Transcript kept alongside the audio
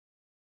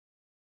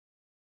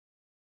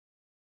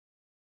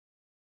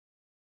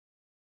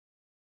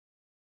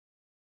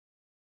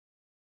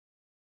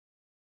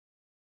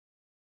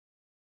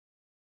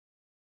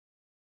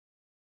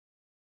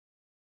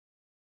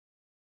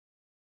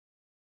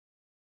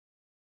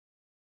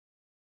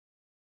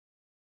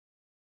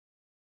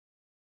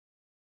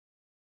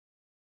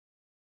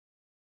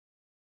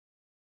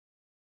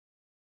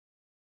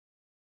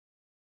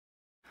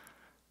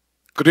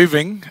Good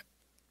evening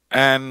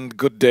and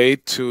good day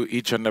to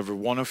each and every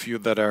one of you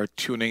that are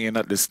tuning in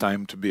at this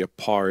time to be a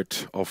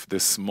part of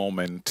this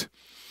moment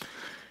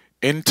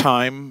in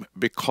time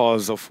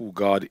because of who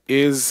God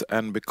is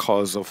and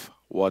because of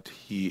what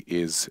He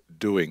is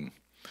doing.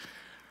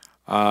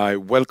 I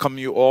welcome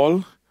you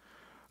all.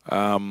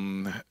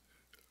 Um,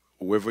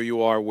 wherever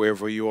you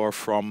are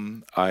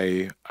from,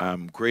 I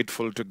am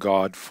grateful to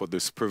God for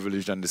this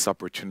privilege and this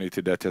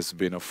opportunity that has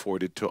been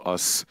afforded to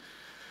us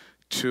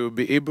to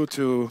be able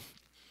to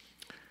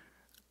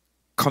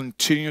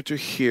continue to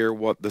hear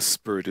what the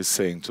Spirit is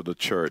saying to the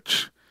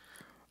church.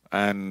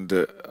 And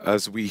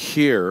as we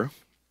hear,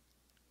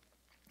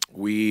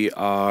 we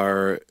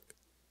are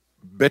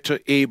better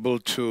able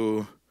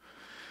to,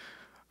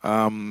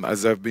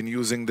 as I've been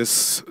using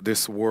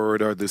this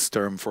word or this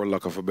term for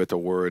lack of a better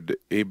word,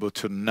 able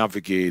to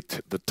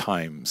navigate the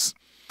times.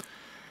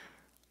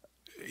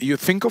 You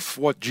think of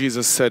what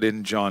Jesus said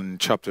in John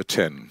chapter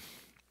 10.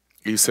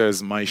 He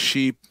says, "My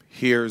sheep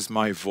hears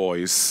my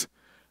voice,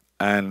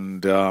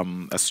 and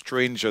a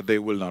stranger they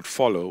will not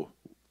follow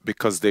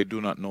because they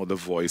do not know the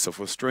voice of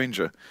a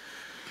stranger."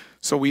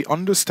 So we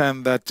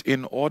understand that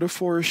in order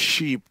for a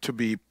sheep to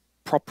be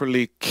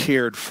properly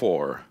cared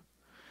for,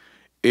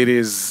 it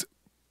is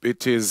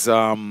it is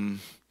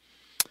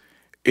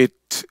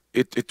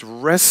it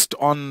rests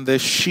on the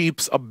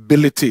sheep's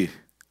ability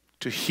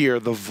to hear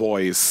the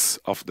voice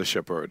of the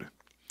shepherd.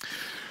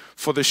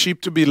 For the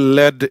sheep to be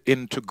led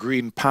into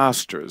green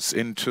pastures,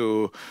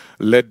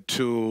 led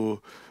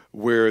to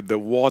where the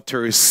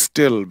water is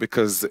still,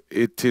 because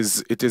it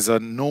is a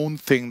known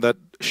thing that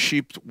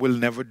sheep will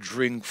never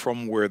drink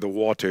from where the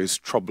water is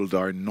troubled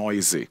or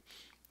noisy.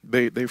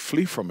 They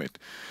flee from it.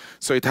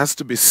 So it has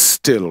to be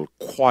still,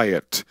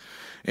 quiet.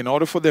 In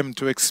order for them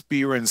to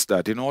experience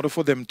that, in order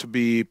for them to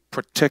be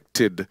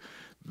protected,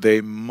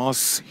 they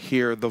must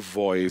hear the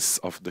voice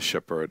of the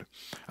shepherd.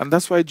 And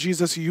that's why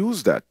Jesus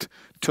used that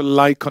to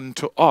liken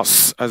to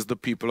us as the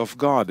people of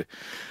God.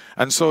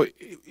 And so,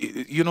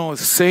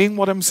 saying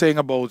what I'm saying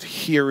about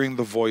hearing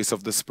the voice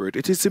of the Spirit,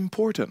 it is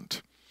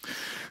important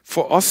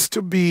for us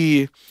to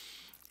be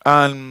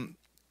in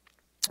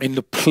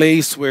the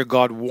place where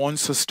God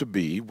wants us to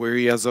be, where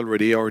He has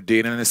already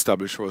ordained and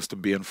established for us to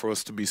be, and for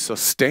us to be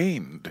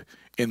sustained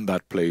in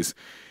that place,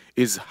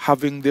 is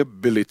having the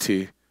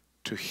ability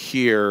to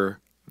hear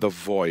the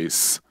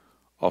voice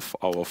of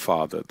our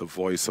Father, the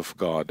voice of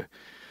God.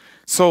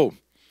 So,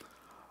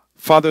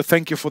 Father,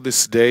 thank you for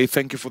this day.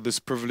 Thank you for this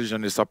privilege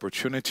and this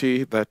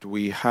opportunity that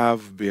we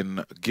have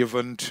been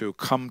given to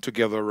come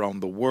together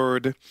around the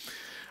Word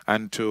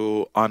and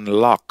to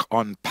unlock,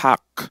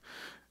 unpack,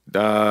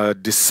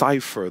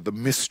 decipher the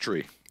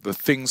mystery, the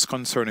things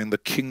concerning the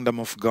kingdom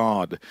of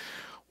God,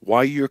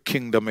 why your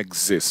kingdom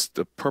exists,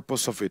 the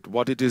purpose of it,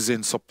 what it is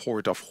in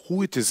support of,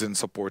 who it is in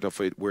support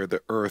of it, where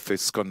the earth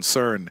is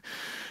concerned.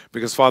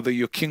 Because, Father,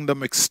 your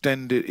kingdom it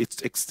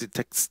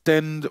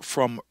extend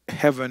from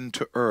heaven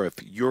to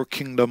earth. Your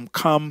kingdom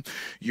come,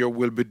 your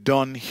will be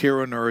done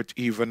here on earth,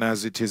 even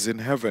as it is in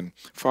heaven.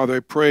 Father,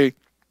 I pray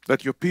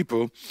that your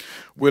people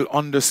will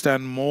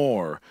understand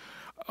more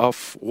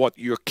of what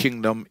your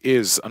kingdom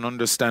is and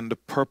understand the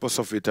purpose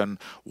of it and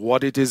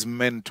what it is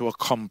meant to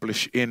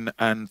accomplish in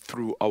and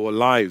through our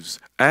lives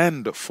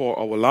and for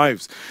our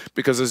lives.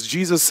 Because as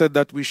Jesus said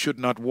that we should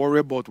not worry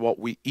about what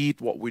we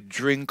eat, what we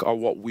drink, or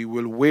what we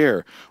will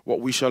wear, what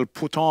we shall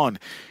put on.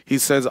 He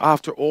says,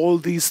 after all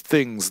these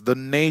things, the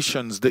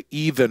nations, the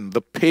heathen,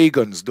 the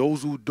pagans,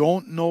 those who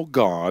don't know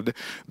God,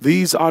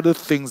 these are the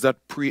things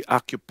that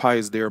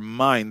preoccupies their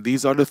mind.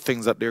 These are the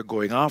things that they're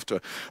going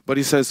after. But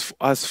he says,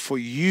 as for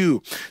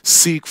you,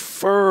 seek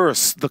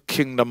first the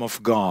kingdom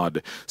of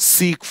God.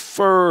 Seek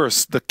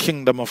first the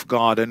kingdom of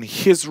God and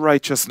His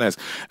righteousness,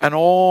 and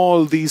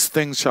all these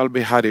things shall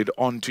be added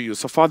unto you.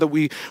 So, Father,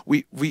 we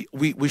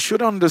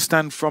should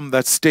understand from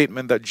that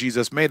statement that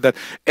Jesus made that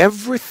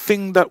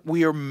everything that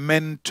we are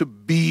meant to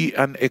be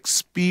and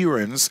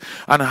experience,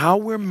 and how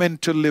we're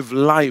meant to live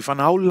life, and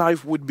how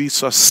life would be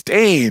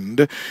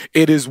sustained,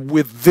 it is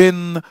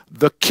within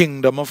the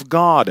kingdom of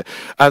God.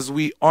 As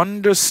we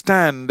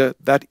understand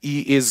that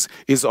He is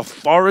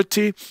authority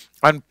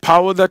and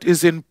power that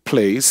is in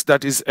place,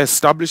 that is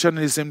established and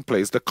is in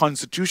place, the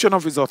constitution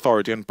of His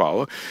authority and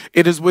power,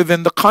 it is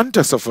within the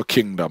context of a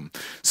kingdom.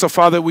 So,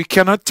 Father, we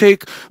cannot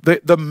take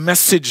the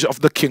message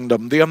of the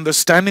kingdom, the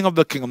understanding of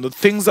the kingdom, the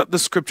things that the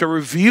scripture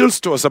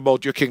reveals to us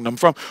about your kingdom,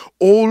 from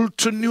Old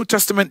to New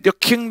Testament. Your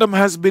kingdom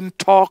has been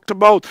talked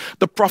about.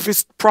 The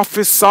prophets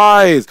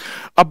prophesied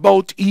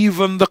about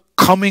even the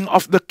coming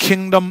of the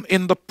kingdom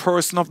in the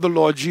person of the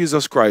Lord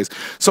Jesus Christ.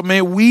 So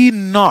may we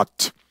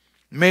not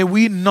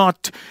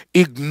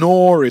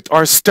ignore it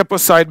or step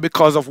aside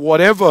because of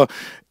whatever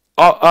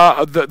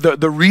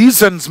the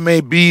reasons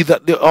may be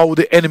that how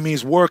the enemy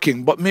is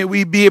working, but may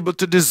we be able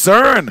to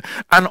discern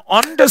and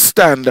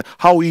understand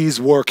how he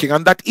is working,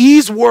 and that he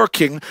is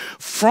working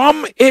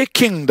from a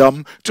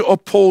kingdom to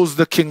oppose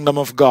the kingdom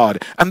of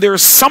God. And there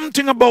is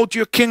something about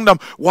your kingdom,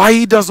 why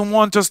he doesn't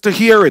want us to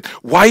hear it,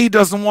 why he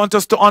doesn't want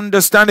us to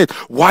understand it,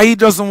 why he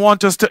doesn't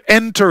want us to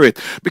enter it.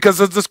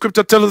 Because as the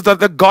scripture tells us that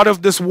the God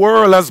of this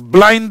world has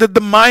blinded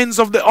the minds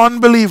of the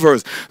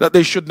unbelievers, that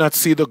they should not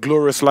see the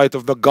glorious light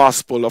of the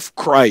gospel of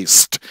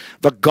Christ,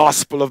 the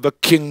gospel of the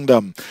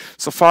kingdom.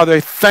 So Father, I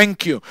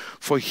thank you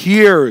for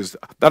ears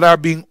that are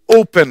being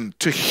opened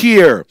to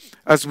hear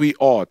as we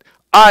ought,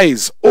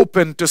 eyes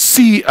open to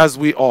see as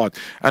we ought,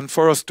 and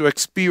for us to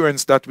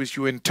experience that which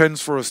you intend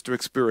for us to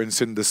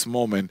experience in this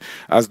moment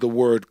as the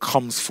word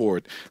comes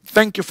forth.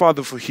 Thank you,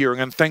 Father, for hearing,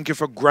 and thank you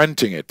for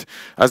granting it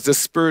as the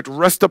Spirit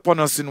rests upon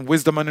us in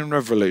wisdom and in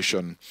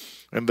revelation.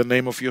 In the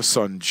name of your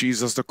Son,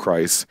 Jesus the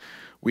Christ,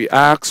 we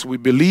ask, we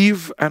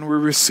believe, and we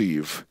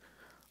receive.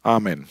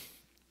 Amen.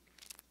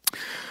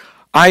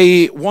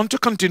 I want to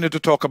continue to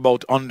talk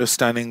about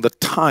understanding the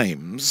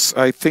times.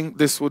 I think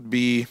this would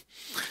be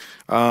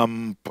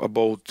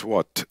about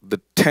what,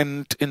 the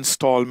 10th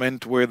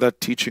installment where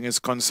that teaching is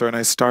concerned.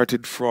 I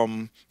started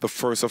from the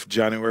 1st of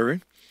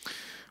January.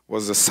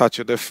 Was a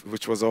Saturday,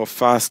 which was our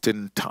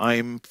fasting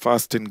time,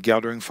 fasting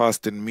gathering,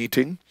 fasting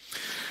meeting.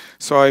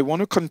 So I want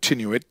to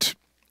continue it,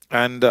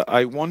 and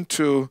I want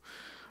to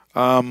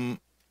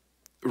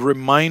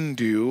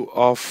remind you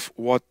of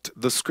what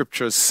the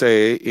scriptures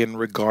say in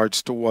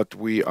regards to what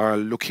we are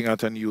looking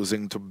at and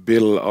using to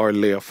build or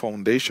lay a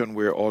foundation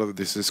where all of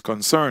this is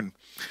concerned.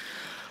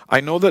 I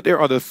know that there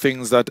are other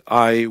things that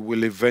I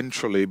will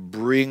eventually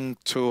bring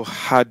to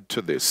add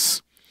to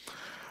this,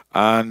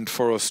 and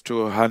for us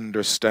to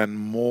understand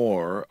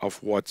more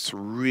of what's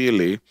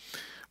really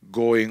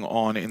going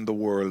on in the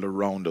world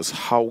around us,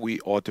 how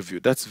we ought to view.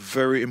 That's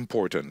very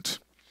important.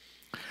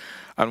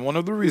 And one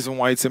of the reasons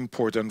why it's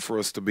important for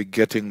us to be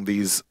getting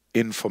these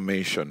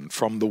information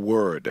from the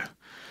Word,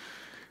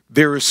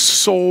 there is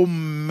so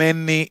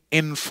many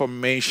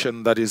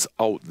information that is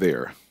out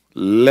there,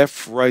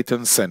 left, right,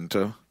 and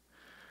center.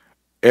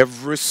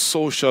 Every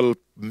social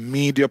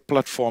media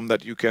platform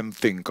that you can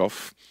think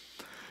of,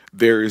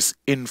 there is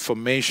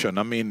information.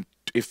 I mean,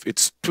 if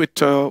it's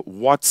Twitter,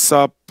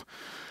 WhatsApp,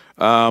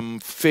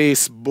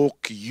 Facebook,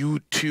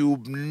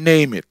 YouTube,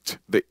 name it.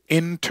 The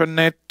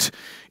internet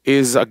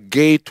is a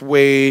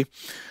gateway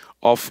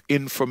of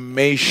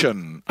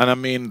information. And I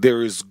mean,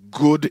 there is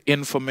good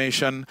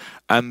information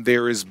and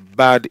there is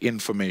bad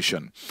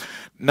information.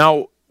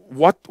 Now,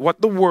 what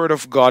the Word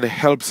of God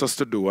helps us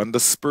to do, and the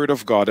Spirit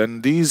of God,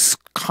 and these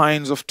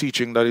kinds of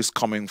teaching that is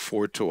coming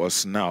forth to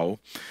us now,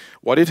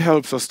 what it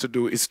helps us to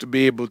do is to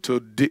be able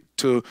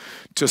to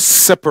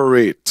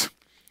separate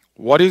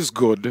what is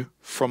good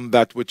from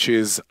that which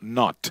is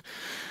not.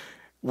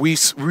 We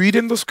read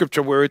in the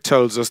scripture where it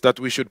tells us that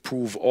we should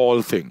prove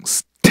all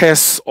things,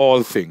 test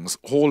all things,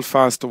 hold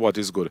fast to what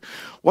is good.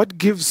 What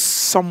gives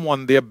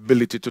someone the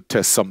ability to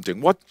test something?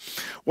 What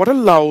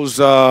allows,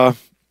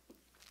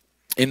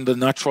 in the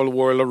natural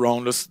world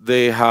around us,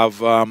 they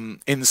have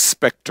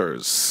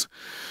inspectors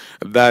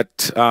that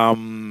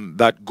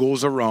that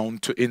goes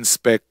around to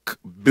inspect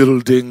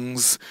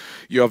buildings.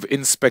 You have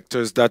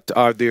inspectors that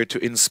are there to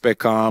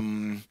inspect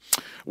when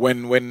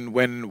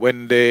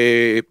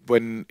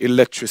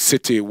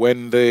electricity,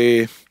 when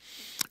the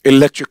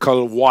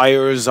electrical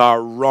wires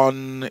are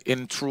run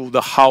in through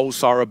the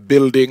house or a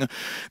building,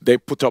 they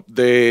put up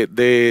the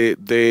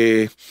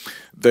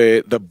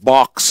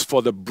box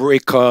for the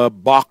breaker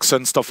box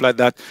and stuff like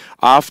that.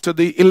 After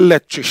the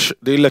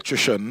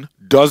electrician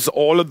does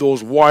all of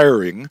those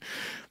wiring,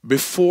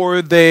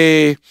 before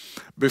they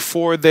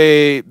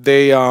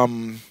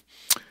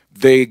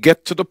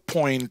get to the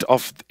point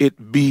of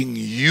it being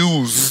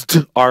used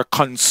or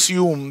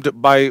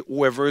consumed by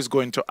whoever is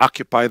going to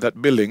occupy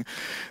that building,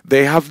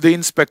 they have the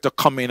inspector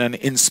come in and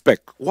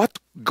inspect. What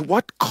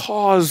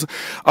cause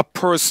a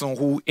person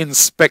who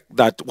inspect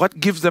that? What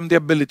gives them the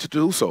ability to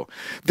do so?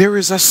 There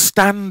is a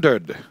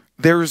standard.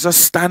 There is a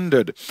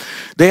standard.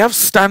 They have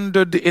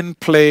standard in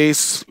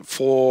place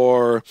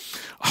for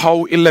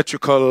how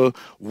electrical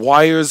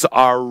wires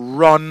are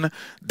run,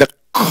 the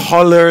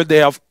color, they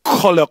have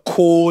color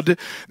code,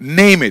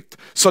 name it.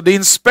 So the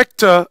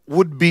inspector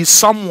would be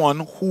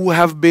someone who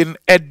have been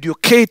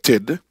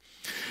educated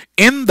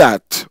in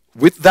that,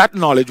 with that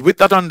knowledge, with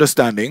that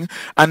understanding,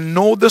 and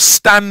know the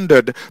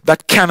standard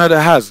that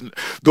Canada has.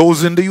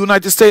 Those in the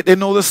United States, they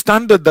know the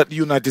standard that the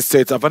United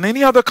States have, and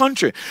any other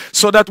country.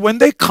 So that when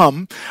they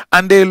come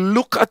and they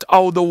look at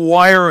how the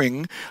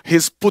wiring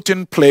is put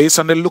in place,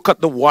 and they look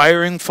at the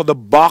wiring for the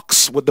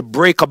box with the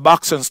breaker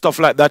box and stuff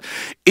like that,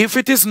 if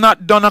it is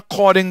not done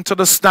according to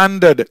the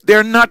standard,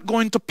 they're not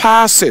going to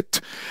pass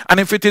it. And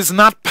if it is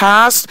not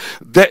passed,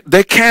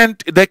 they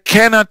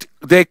cannot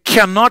they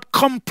cannot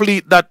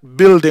complete that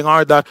building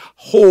or that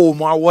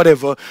home or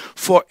whatever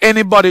for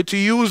anybody to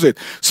use it.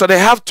 So they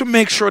have to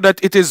make sure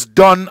that it is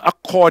done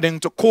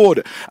according to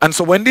code. And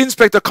so when the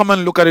inspector come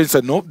and look at it and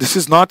say, no, this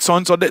is not so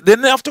and so,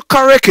 then they have to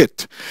correct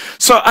it.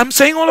 So I'm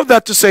saying all of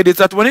that to say this,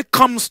 that when it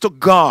comes to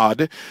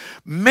God,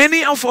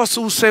 many of us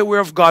who say we're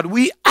of God,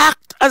 we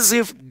act as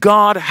if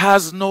God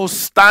has no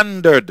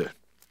standard.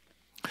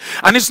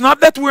 And it's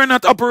not that we're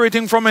not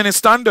operating from any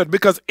standard,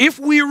 because if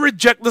we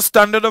reject the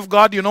standard of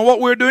God, you know what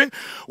we're doing?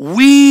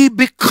 We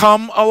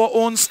become our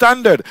own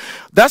standard.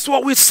 That's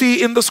what we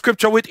see in the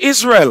scripture with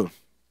Israel.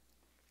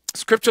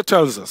 Scripture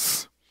tells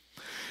us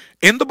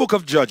in the book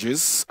of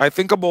Judges, I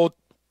think about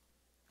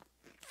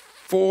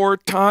 4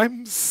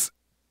 times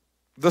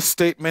the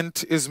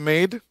statement is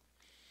made.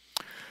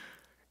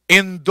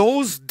 In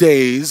those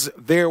days,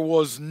 there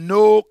was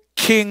no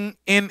king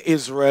in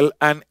Israel,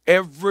 and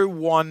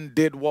everyone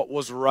did what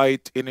was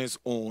right in his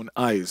own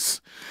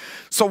eyes.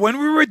 So when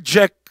we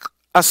reject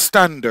a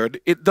standard,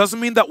 it doesn't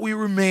mean that we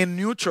remain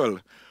neutral.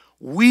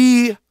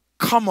 We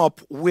come up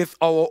with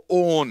our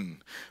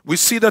own. We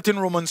see that in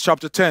Romans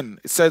chapter 10.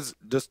 It says,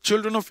 the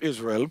children of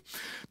Israel,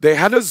 they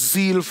had a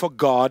zeal for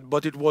God,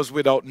 but it was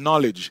without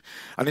knowledge.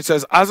 And it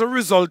says, as a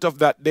result of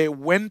that, they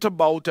went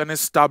about and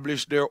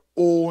established their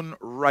own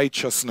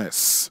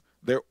righteousness.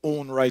 Their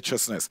own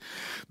righteousness.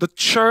 The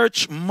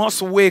church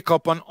must wake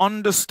up and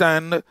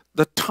understand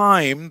the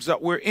times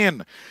that we're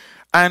in.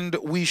 And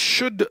we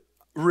should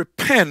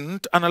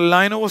repent and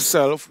align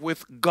ourselves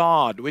with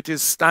God, with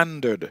his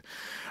standard,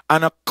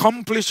 and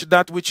accomplish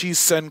that which he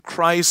sent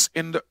Christ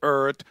in the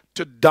earth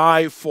to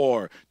die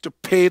for, to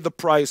pay the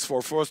price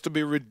for us to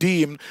be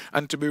redeemed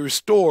and to be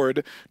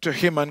restored to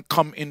him and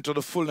come into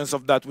the fullness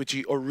of that which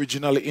he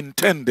originally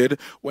intended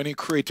when he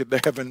created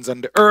the heavens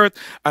and the earth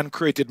and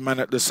created man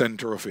at the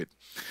center of it.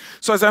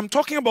 So as I'm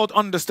talking about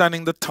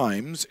understanding the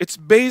times, it's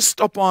based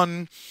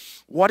upon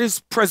what is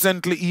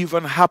presently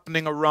even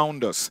happening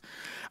around us.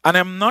 And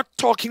I'm not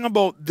talking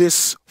about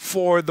this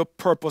for the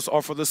purpose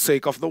or for the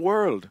sake of the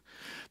world.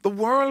 The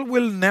world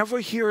will never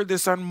hear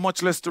this, and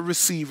much less to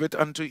receive it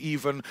and to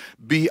even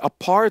be a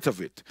part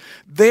of it.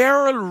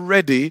 They're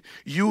already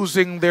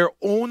using their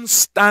own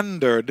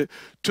standard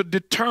to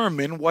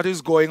determine what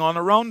is going on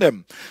around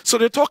them. So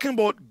they're talking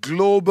about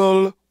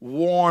global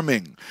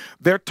warming.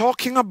 They're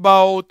talking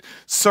about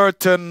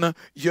certain,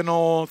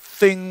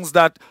 things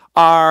that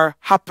are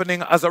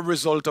happening as a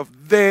result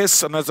of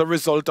this and as a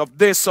result of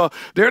this. So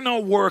they're now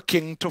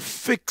working to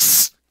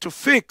fix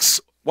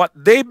what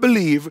they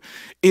believe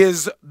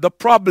is the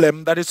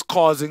problem that is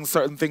causing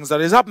certain things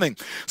that is happening.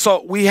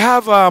 So we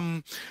have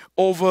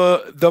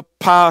over the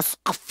past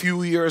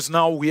few years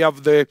now, we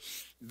have the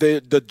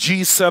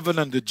G7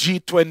 and the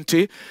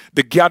G20,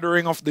 the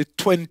gathering of the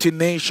 20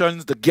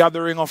 nations, the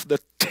gathering of the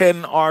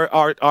 10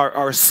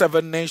 or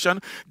 7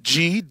 nation.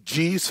 G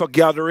is for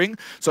gathering.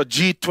 So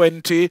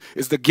G20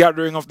 is the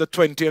gathering of the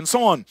 20 and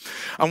so on.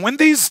 And when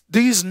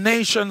these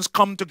nations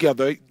come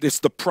together, it's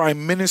the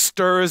prime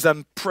ministers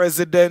and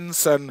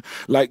presidents, and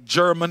like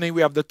Germany,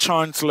 we have the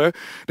chancellor.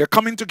 They're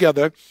coming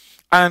together.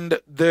 And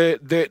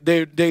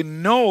they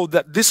know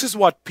that this is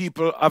what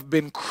people have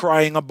been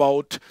crying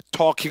about,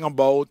 talking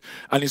about,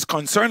 and is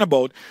concerned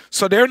about.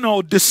 So they're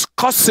now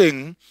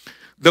discussing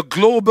the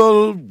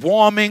global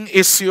warming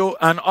issue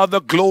and other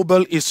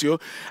global issue.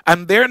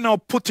 And they're now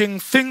putting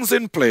things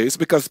in place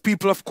because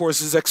people, of course,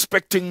 is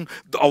expecting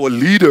our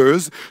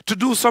leaders to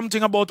do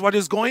something about what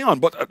is going on.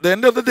 But at the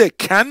end of the day,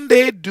 can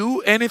they do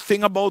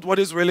anything about what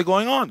is really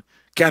going on?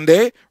 Can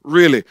they?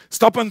 Really?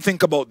 Stop and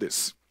think about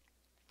this.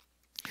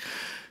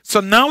 So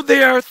now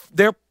they're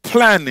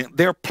planning.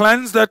 There are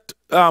plans that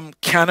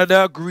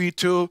Canada agreed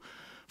to,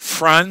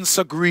 France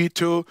agreed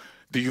to,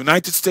 the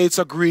United States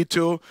agreed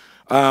to,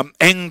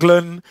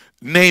 England,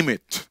 name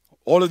it.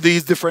 All of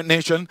these different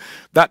nations,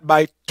 that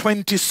by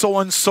 20 so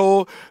and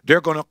so,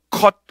 they're going to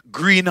cut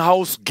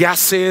greenhouse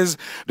gases,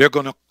 they're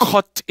going to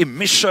cut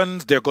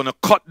emissions, they're going to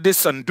cut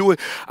this and do it.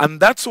 And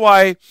that's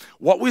why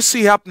what we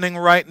see happening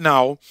right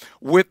now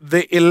with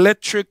the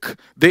electric,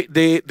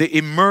 the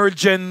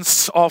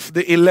emergence of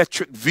the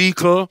electric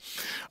vehicle,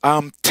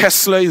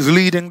 Tesla is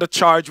leading the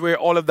charge where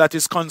all of that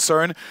is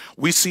concerned.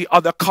 We see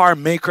other car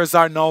makers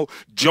are now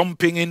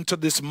jumping into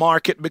this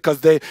market because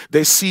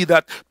they see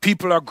that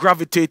people are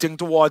gravitating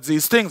towards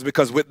these things,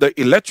 because with the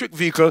electric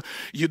vehicle,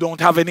 you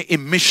don't have any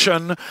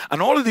emission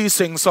and all of these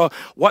things. So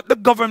what the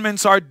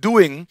governments are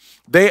doing,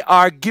 they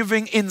are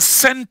giving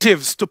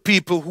incentives to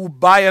people who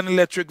buy an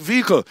electric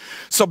vehicle.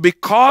 So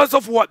because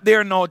of what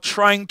they're now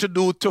trying to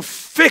do to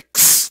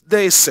fix,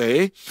 they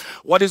say,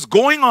 what is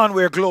going on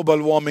where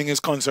global warming is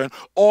concerned,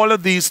 all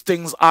of these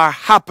things are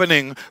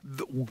happening.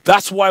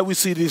 That's why we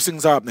see these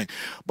things happening.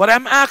 But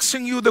I'm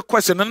asking you the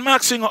question, and I'm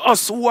asking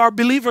us who are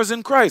believers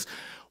in Christ,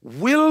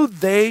 will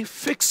they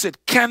fix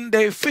it? Can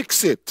they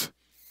fix it?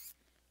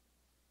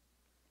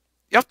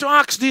 You have to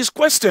ask these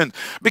questions,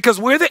 because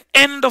where the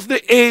end of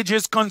the age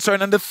is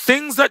concerned and the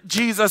things that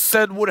Jesus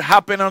said would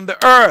happen on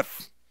the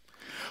earth,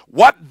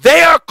 what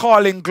they are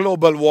calling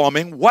global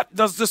warming, what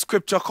does the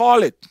scripture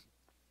call it?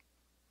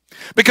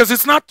 Because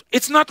it's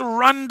not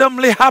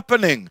randomly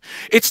happening.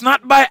 It's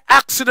not by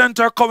accident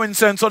or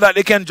coincidence so that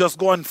they can just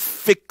go and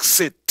fix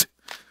it.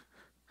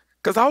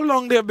 Because how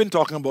long they have been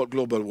talking about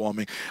global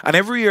warming? And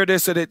every year they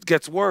said it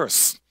gets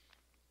worse.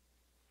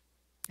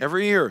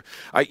 Every year.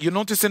 You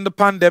notice in the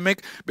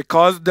pandemic,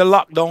 because the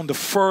lockdown, the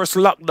first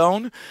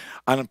lockdown,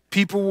 and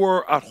people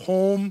were at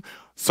home,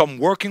 some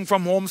working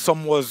from home,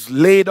 some was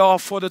laid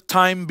off for the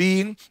time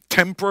being,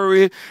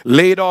 temporary,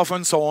 laid off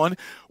and so on.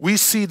 We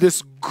see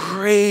this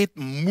great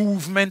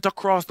movement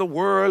across the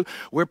world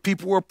where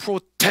people were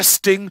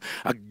protesting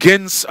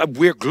against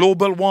where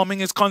global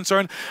warming is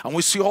concerned. And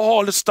we see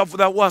all the stuff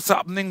that was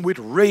happening with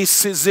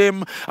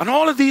racism and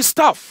all of these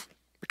stuff.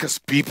 Because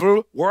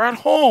people were at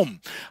home,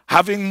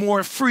 having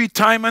more free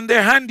time on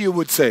their hand, you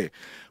would say.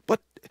 But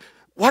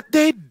what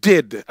they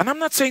did, and I'm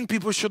not saying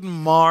people shouldn't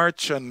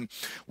march and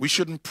we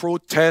shouldn't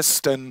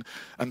protest and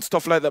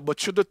stuff like that, but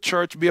should the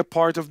church be a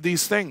part of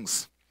these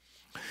things?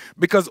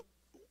 Because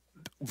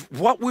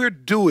what we're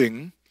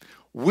doing,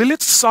 will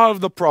it solve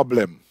the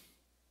problem?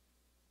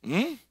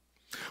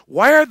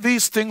 Why are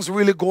these things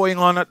really going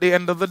on at the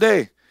end of the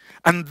day?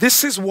 And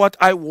this is what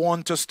I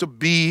want us to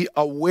be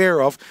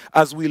aware of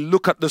as we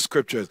look at the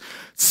scriptures.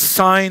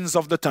 Signs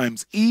of the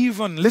times.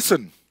 Even,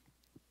 listen,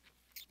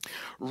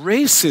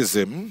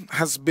 racism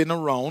has been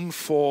around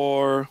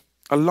for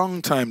a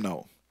long time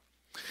now.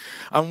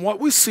 And what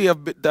we see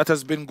that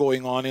has been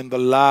going on in the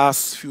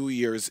last few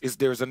years is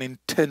there's an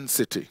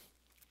intensity.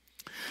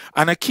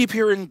 And I keep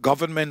hearing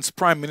governments,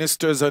 prime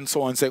ministers and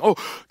so on saying, oh,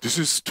 this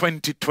is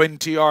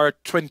 2020 or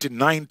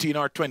 2019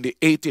 or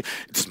 2018.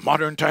 It's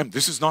modern time.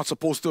 This is not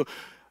supposed to.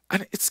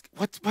 And it's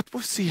what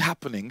we see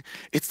happening,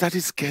 it's that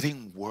it's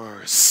getting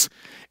worse.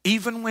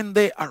 Even when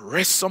they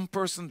arrest some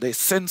person, they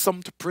send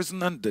some to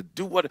prison and they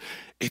do what,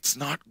 it's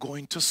not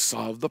going to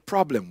solve the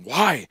problem.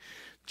 Why?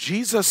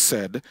 Jesus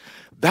said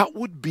that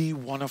would be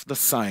one of the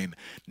signs.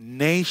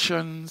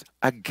 Nations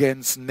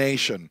against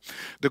nation.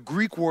 The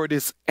Greek word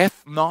is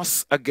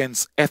ethnos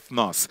against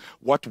ethnos.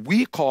 What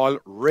we call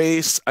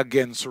race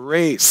against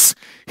race.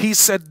 He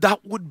said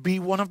that would be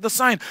one of the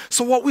signs.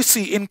 So what we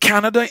see in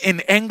Canada, in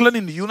England,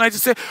 in the United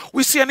States,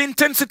 we see an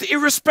intensity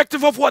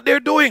irrespective of what they're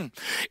doing.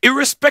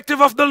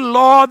 Irrespective of the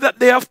law that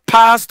they have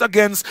passed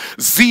against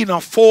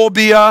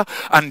xenophobia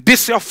and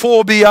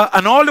dysophobia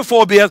and all the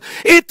phobias.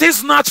 It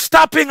is not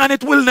stopping and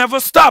it will never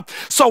stop.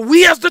 So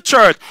we as the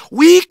church,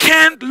 we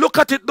can't look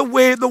at it the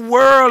way the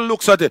world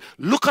looks at it.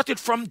 Look at it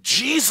from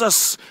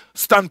Jesus'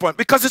 standpoint,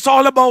 because it's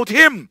all about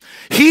him.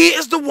 He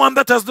is the one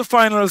that has the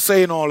final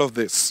say in all of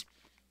this.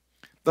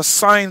 The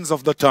signs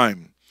of the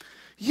time.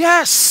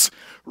 Yes,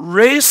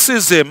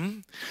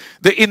 racism,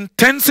 the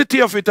intensity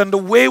of it and the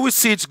way we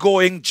see it's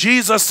going,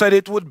 Jesus said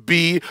it would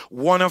be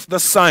one of the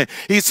signs.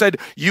 He said,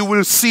 you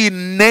will see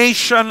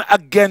nation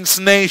against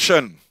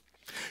nation.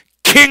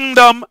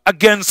 Kingdom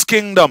against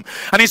kingdom.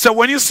 And he said,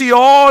 when you see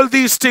all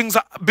these things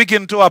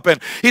begin to happen,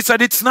 he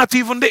said, it's not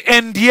even the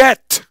end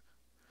yet.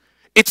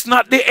 It's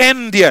not the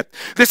end yet.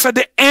 They said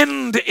the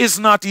end is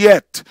not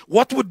yet.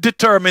 What would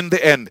determine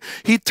the end?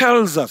 He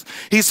tells us.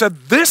 He said,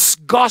 this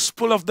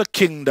gospel of the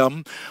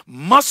kingdom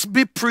must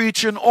be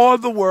preached in all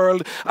the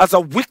world as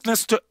a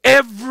witness to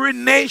every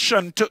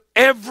nation, to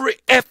every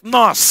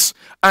ethnos,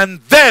 and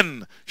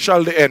then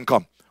shall the end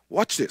come.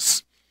 Watch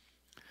this.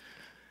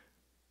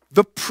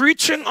 The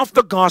preaching of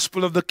the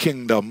gospel of the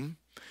kingdom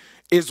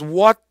is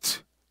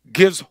what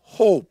gives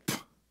hope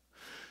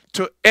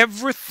to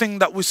everything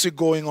that we see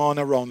going on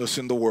around us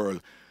in the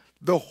world.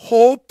 The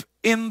hope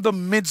in the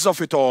midst of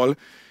it all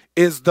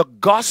is the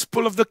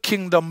gospel of the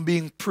kingdom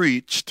being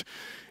preached.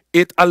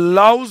 It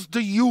allows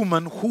the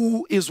human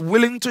who is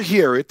willing to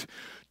hear it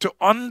to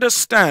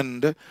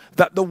understand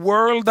that the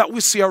world that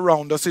we see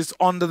around us is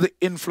under the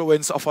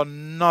influence of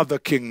another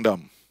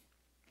kingdom.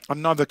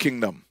 Another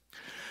kingdom.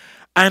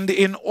 And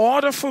in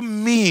order for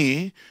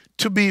me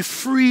to be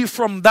free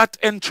from that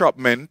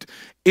entrapment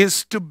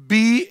is to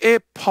be a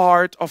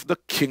part of the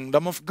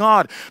kingdom of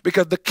God.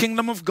 Because the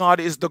kingdom of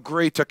God is the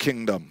greater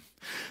kingdom.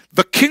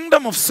 The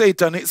kingdom of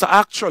Satan is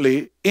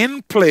actually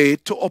in play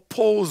to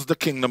oppose the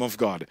kingdom of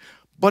God.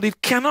 But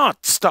it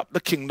cannot stop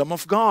the kingdom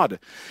of God.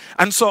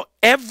 And so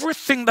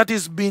everything that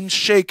is being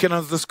shaken,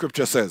 as the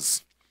scripture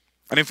says,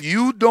 and if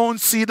you don't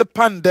see the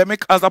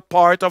pandemic as a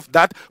part of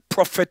that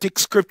prophetic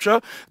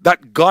scripture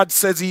that God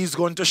says he's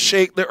going to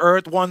shake the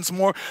earth once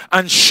more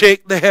and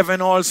shake the heaven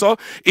also,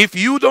 if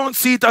you don't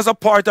see it as a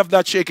part of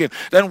that shaking,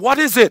 then what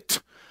is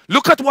it?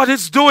 Look at what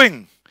it's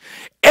doing.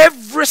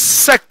 Every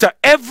sector,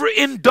 every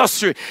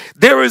industry,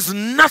 there is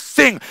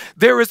nothing,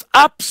 there is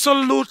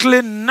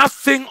absolutely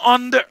nothing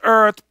on the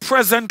earth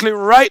presently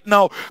right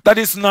now that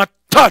is not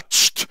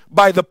touched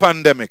by the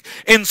pandemic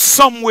in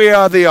some way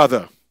or the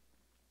other.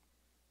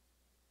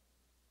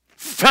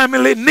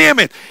 Family, name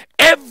it.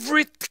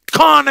 Every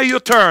corner you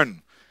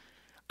turn.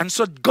 And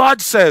so God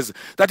says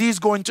that he's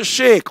going to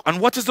shake. And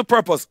what is the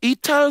purpose? He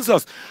tells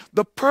us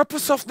the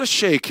purpose of the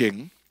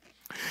shaking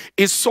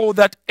is so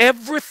that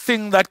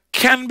everything that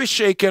can be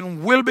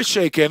shaken will be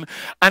shaken,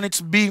 and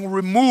it's being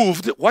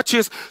removed. Watch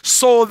this,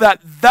 so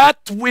that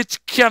that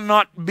which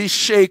cannot be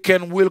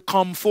shaken will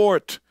come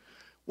forth.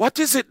 What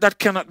is it that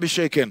cannot be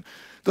shaken?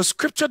 The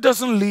scripture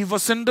doesn't leave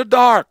us in the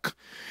dark.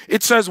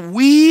 It says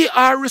we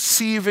are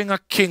receiving a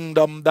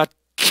kingdom that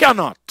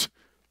cannot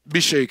be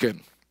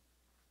shaken.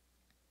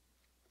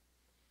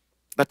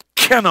 That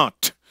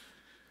cannot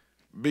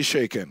be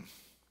shaken.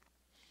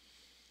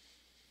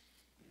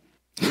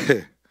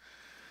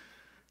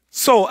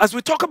 So, as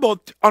we talk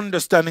about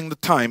understanding the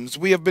times,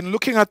 we have been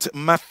looking at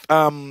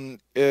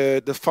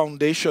the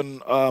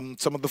foundation,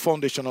 some of the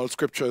foundational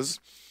scriptures,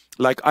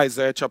 like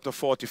Isaiah chapter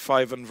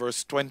 45 and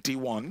verse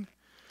 21,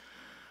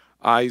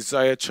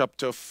 Isaiah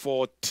chapter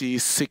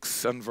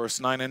 46 and verses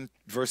 9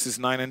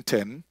 and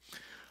 10,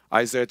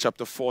 Isaiah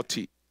chapter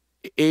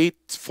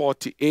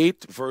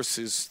 48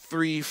 verses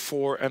 3,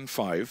 4, and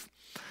 5.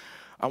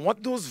 And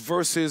what those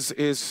verses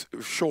is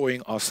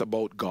showing us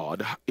about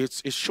God,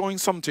 it's showing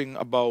something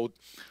about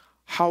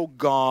how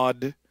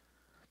God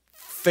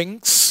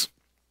thinks,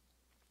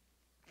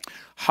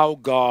 how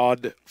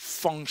God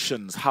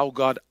functions, how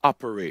God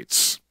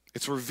operates.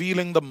 It's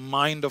revealing the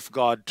mind of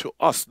God to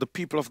us, the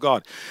people of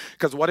God.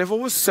 Because whatever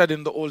was said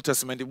in the Old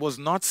Testament, it was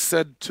not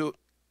said to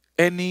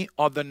any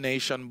other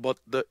nation but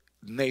the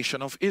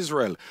nation of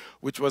Israel,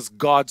 which was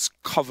God's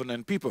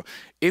covenant people.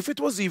 If it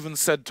was even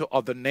said to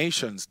other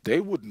nations, they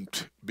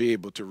wouldn't be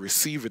able to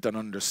receive it and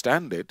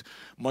understand it,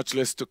 much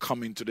less to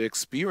come into the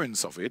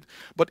experience of it.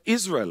 But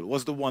Israel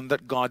was the one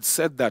that God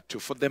said that to,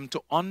 for them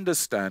to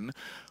understand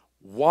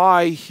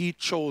why he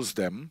chose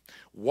them,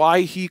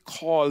 why he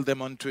called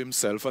them unto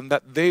himself, and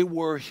that they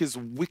were his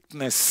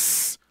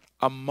witness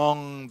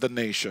among the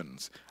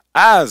nations,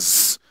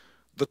 as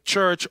the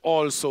church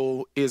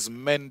also is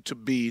meant to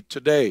be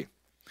today.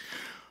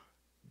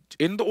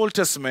 In the Old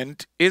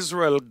Testament,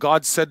 Israel,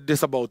 God said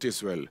this about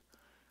Israel: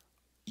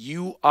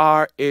 you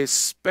are a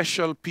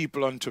special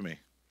people unto me.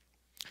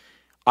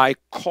 I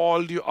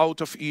called you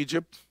out of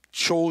Egypt,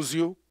 chose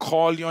you,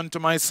 called you unto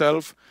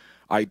myself.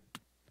 I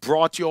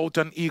brought you out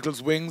on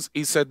eagle's wings.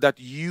 He said that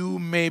you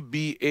may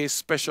be a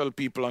special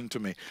people unto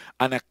me,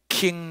 and a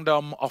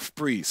kingdom of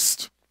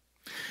priests.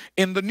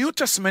 In the New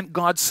Testament,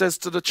 God says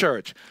to the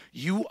church,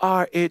 you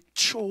are a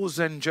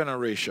chosen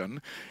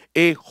generation,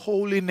 a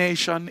holy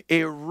nation,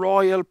 a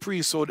royal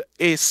priesthood,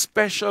 a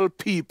special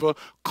people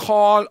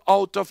called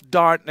out of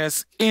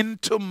darkness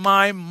into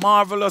my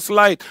marvelous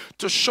light,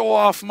 to show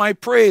off my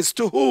praise.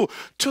 To who?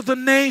 To the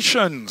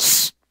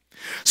nations.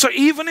 So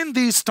even in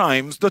these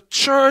times, the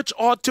church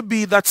ought to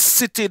be that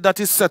city that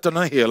is set on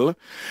a hill.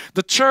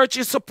 The church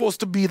is supposed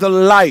to be the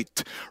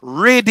light,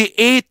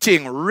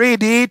 radiating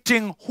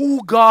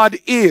who God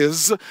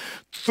is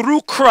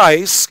through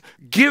Christ,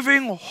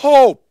 giving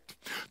hope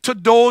to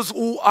those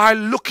who are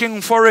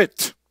looking for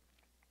it.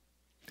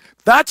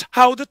 That's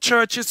how the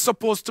church is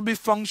supposed to be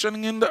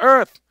functioning in the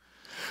earth.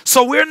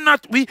 So we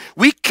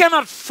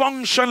cannot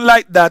function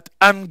like that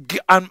and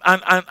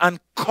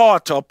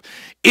caught up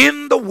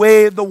in the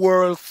way the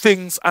world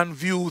thinks and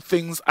view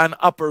things and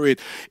operate.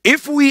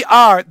 If we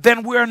are,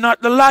 then we're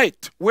not the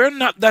light. We're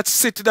not that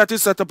city that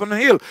is set up on a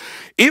hill.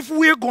 If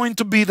we're going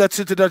to be that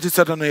city that is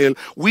set on a hill,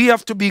 we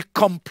have to be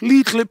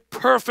completely,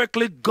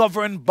 perfectly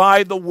governed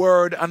by the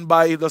Word and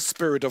by the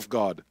Spirit of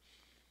God.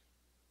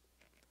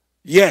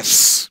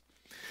 Yes.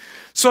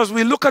 So as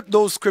we look at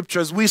those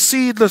scriptures, we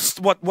see this,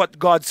 what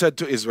God said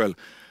to Israel.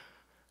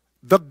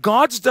 The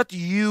gods that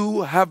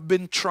you have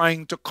been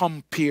trying to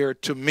compare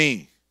to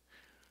me,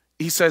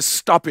 he says,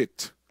 stop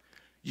it.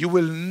 You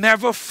will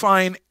never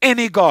find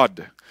any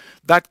God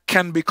that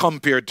can be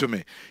compared to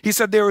me. He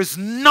said, there is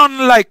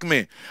none like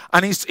me.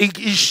 And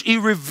he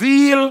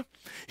revealed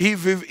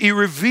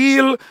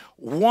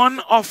one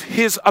of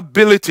his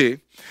ability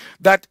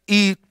that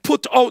he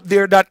put out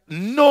there, that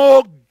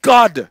no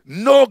God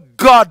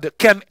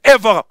can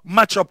ever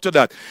match up to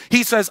that.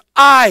 He says,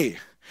 I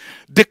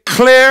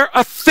declare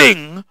a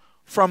thing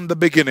from the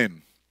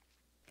beginning.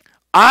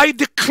 I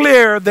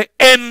declare the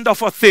end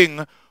of a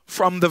thing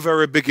from the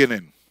very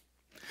beginning.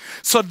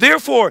 So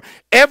therefore,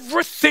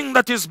 everything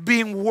that is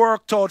being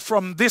worked out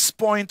from this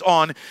point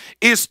on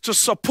is to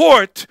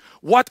support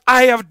what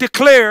I have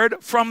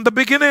declared from the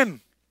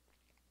beginning.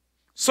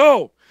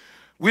 So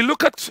we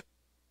look at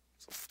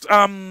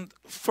 1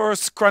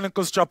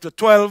 Chronicles chapter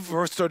 12,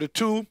 verse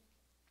 32.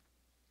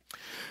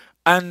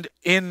 And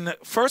in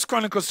 1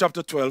 Chronicles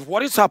chapter 12,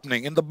 what is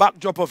happening in the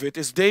backdrop of it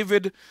is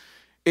David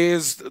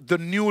is the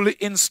newly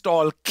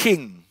installed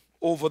king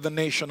over the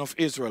nation of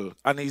Israel,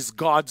 and he's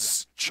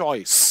God's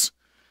choice.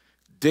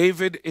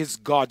 David is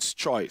God's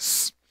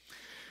choice.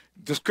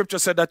 The scripture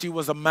said that he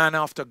was a man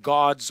after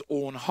God's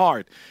own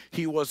heart.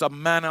 He was a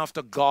man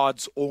after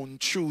God's own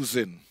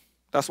choosing.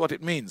 That's what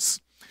it means.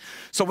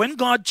 So when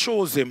God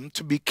chose him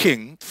to be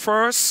king,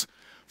 first,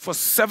 for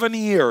 7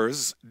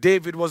 years,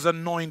 David was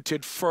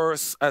anointed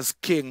first as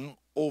king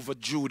over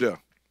Judah,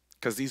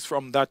 because he's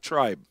from that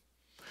tribe.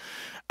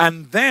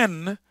 And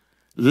then,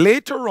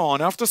 later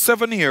on, after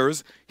 7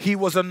 years, he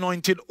was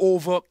anointed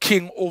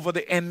king over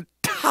the entire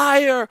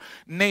entire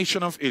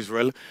nation of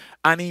Israel,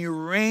 and he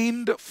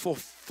reigned for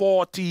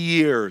 40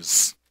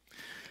 years.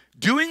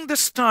 During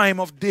this time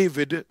of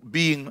David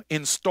being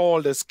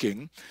installed as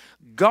king,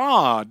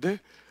 God,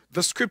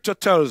 the scripture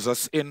tells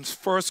us in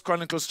 1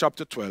 Chronicles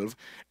chapter 12,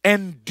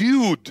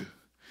 endued.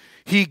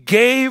 He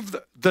gave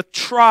the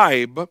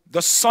tribe,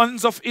 the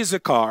sons of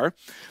Issachar,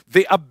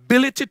 the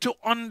ability to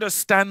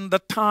understand the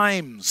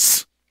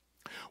times,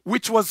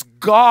 which was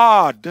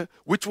God's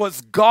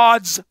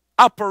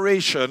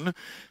operation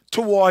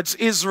towards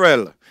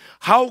Israel.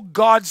 How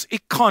God's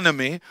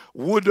economy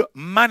would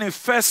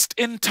manifest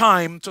in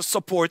time to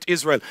support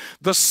Israel.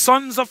 The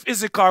sons of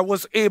Issachar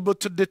was able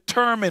to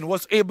determine,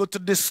 was able to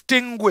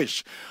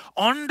distinguish,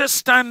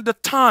 understand the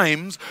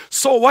times,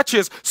 so watch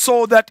this,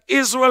 so that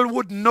Israel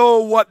would know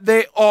what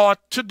they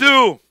ought to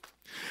do.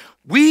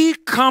 We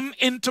come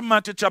into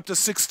Matthew chapter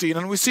 16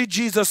 and we see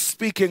Jesus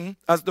speaking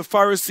as the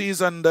Pharisees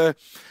and the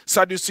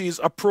Sadducees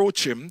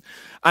approach him,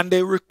 and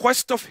they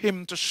request of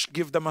him to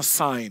give them a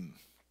sign.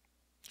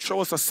 Show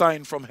us a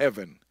sign from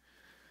heaven.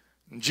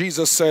 And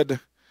Jesus said,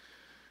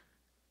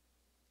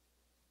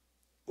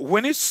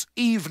 when it's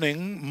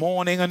evening,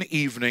 morning and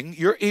evening,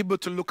 you're able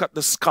to look at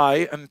the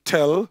sky and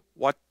tell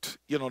what,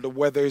 the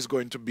weather is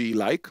going to be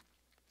like.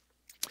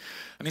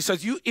 And he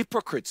says, you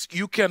hypocrites,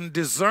 you can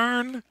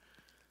discern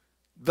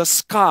the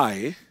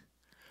sky,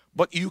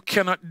 but you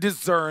cannot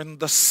discern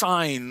the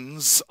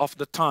signs of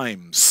the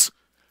times.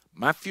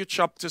 Matthew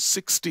chapter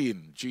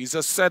 16,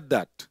 Jesus said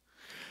that.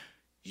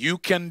 You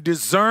can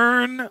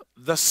discern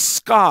the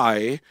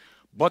sky,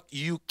 but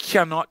you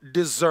cannot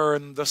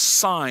discern the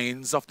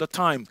signs of the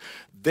time.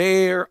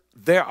 There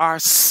are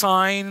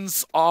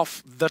signs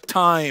of the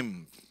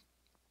time.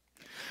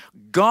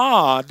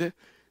 God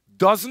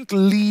doesn't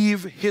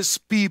leave his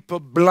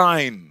people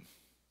blind.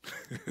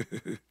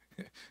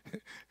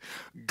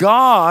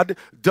 God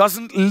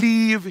doesn't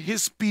leave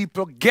his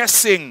people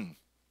guessing.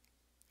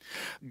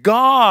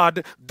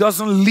 God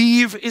doesn't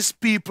leave his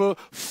people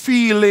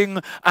feeling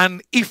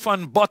and if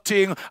and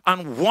butting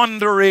and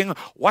wondering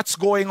what's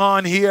going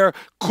on here.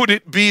 Could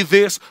it be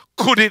this?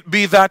 Could it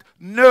be that?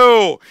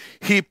 No.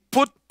 He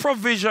put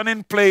provision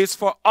in place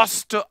for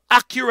us to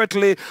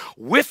accurately,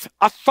 with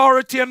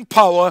authority and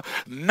power,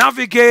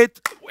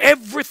 navigate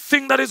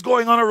everything that is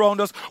going on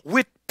around us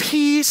with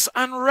peace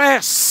and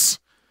rest.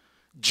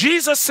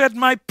 Jesus said,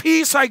 my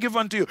peace I give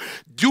unto you.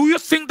 Do you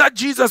think that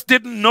Jesus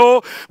didn't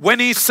know when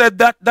he said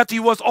that he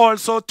was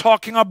also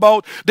talking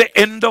about the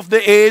end of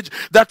the age?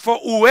 That for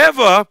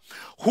whoever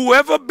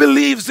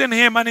believes in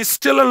him and is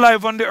still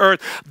alive on the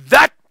earth,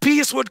 that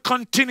peace would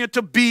continue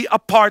to be a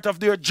part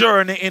of their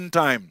journey in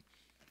time.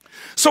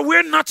 So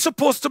we're not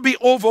supposed to be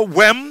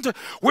overwhelmed.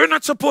 We're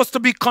not supposed to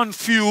be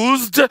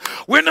confused.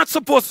 We're not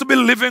supposed to be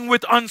living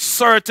with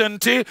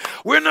uncertainty.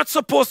 We're not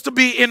supposed to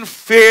be in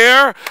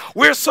fear.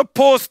 We're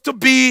supposed to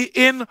be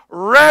in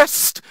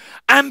rest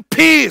and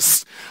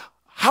peace.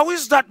 How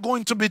is that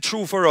going to be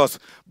true for us?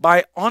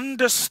 By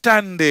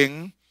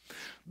understanding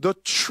the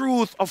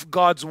truth of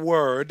God's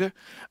word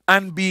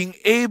and being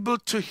able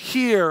to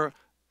hear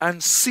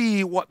and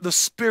see what the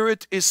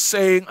Spirit is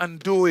saying and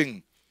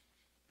doing,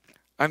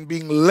 and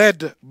being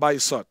led by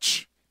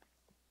such.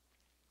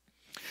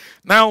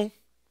 Now,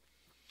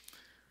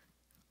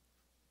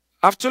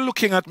 after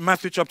looking at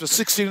Matthew chapter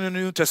 16 in the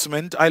New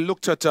Testament, I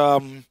looked at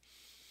 1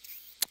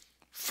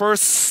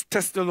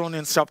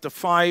 Thessalonians chapter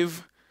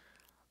 5.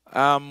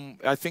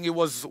 I think it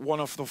was one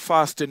of the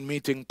fasting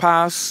meeting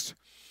past,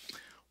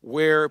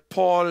 where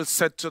Paul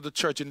said to the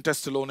church in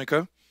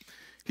Thessalonica,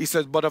 he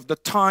said, but of the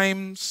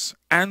times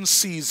and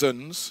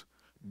seasons,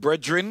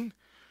 brethren,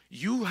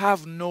 you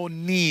have no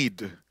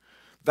need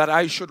that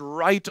I should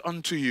write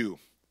unto you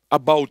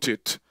about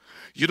it.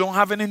 You don't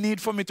have any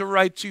need for me to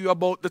write to you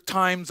about the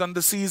times and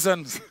the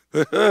seasons.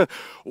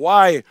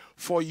 Why?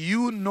 For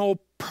you know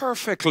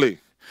perfectly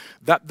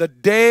that the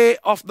day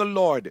of the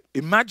Lord,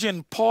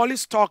 imagine Paul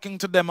is talking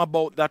to them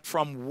about that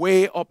from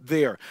way up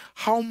there.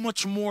 How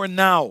much more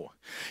now?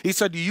 He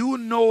said, you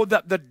know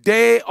that the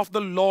day of the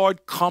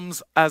Lord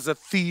comes as a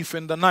thief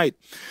in the night.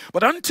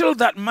 But until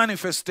that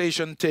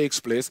manifestation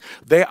takes place,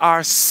 there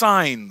are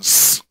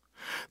signs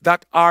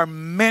that are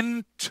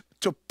meant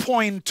to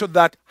point to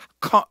that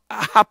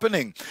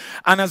happening.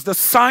 And as the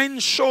sign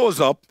shows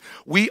up,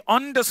 we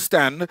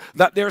understand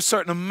that there are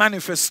certain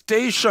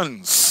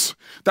manifestations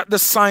that the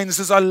science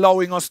is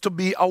allowing us to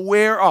be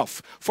aware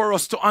of, for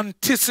us to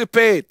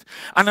anticipate.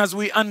 And as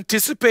we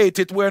anticipate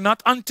it, we're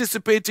not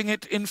anticipating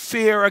it in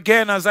fear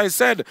again, as I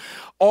said,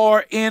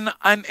 or in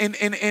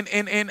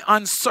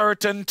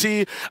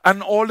uncertainty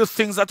and all the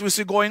things that we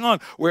see going on.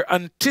 We're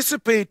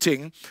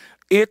anticipating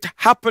it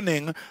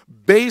happening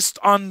based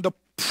on the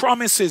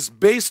promises,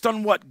 based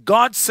on what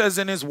God says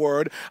in his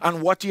word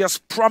and what he has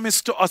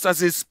promised to us as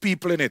his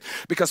people in it.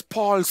 Because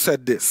Paul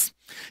said this.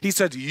 He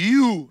said,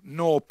 you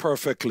know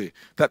perfectly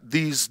that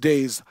these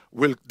days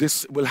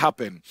this will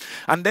happen.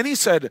 And then he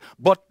said,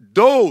 but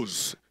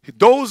those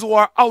who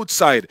are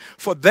outside,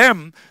 for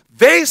them,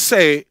 they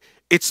say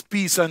it's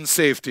peace and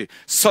safety.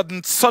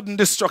 Sudden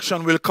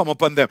destruction will come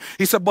upon them.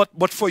 He said,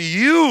 but for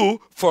you,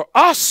 for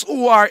us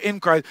who are in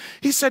Christ,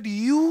 he said,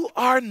 you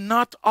are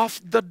not of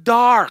the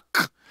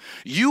dark.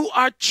 You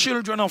are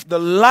children of the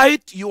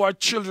light. You are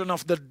children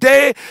of the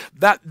day.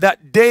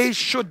 That day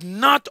should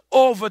not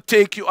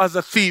overtake you as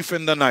a thief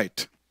in the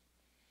night.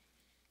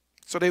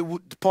 So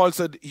Paul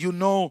said, you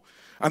know,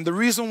 and the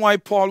reason why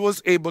Paul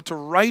was able to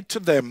write to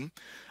them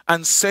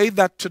and say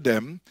that to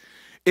them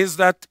is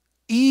that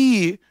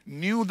he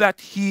knew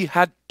that he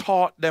had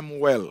taught them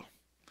well.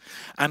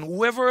 And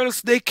whoever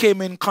else they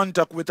came in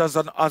contact with as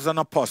an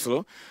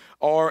apostle,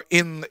 or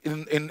in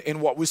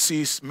what we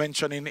see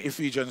mentioned in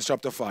Ephesians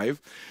chapter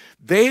 5,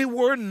 they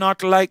were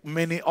not like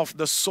many of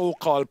the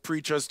so-called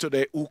preachers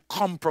today who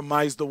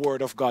compromise the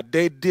word of God.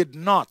 They did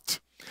not.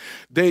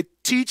 They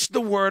teach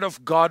the word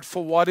of God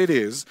for what it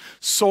is,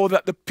 so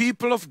that the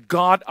people of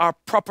God are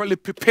properly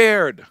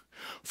prepared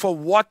for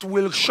what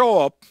will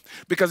show up,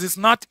 because it's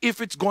not if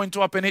it's going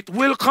to happen, it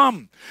will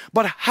come.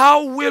 But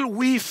how will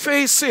we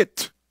face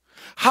it?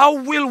 How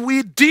will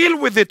we deal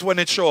with it when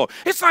it shows up?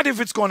 It's not if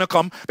it's going to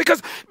come,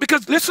 because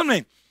listen to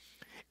me.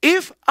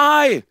 If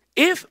I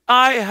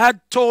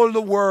had told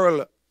the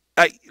world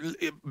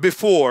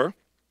before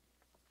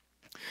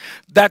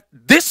that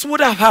this would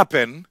have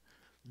happened,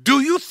 do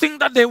you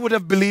think that they would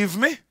have believed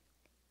me?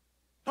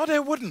 No, they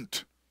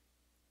wouldn't.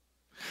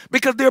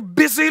 Because they're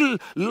busy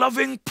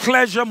loving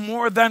pleasure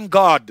more than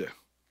God,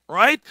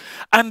 right?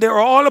 And they're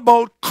all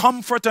about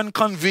comfort and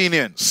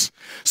convenience.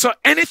 So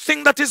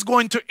anything that is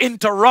going to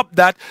interrupt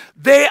that,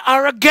 they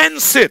are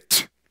against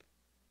it.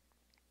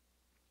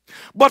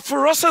 But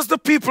for us as the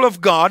people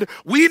of God,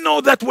 we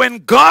know that when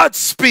God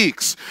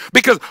speaks,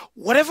 because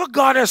whatever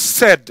God has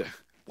said,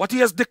 what he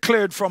has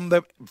declared from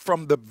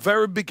the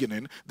very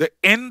beginning, the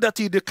end that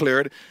he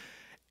declared,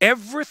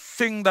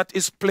 everything that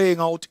is playing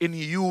out in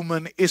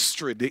human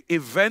history, the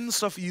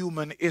events of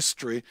human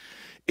history,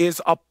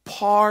 is a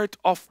part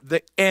of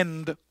the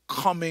end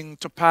coming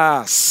to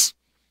pass.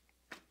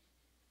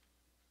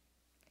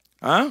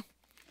 Huh?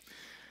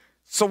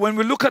 So when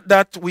we look at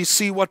that, we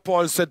see what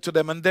Paul said to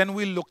them. And then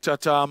we looked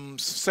at 1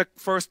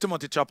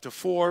 Timothy chapter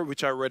 4,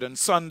 which I read on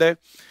Sunday.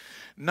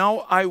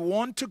 Now I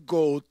want to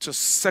go to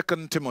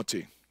 2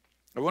 Timothy.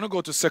 I want to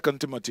go to 2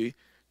 Timothy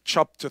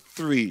chapter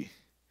 3.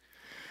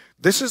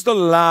 This is the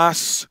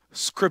last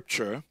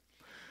scripture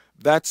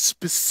that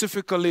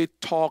specifically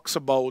talks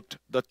about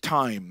the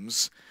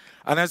times.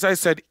 And as I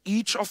said,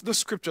 each of the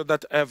scripture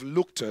that I've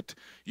looked at,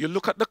 you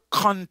look at the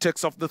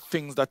context of the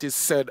things that is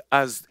said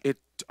as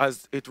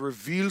it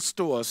reveals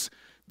to us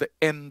the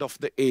end of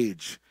the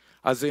age.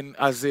 As in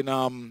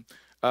 1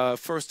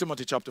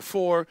 Timothy chapter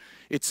 4,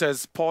 it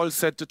says, Paul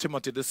said to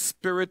Timothy, the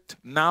Spirit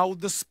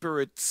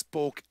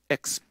spoke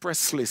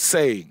expressly,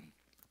 saying,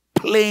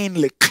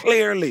 plainly,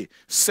 clearly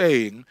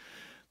saying,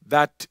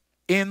 that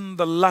in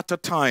the latter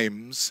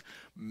times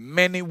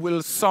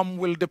some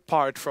will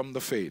depart from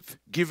the faith,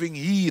 giving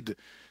heed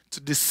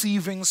to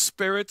deceiving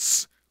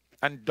spirits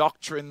and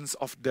doctrines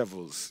of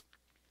devils.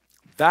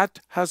 That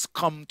has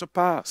come to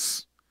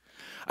pass.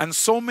 And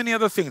so many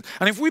other things.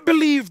 And if we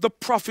believe the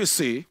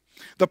prophecies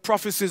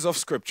of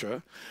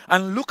Scripture,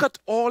 and look at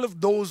all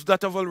of those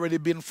that have already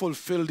been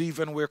fulfilled,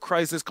 even where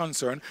Christ is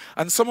concerned,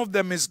 and some of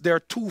them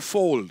they're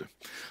twofold.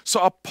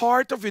 So a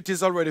part of it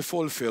is already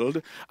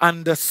fulfilled,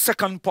 and the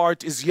second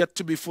part is yet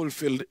to be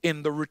fulfilled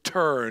in the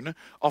return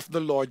of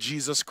the Lord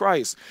Jesus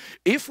Christ.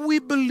 If we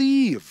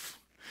believe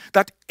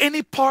that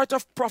any part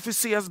of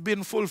prophecy has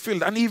been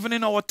fulfilled, and even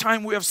in our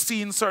time we have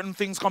seen certain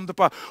things come to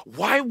pass,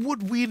 why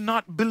would we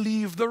not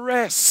believe the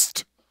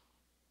rest?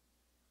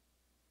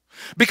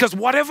 Because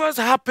whatever has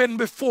happened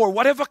before,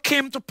 whatever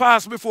came to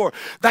pass before,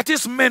 that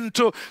is meant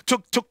to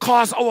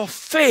cause our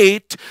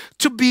faith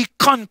to be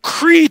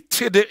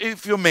concreted,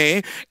 if you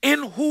may,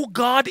 in who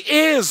God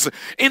is,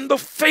 in the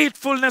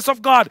faithfulness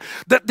of God,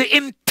 the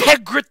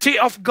integrity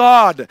of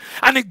God.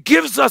 And it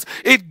gives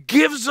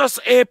us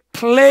a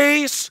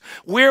place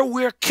where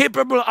we're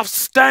capable of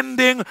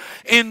standing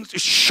in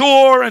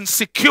sure and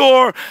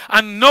secure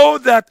and know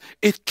that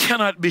it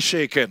cannot be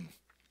shaken.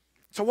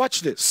 So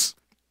watch this.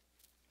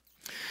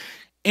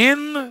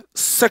 In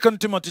 2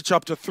 Timothy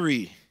chapter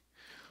 3,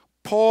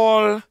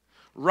 Paul,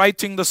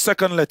 writing the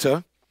second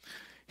letter,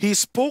 he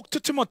spoke to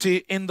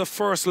Timothy in the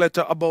first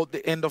letter about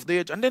the end of the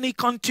age. And then he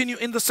continued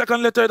in the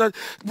second letter,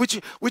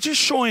 which is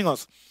showing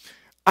us,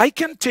 I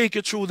can take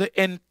you through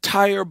the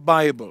entire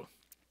Bible.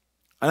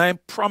 And I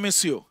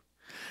promise you,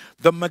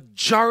 the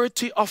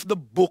majority of the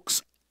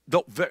books,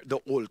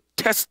 the Old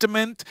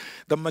Testament,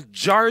 the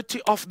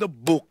majority of the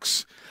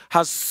books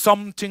has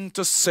something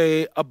to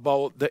say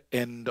about the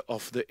end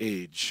of the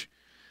age.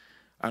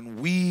 And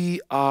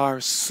we are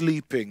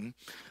sleeping.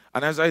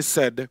 And as I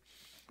said,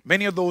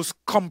 many of those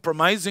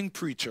compromising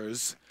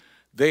preachers,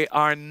 they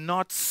are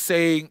not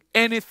saying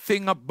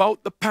anything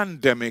about the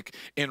pandemic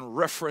in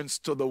reference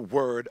to the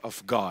Word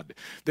of God.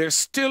 They're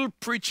still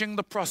preaching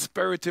the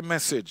prosperity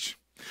message.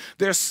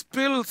 They're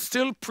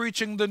still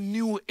preaching the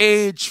new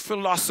age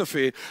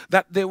philosophy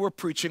that they were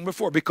preaching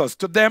before, because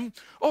to them,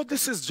 oh,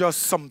 this is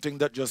just something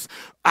that just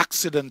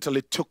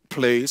accidentally took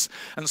place,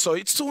 and so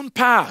it soon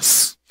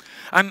pass.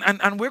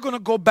 And we're going to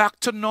go back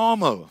to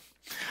normal.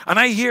 And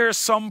I hear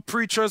some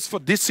preachers for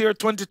this year,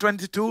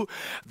 2022,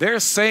 they're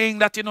saying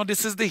that,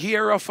 this is the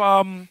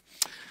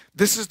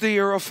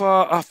year of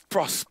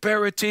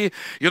prosperity.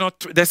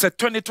 They said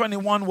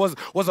 2021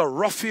 was a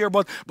rough year,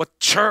 but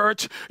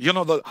church,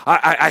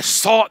 I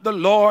sought the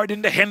Lord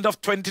in the end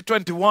of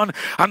 2021,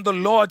 and the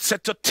Lord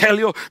said to tell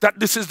you that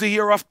this is the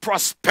year of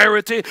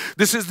prosperity.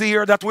 This is the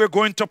year that we're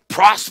going to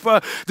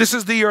prosper. This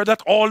is the year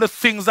that all the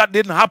things that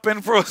didn't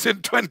happen for us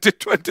in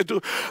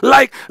 2022.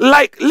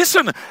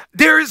 Listen,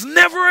 there is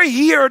never a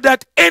year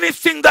that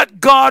anything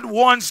that God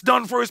wants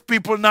done for his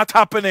people not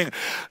happening.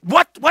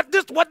 What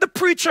the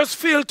preachers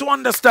fail to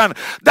understand,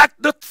 that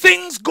the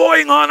things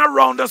going on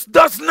around us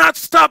does not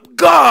stop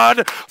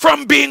God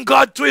from being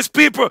God to his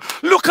people.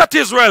 Look at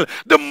Israel.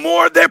 The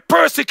more they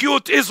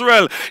persecute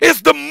Israel,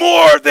 is the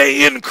more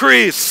they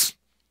increase.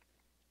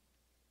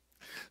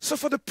 So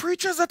for the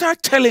preachers that are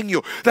telling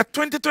you that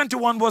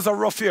 2021 was a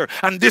rough year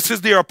and this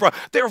is the year,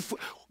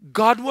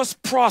 God was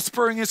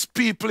prospering his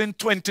people in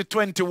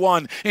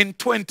 2021, in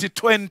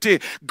 2020.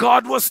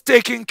 God was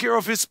taking care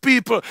of his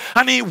people,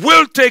 and he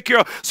will take care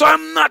of. So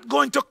I'm not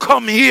going to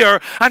come here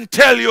and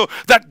tell you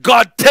that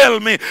God tell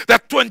me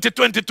that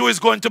 2022 is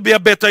going to be a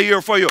better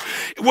year for you.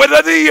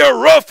 Whether the year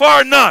rough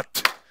or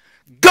not,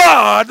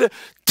 God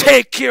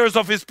take care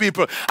of his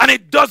people. And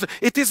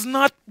it is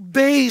not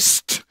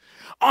based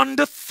on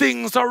the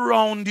things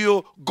around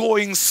you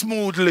going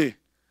smoothly.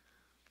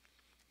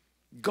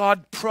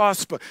 God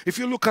prosper. If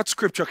you look at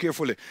scripture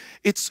carefully,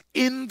 it's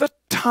in the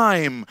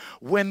time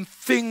when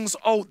things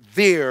out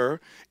there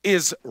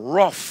is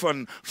rough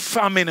and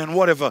famine and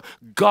whatever,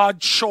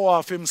 God show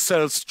off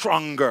himself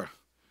stronger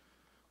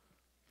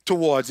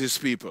towards his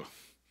people.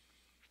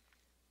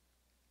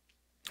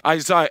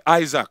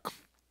 Isaac,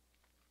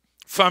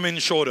 famine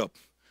showed up,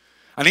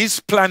 and he's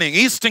planning,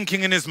 he's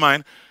thinking in his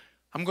mind,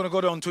 I'm going to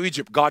go down to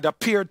Egypt. God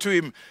appeared to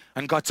him,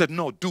 and God said,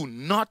 no, do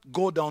not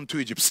go down to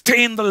Egypt.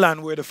 Stay in the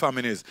land where the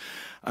famine is.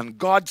 And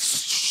God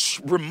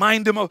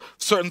reminded him of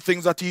certain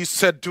things that he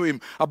said to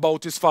him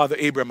about his father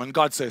Abraham. And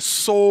God says,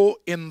 sow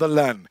in the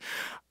land.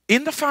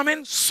 In the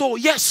famine, sow.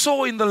 Yes,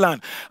 sow in the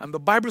land. And the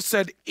Bible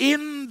said,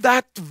 in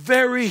that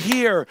very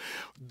year,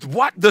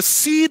 what the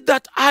seed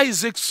that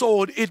Isaac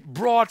sowed, it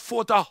brought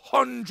forth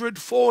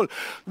 100-fold,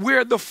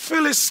 where the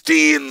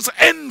Philistines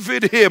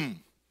envied him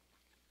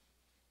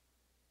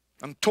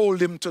and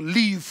told him to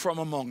leave from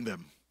among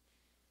them.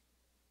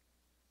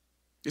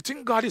 You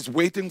think God is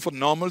waiting for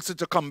normalcy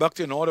to come back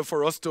in order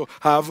for us to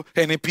have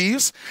any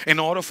peace? In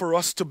order for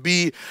us to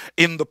be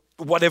in the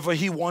whatever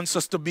he wants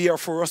us to be, or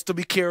for us to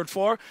be cared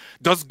for?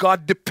 Does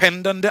God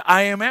depend on the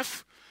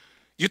IMF?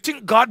 You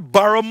think God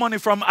borrow money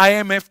from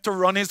IMF to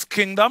run his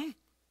kingdom?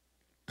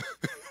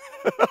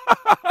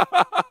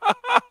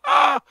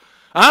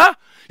 Huh?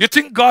 You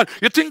think God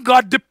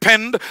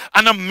depend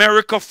on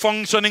America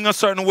functioning a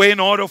certain way in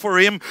order for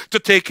him to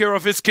take care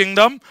of his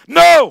kingdom?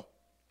 No.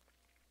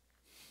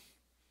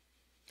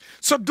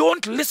 So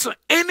don't listen.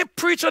 Any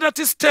preacher that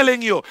is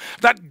telling you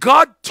that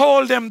God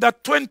told them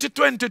that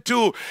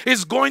 2022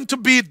 is going to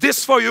be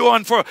this for you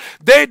and for,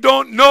 they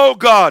don't know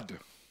God.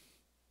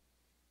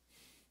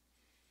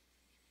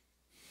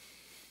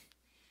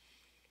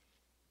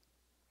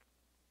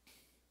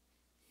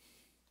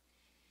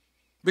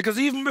 Because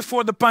even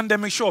before the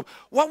pandemic showed up,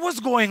 what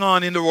was going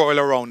on in the world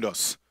around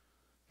us?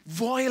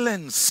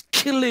 Violence,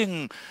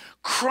 killing,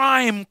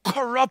 crime,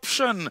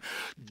 corruption,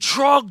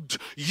 drug,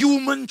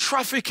 human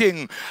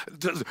trafficking,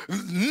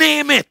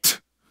 name it.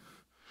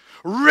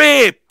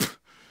 Rape,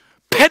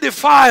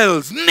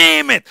 pedophiles,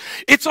 name it.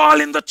 It's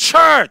all in the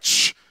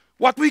church.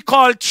 What we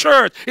call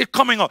church, it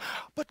coming up.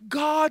 But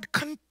God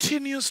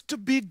continues to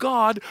be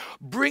God,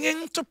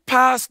 bringing to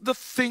pass the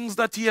things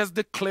that he has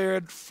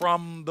declared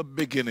from the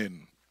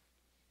beginning.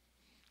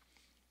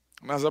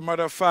 And as a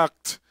matter of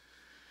fact,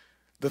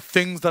 the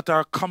things that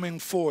are coming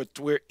forth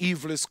where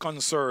evil is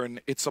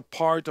concerned, it's a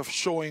part of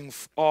showing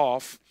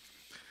off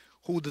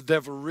who the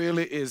devil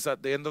really is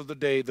at the end of the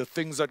day. The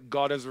things that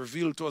God has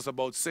revealed to us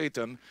about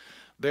Satan,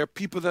 there are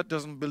people that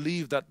doesn't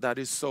believe that that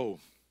is so.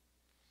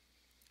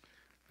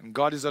 And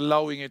God is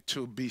allowing it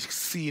to be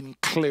seen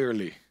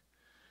clearly.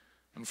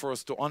 And for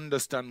us to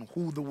understand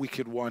who the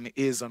wicked one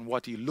is and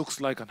what he looks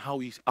like and how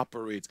he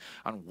operates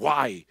and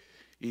why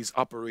he's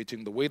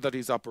operating the way that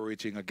he's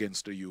operating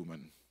against the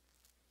human.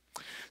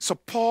 So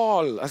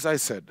Paul, as I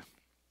said,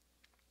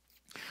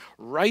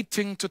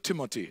 writing to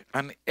Timothy,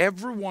 and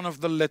every one of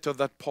the letter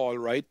that Paul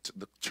writes,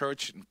 the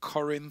church in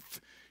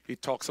Corinth, he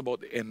talks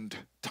about the end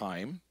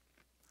time,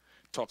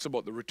 talks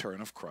about the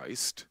return of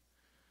Christ.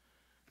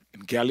 In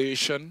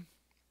Galatians,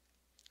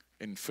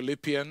 in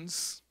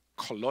Philippians,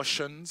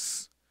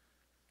 Colossians,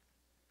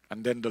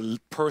 and then the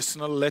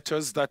personal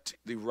letters that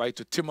they write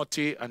to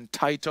Timothy and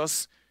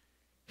Titus,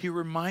 he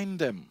reminds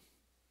them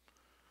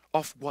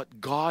of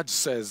what God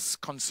says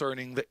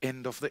concerning the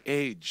end of the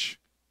age.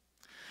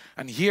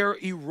 And here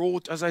he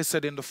wrote, as I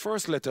said in the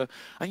first letter,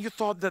 and you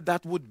thought that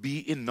that would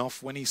be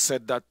enough when he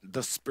said that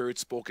the Spirit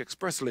spoke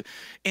expressly.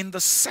 In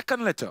the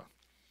second letter,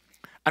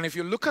 and if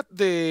you look at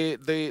the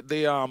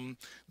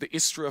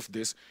history of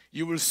this,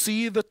 you will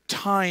see the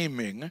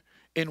timing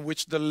in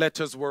which the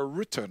letters were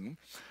written.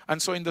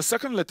 And so in the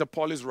second letter,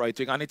 Paul is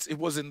writing, and it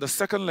was in the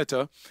second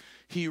letter,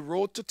 he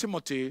wrote to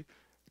Timothy,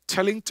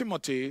 telling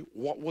Timothy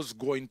what was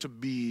going to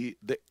be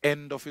the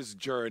end of his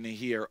journey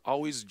here,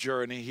 how his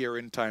journey here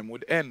in time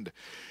would end.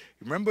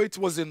 Remember, it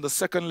was in the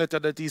second letter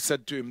that he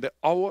said to him, the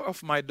hour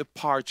of my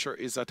departure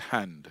is at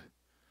hand.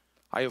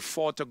 I have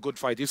fought a good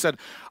fight. He said,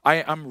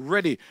 I am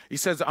ready. He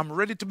says, I'm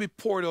ready to be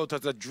poured out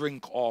as a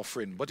drink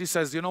offering. But he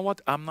says, you know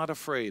what? I'm not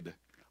afraid.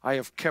 I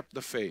have kept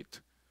the faith.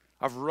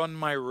 I've run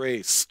my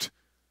race.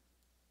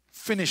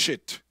 Finish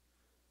it.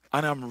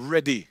 And I'm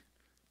ready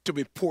to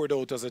be poured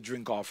out as a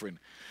drink offering.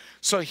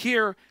 So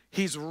here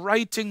he's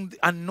writing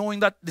and knowing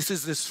that this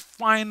is his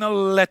final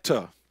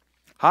letter.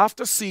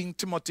 After seeing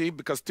Timothy,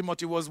 because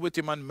Timothy was with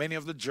him on many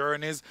of the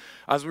journeys,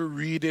 as we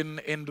read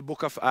in the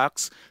book of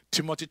Acts,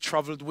 Timothy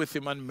traveled with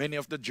him on many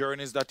of the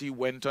journeys that he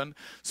went on.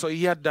 So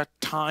he had that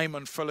time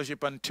and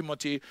fellowship, and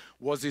Timothy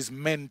was his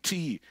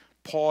mentee.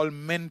 Paul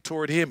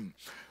mentored him.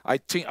 I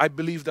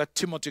believe that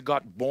Timothy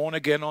got born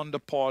again under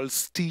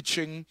Paul's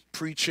teaching,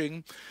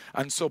 preaching,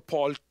 and so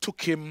Paul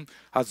took him,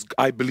 as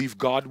I believe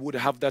God would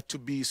have that to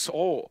be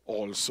so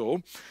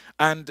also.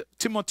 And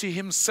Timothy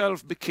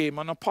himself became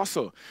an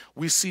apostle.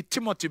 We see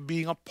Timothy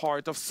being a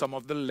part of some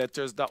of the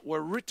letters that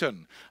were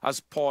written, as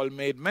Paul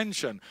made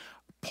mention.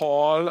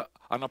 Paul,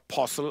 an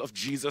apostle of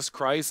Jesus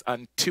Christ,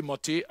 and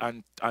Timothy,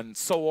 and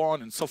so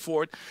on and so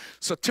forth.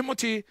 So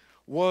Timothy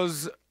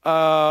was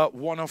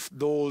one of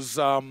those,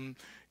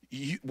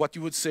 what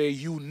you would say,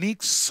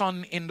 unique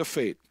son in the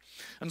faith.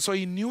 And so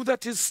he knew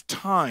that his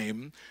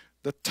time,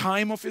 the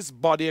time of his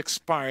body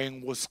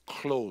expiring, was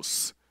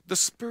close. The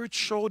Spirit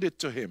showed it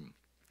to him.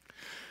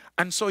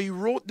 And so he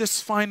wrote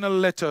this final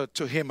letter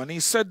to him. And he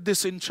said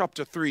this in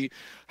chapter 3,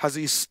 as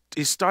he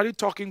started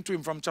talking to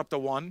him from chapter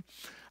 1.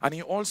 And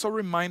he also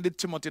reminded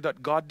Timothy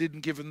that God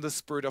didn't give him the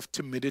spirit of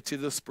timidity,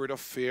 the spirit of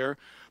fear,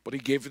 but he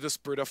gave you the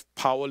spirit of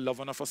power,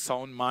 love, and of a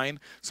sound mind.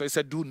 So he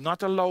said, do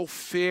not allow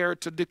fear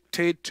to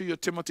dictate to you,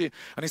 Timothy.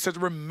 And he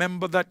said,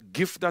 remember that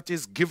gift that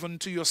is given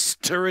to you,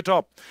 stir it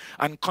up,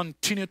 and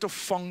continue to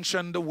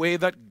function the way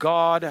that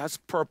God has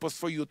purposed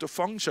for you to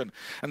function.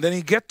 And then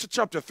he get to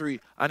chapter 3,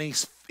 and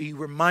he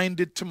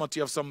reminded Timothy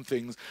of some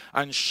things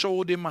and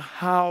showed him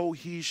how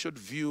he should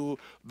view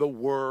the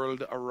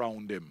world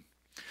around him.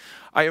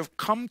 I have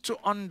come to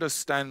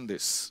understand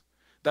this,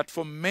 that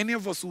for many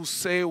of us who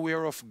say we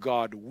are of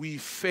God, we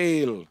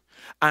fail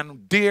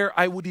and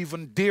I would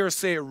even dare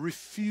say,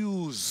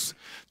 refuse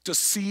to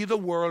see the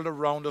world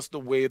around us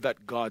the way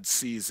that God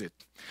sees it.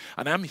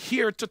 And I'm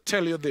here to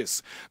tell you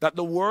this, that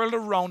the world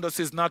around us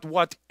is not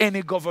what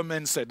any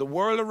government said. The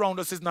world around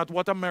us is not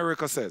what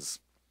America says.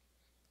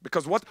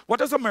 Because what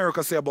does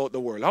America say about the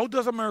world? How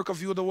does America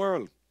view the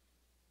world?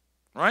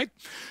 Right?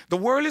 The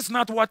world is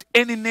not what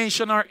any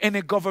nation or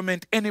any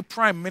government, any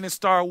prime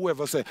minister or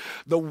whoever say.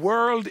 The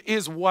world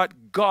is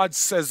what God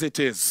says it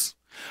is.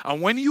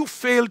 And when you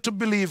fail to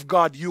believe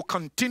God, you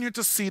continue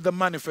to see the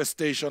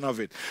manifestation of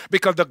it,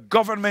 because the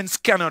governments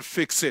cannot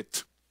fix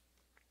it.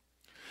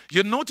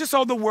 You notice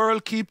how the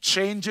world keeps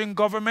changing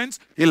governments,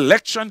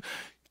 election.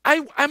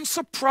 I'm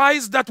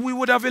surprised that we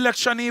would have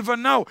election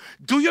even now.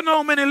 Do you know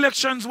how many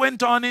elections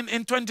went on in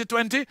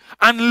 2020?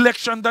 An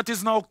election that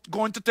is now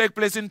going to take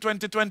place in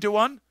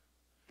 2021?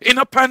 In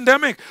a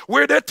pandemic,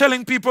 where they're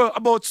telling people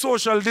about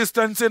social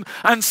distancing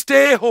and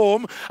stay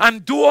home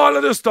and do all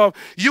of this stuff,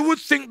 you would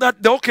think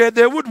that, okay,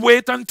 they would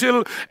wait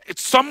until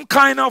some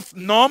kind of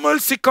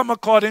normalcy come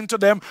according to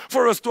them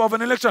for us to have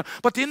an election.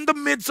 But in the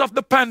midst of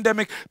the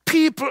pandemic,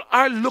 people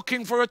are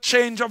looking for a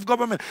change of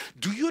government.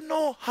 Do you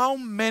know how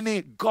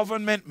many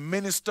government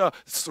ministers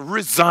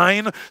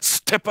resign,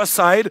 step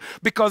aside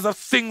because of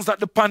things that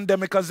the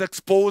pandemic has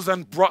exposed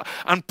and brought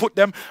and put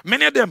them?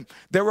 Many of them,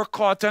 they were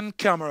caught on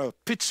camera,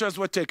 pictures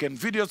were taken,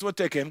 videos were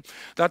taken,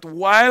 that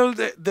while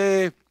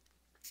the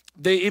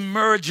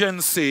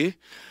emergency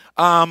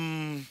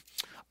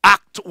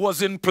act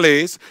was in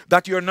place,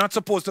 that you're not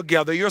supposed to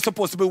gather, you're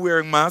supposed to be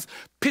wearing masks.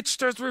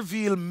 Pictures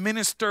reveal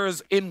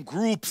ministers in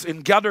groups,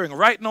 in gathering.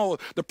 Right now,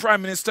 the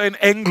Prime Minister in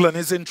England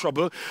is in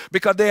trouble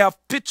because they have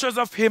pictures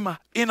of him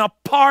in a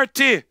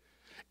party.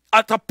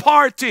 At a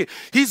party,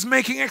 he's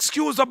making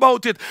excuse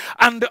about it,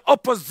 and the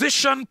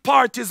opposition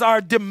parties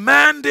are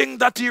demanding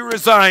that he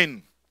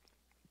resign.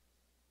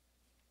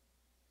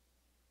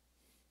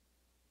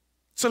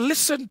 So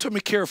listen to me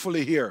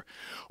carefully here.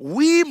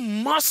 We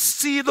must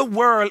see the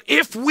world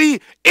I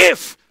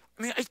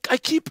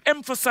keep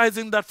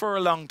emphasizing that for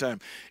a long time.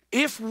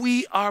 If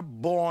we are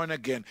born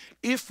again,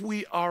 if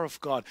we are of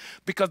God,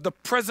 because the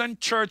present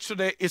church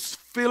today is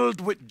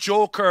filled with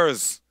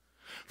jokers,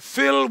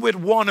 filled with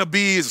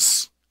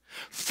wannabes,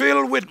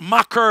 filled with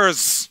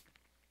mockers,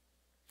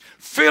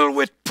 filled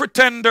with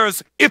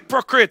pretenders,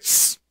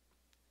 hypocrites.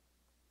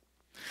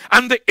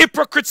 And the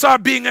hypocrites are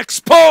being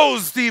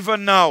exposed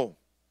even now.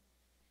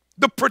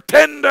 the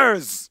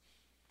pretenders.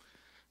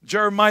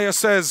 Jeremiah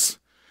says,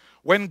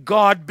 when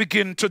God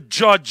began to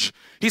judge,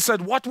 he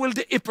said, what will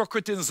the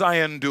hypocrite in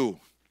Zion do?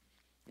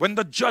 When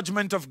the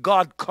judgment of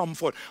God come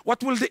forth,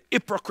 what will the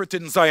hypocrite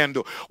in Zion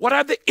do? What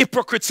are the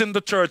hypocrites in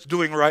the church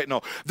doing right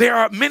now? There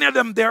are many of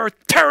them, they are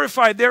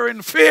terrified, they're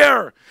in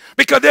fear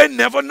because they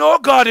never know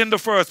God in the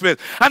first place.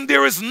 And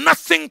there is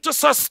nothing to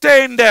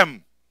sustain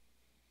them.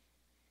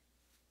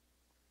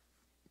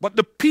 But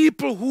the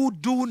people who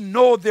do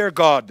know their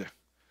God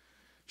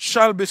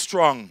shall be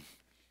strong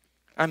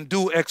and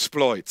do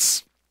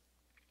exploits.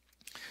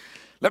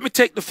 Let me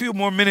take the few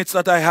more minutes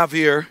that I have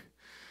here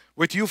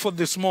with you for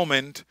this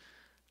moment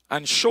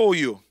and show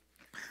you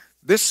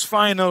this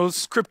final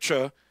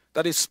scripture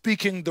that is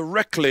speaking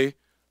directly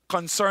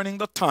concerning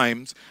the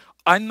times.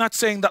 I'm not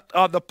saying that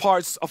other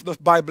parts of the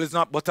Bible is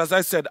not, but as I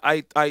said,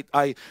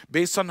 I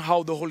based on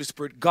how the Holy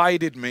Spirit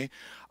guided me,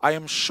 I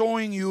am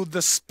showing you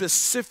the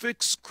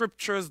specific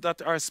scriptures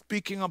that are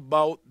speaking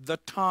about the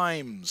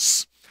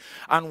times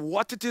and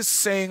what it is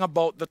saying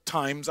about the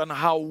times and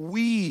how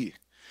we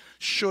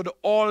should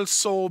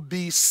also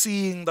be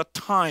seeing the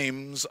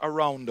times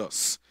around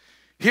us.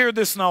 Hear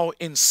this now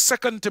in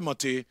 2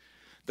 Timothy,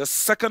 the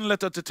second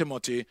letter to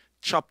Timothy,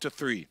 chapter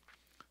 3,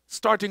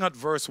 starting at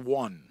verse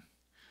 1.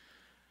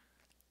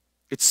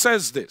 It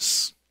says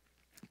this,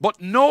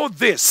 but know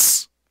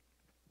this,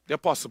 the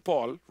Apostle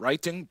Paul,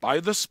 writing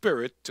by the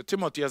Spirit to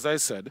Timothy, as I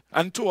said,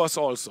 and to us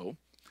also.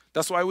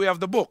 That's why we have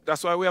the book.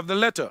 That's why we have the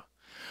letter.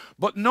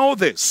 But know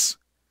this.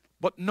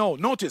 But know.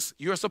 Notice,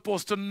 you're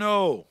supposed to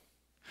know.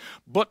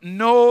 But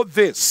know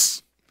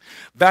this,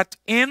 that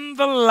in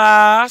the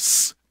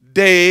last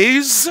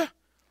days,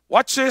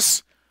 watch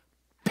this,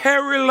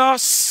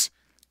 perilous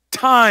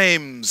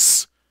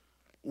times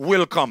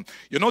will come.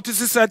 You notice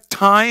it said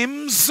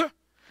times,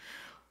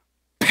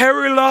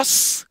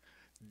 perilous,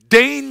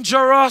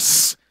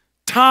 dangerous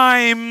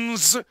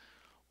times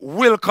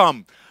will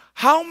come.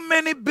 How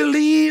many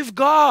believe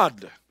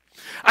God?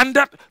 And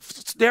that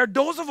there are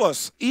those of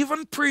us,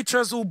 even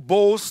preachers who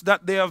boast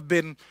that they have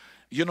been,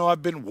 you know,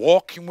 I've been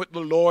walking with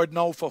the Lord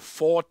now for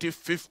 40,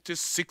 50,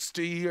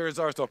 60 years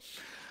or so.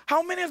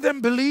 How many of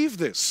them believe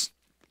this?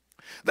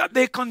 That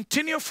they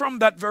continue from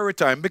that very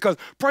time? Because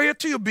prior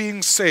to you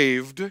being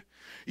saved,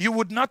 you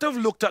would not have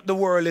looked at the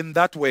world in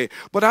that way.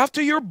 But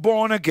after you're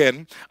born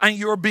again and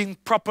you're being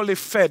properly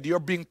fed, you're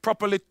being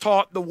properly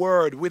taught the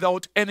word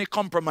without any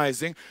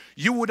compromising,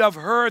 you would have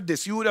heard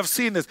this, you would have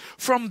seen this.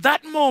 From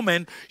that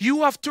moment,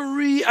 you have to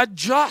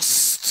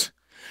readjust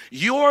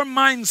your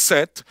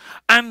mindset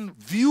and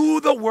view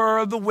the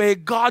world the way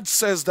God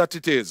says that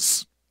it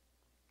is.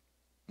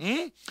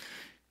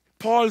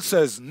 Paul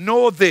says,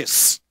 know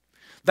this,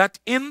 that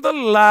in the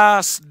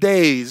last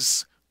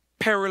days,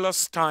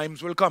 perilous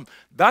times will come.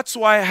 That's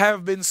why I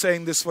have been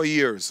saying this for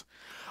years.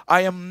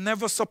 I am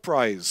never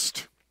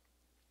surprised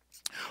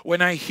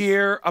when I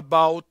hear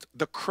about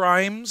the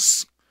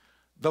crimes,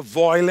 the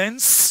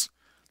violence,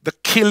 the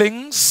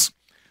killings,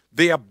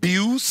 the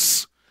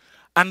abuse,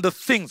 and the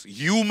things,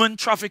 human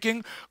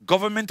trafficking.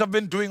 Government have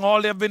been doing all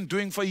they have been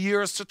doing for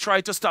years to try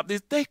to stop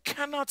this. They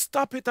cannot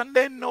stop it and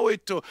they know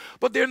it too.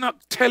 But they're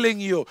not telling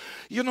you,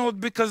 you know,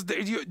 because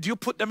you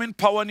put them in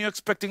power and you're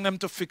expecting them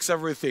to fix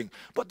everything.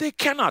 But they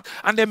cannot.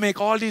 And they make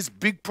all these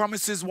big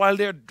promises while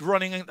they're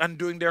running and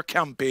doing their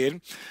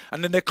campaign.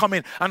 And then they come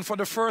in. And for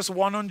the first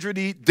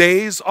 100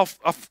 days of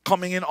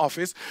coming in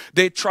office,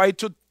 they try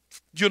to,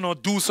 you know,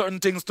 do certain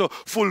things to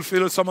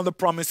fulfill some of the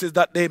promises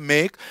that they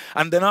make.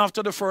 And then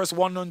after the first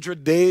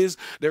 100 days,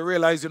 they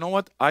realize, you know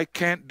what, I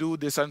can't do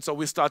this. And so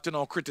we start to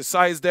now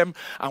criticize them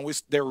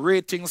and their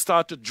ratings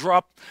start to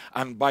drop.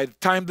 And by the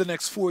time the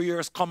next 4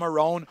 years come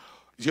around,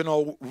 you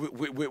know,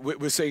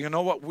 we say, you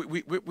know what,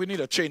 we need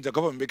to change the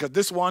government because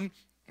this one,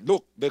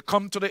 look, they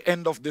come to the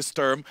end of this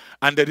term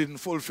and they didn't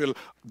fulfill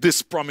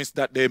this promise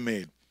that they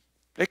made.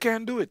 They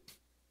can't do it.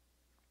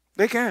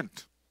 They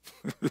can't.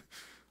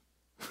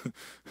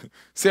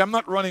 See, I'm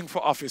not running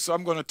for office, so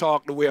I'm going to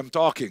talk the way I'm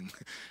talking.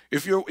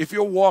 If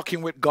you're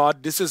walking with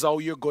God, this is how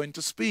you're going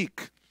to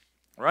speak,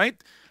 right?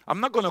 I'm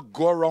not going to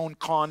go around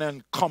corner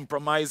and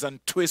compromise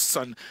and twist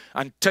and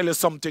tell you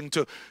something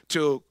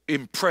to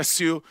impress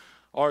you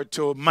or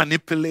to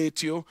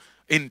manipulate you,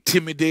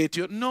 intimidate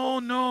you. No,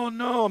 no,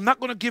 no. I'm not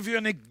going to give you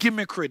any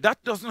gimmickry.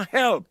 That doesn't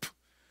help.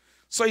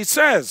 So he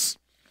says,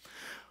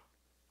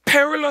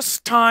 perilous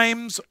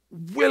times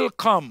will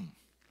come.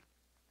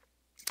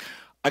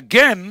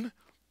 Again,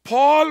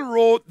 Paul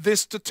wrote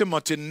this to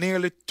Timothy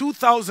nearly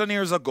 2,000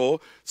 years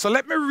ago. So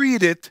let me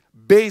read it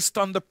based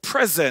on the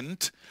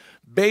present,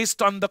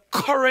 based on the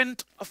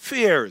current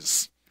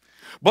affairs.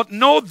 But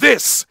know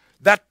this,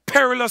 that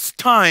perilous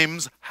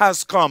times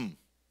has come.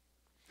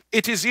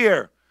 It is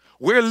here.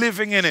 We're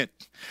living in it.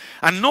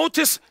 And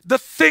notice the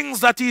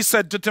things that he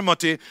said to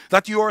Timothy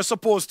that you are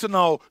supposed to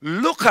now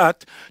look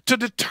at to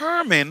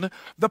determine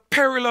the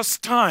perilous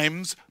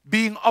times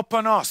being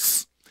upon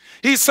us.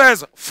 He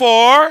says,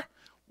 for,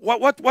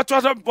 what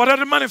are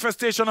the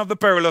manifestation of the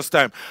perilous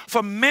time?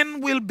 For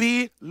men will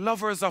be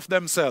lovers of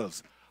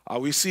themselves. Are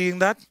we seeing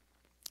that?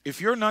 If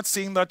you're not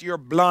seeing that, you're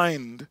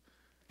blind.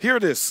 Hear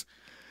this.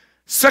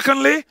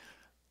 Secondly,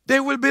 they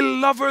will be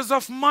lovers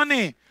of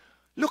money.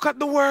 Look at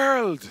the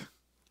world.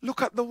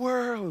 Look at the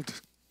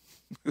world.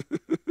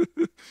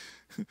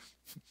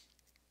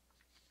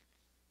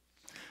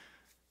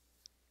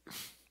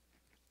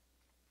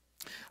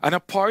 And a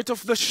part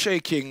of the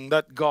shaking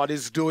that God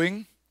is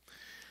doing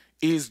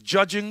is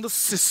judging the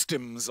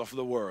systems of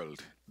the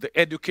world. The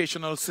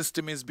educational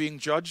system is being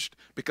judged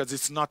because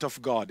it's not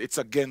of God. It's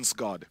against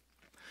God.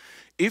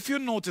 If you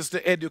notice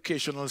the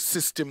educational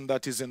system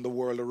that is in the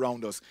world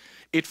around us,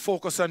 it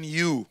focuses on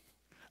you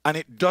and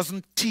it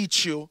doesn't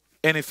teach you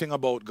anything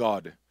about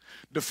God.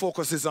 The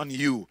focus is on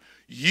you.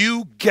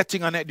 You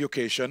getting an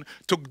education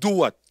to do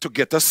what? To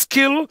get a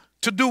skill.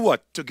 To do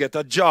what? To get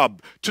a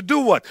job. To do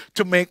what?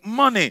 To make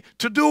money.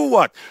 To do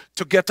what?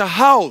 To get a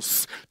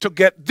house. To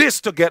get this,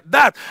 to get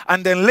that.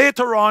 And then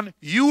later on,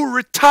 you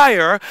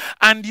retire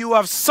and you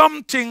have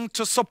something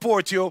to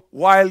support you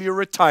while you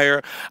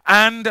retire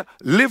and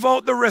live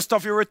out the rest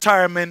of your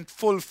retirement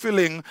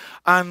fulfilling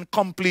and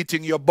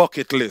completing your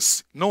bucket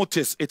list.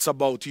 Notice it's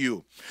about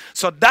you.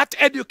 So that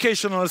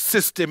educational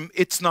system,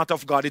 it's not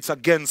of God. It's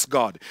against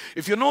God.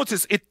 If you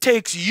notice, it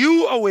takes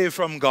you away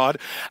from God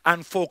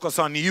and focus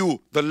on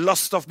you, the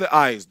lust of the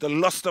eyes, the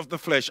lust of the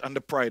flesh, and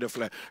the pride of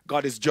flesh.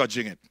 God is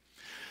judging it.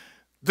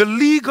 The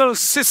legal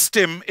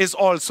system is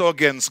also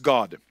against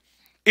God.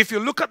 If you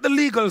look at the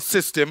legal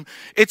system,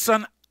 it's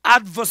an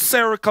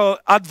adversary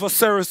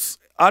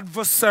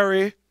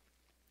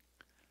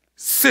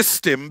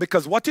system,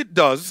 because what it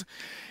does,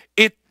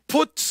 it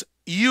puts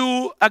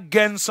you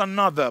against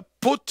another,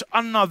 put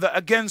another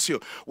against you.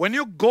 When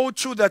you go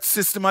through that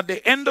system, at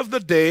the end of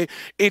the day,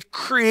 it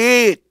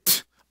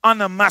creates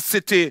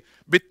animosity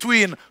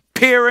between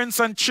parents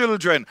and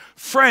children,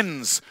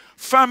 friends,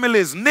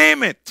 families,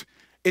 name it.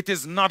 It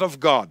is not of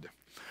God.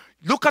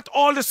 Look at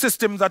all the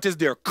systems that is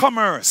there.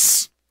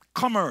 Commerce,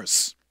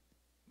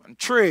 and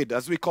trade,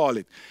 as we call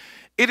it.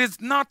 It is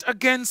not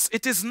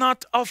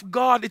of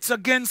God. It's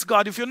against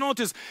God. If you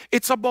notice,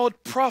 it's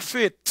about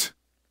profit.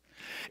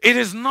 It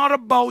is not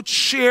about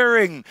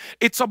sharing.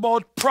 It's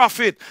about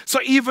profit. So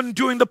even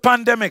during the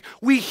pandemic,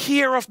 we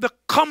hear of the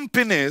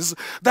companies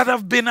that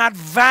have been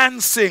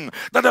advancing,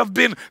 that have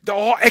been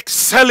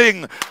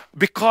excelling,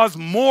 because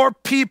more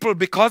people,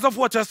 because of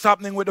what is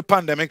happening with the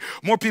pandemic,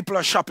 more people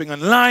are shopping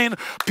online,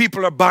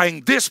 people are buying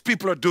this,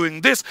 people are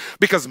doing this,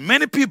 because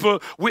many people,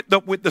 with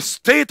the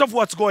state of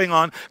what's going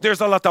on,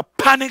 there's a lot of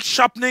panic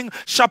shopping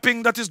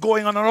that is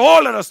going on and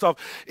all of that stuff.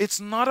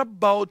 It's not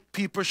about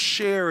people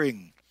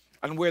sharing.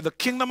 And where the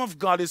kingdom of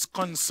God is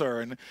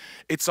concerned,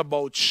 it's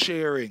about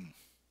sharing.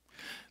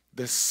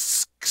 The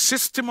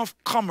system of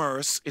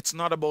commerce, it's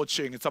not about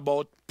sharing, it's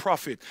about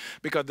profit.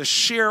 Because the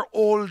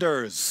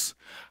shareholders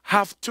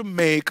have to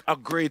make a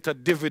greater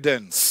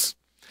dividends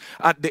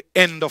at the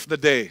end of the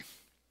day.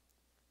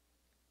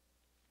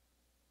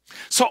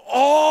 So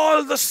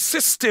all the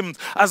systems,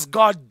 as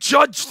God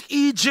judged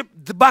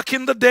Egypt back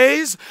in the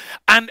days,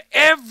 and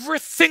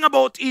everything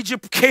about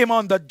Egypt came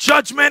under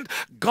judgment,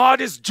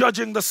 God is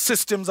judging the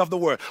systems of the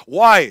world.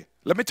 Why?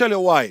 Let me tell you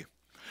why.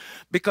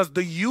 Because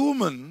the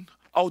human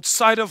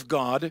outside of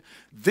God,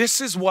 this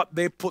is what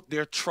they put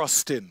their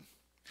trust in.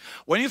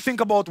 When you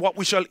think about what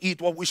we shall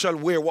eat, what we shall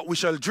wear, what we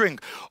shall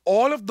drink,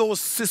 all of those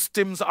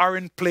systems are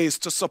in place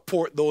to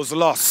support those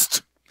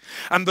lusts.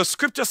 And the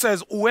scripture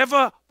says,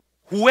 whoever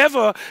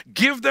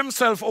give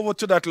themselves over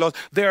to that lust,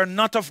 they are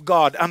not of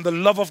God, and the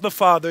love of the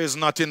Father is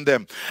not in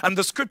them. And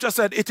the scripture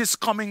said it is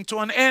coming to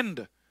an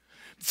end.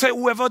 Say,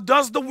 whoever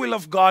does the will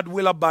of God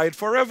will abide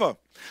forever.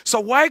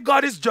 So why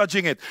God is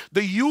judging it?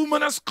 The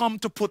human has come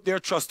to put their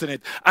trust in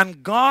it.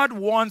 And God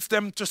wants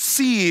them to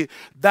see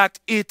that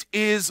it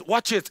is,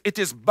 watch it, it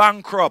is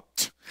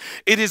bankrupt.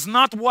 It is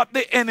not what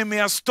the enemy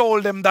has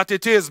told them that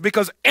it is.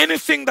 Because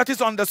anything that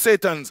is under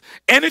Satan's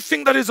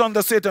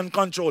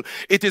control,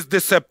 it is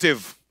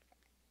deceptive.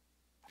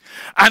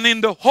 And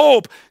in the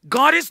hope,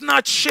 God is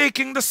not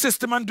shaking the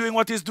system and doing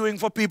what he's doing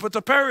for people to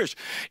perish.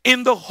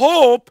 In the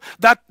hope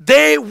that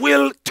they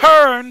will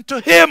turn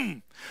to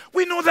him.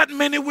 We know that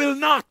many will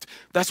not.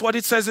 That's what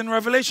it says in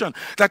Revelation.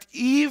 That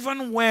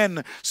even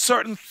when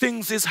certain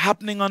things is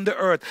happening on the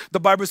earth, the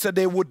Bible said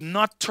they would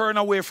not turn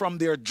away from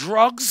their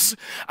drugs,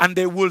 and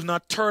they will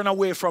not turn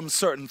away from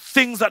certain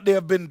things that they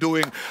have been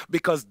doing,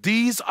 because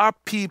these are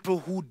people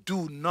who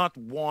do not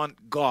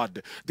want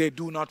God. They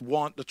do not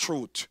want the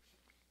truth.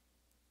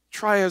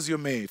 Try as you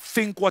may,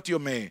 think what you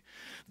may.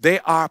 They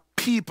are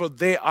people,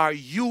 they are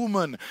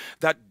human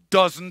that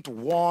doesn't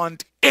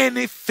want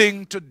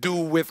anything to do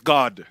with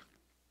God.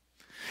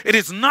 It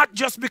is not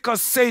just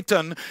because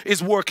Satan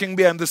is working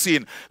behind the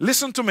scene.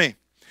 Listen to me.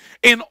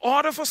 In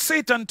order for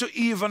Satan to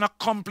even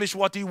accomplish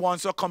what he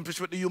wants to accomplish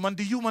with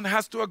the human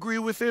has to agree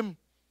with him.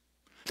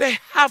 They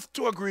have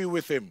to agree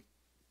with him.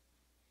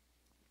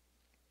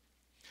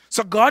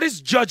 So God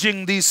is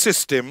judging this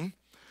system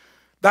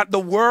that the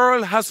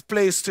world has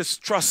placed its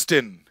trust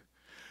in,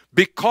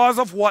 because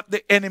of what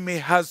the enemy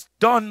has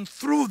done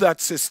through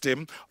that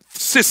systems,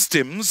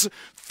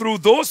 through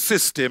those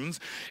systems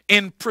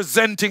in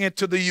presenting it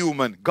to the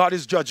human. God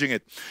is judging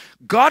it.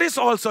 God is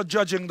also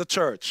judging the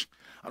church.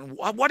 And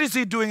what is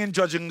he doing in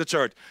judging the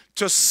church?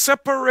 To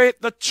separate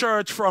the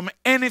church from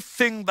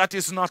anything that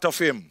is not of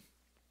him.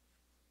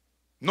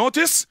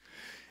 Notice,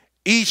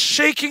 he's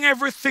shaking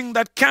everything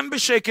that can be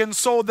shaken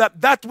so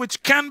that that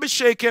which can be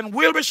shaken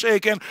will be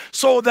shaken,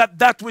 so that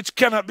that which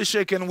cannot be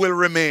shaken will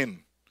remain.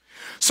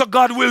 So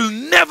God will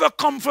never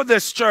come for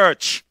this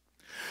church.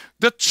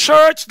 The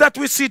church that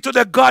we see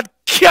today, God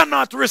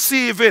cannot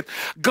receive it.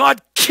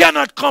 God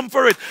cannot come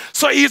for it.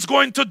 So he's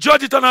going to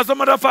judge it. And as a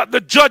matter of fact,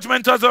 the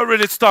judgment has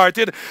already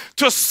started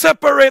to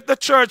separate the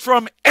church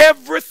from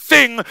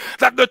everything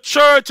that the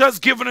church has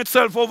given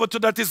itself over to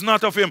that is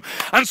not of him.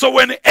 And so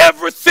when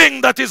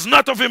everything that is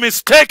not of him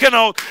is taken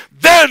out,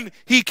 then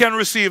he can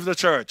receive the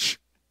church.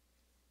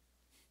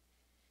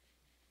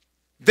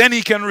 Then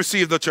he can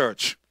receive the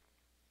church.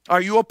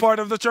 Are you a part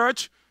of the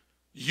church?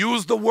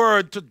 Use the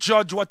word to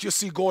judge what you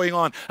see going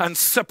on and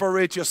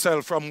separate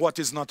yourself from what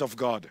is not of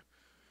God.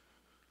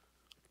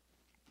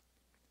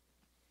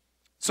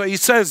 So he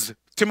says,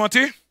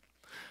 Timothy,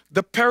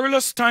 the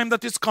perilous time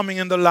that is coming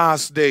in the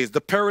last days,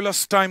 the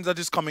perilous time that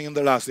is coming in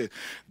the last days,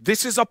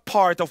 this is a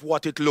part of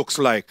what it looks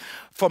like.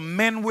 For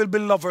men will be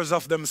lovers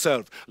of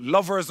themselves,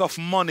 lovers of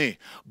money,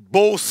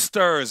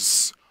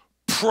 boasters,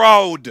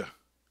 proud.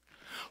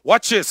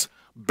 Watch this,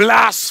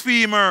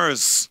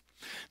 blasphemers,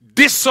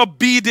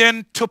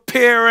 disobedient to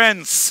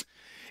parents.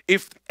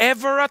 If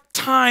ever a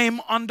time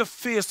on the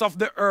face of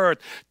the earth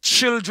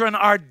children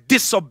are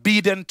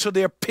disobedient to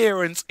their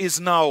parents is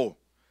now.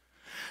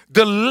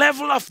 The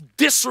level of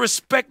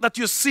disrespect that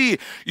you see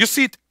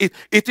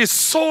it is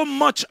so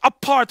much a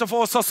part of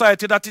our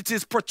society that it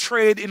is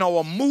portrayed in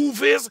our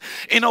movies,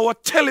 in our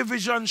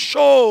television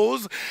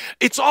shows.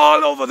 It's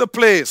all over the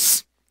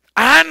place.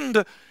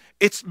 And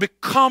it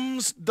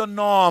becomes the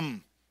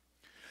norm.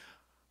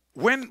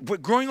 When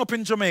growing up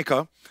in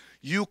Jamaica,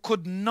 you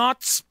could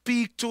not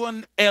speak to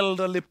an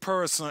elderly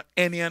person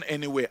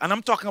any way. And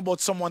I'm talking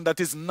about someone that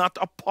is not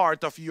a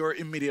part of your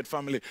immediate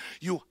family.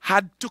 You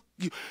had to,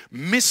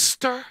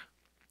 Mr.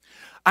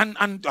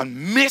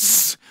 and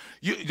Miss.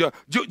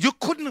 You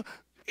couldn't.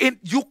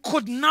 You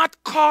could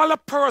not call a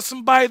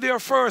person by their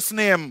first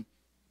name.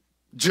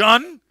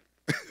 John,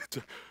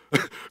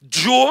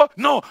 Joe.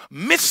 No,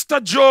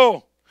 Mr.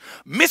 Joe,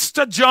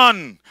 Mr.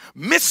 John,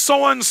 Miss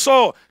so and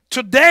so.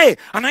 Today,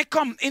 and I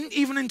come in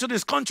even into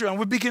this country and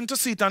we begin to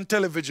see it on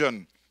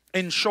television,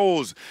 in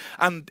shows,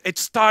 and it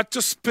starts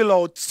to spill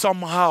out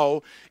somehow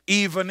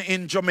even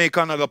in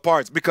Jamaica and other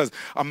parts, because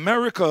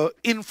America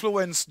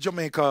influenced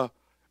Jamaica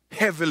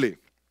heavily.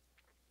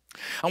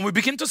 And we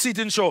begin to see it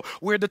in show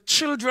where the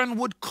children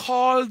would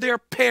call their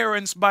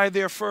parents by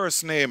their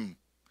first name.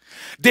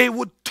 They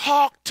would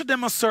talk to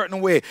them a certain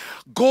way,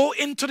 go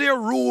into their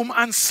room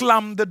and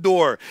slam the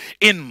door.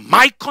 In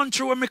my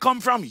country, where we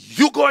come from,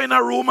 you go in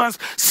a room and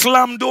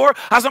slam door.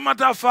 As a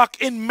matter of fact,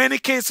 in many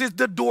cases,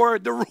 the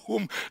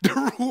room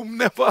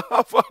never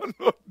have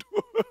no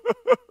door.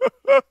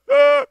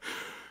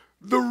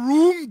 The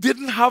room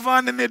didn't have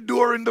any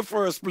door in the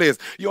first place.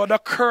 You had a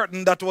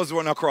curtain that was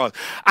run across.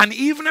 And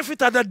even if it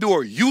had a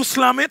door, you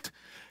slam it,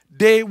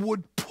 they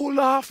would pull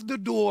off the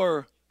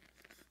door.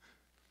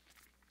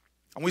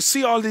 And we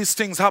see all these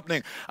things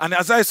happening. And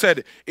as I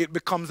said, it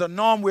becomes a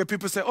norm where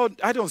people say, oh,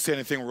 I don't see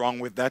anything wrong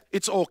with that.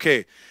 It's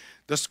okay.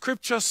 The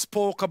scripture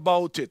spoke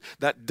about it,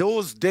 that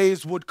those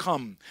days would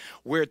come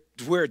where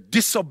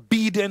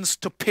disobedience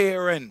to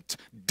parents,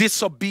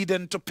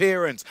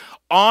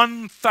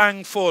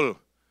 unthankful.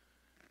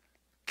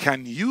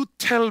 Can you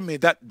tell me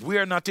that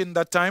we're not in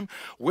that time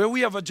where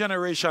we have a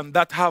generation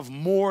that have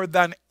more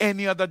than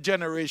any other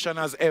generation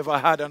has ever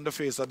had on the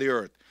face of the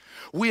earth?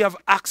 We have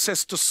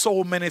access to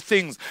so many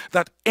things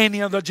that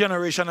any other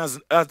generation has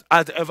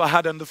ever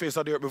had on the face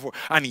of the earth before.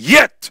 And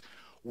yet,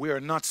 we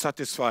are not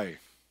satisfied.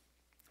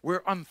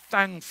 We're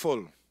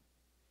unthankful.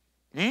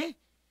 He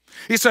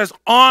says,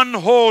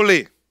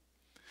 unholy.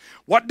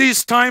 What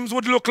these times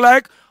would look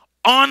like?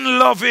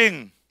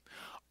 Unloving.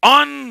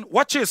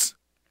 Watch this.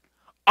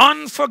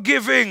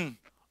 Unforgiving.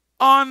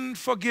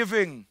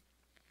 Unforgiving.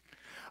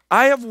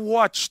 I have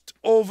watched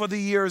over the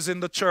years in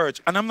the church,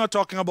 and I'm not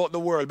talking about the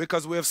world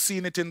because we have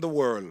seen it in the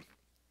world.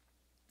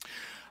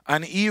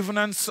 And even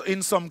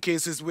in some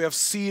cases, we have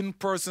seen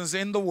persons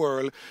in the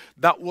world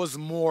that was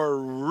more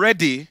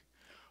ready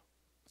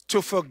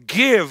to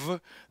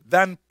forgive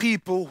than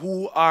people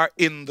who are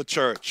in the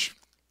church.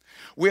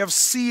 We have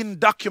seen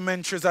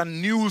documentaries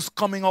and news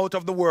coming out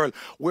of the world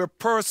where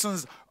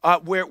persons,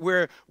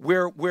 where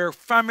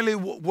family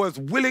was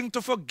willing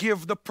to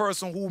forgive the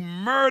person who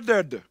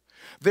murdered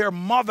their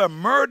mother,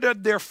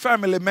 murdered their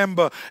family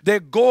member. They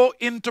go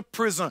into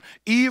prison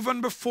even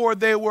before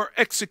they were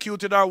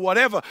executed or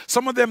whatever.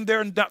 Some of them,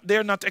 they're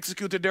not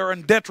executed, they're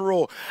on death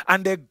row.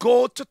 And they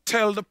go to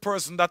tell the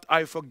person that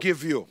I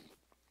forgive you.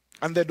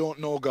 And they don't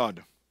know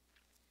God.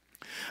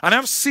 And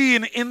I've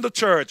seen in the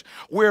church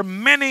where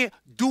many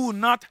do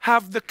not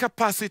have the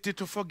capacity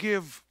to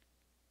forgive.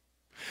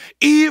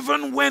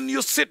 Even when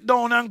you sit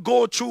down and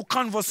go through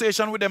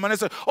conversation with them and they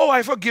say, oh,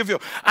 I forgive you,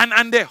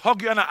 and they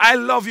hug you and I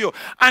love you,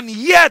 and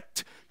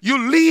yet you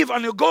leave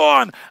and you go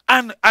on,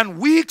 and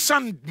weeks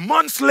and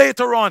months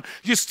later on,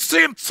 you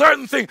see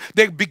certain things,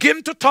 they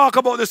begin to talk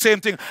about the same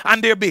thing,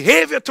 and their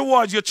behavior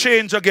towards you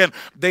change again.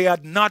 They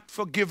had not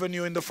forgiven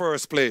you in the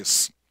first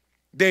place.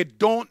 They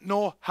don't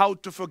know how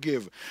to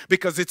forgive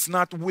because it's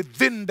not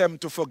within them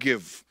to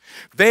forgive.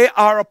 They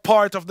are a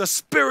part of the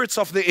spirits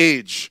of the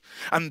age.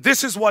 And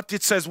this is what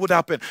it says would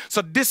happen.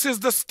 So this is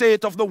the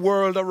state of the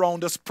world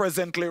around us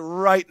presently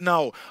right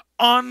now.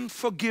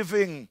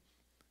 Unforgiving.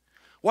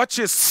 Watch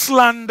this.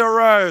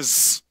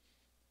 Slanderers.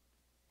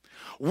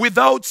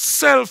 Without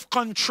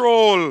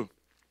self-control.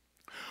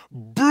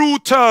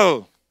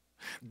 Brutal.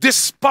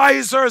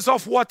 Despisers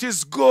of what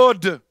is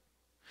good.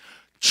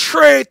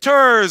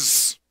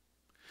 Traitors.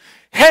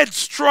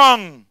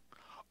 Headstrong,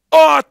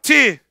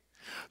 haughty,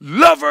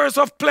 lovers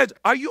of pleasure.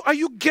 Are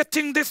you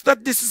getting this,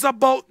 that this is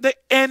about the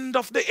end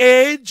of the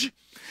age?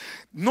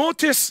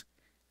 Notice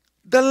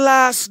the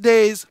last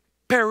days,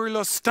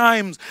 perilous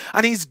times.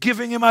 And he's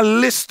giving him a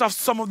list of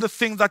some of the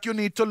things that you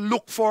need to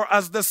look for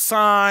as the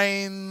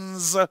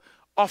signs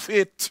of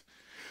it,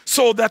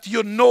 so that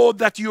you know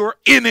that you're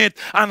in it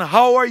and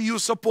how are you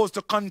supposed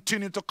to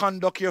continue to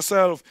conduct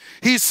yourself.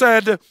 He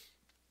said,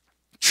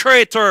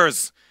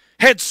 traitors,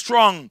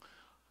 headstrong,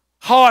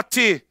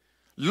 haughty,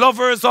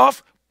 lovers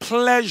of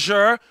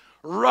pleasure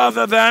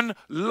rather than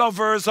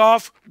lovers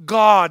of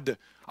God.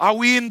 Are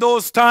we in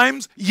those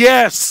times?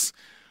 Yes.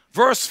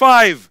 Verse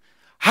 5,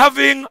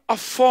 having a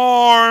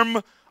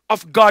form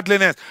of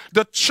godliness.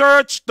 The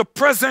church, the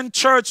present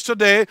church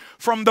today,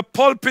 from the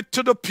pulpit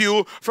to the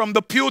pew, from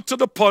the pew to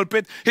the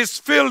pulpit, is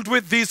filled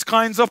with these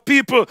kinds of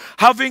people,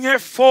 having a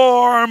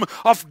form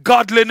of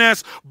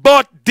godliness,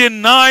 but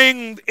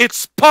denying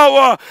its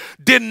power.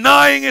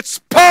 Denying its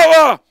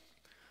power.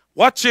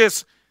 Watch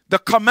this. The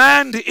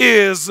command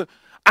is,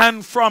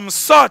 and from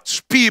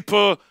such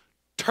people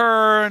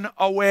turn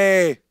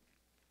away.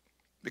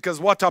 Because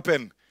what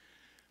happened?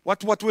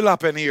 What will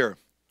happen here?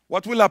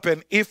 What will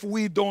happen if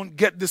we don't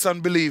get this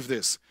and believe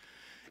this?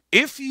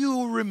 If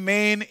you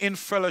remain in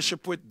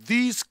fellowship with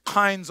these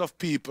kinds of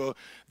people,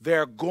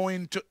 they're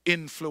going to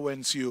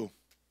influence you.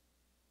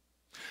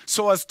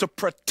 So as to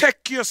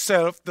protect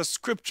yourself, the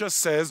scripture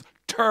says,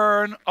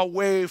 turn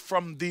away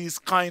from these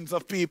kinds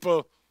of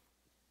people.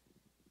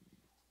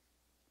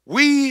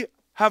 We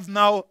have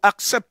now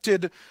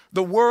accepted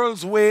the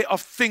world's way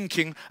of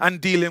thinking and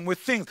dealing with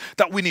things,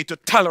 that we need to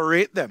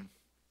tolerate them.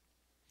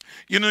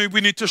 You know,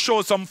 we need to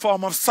show some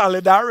form of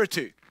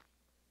solidarity.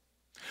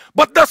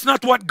 But that's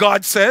not what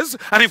God says.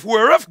 And if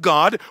we're of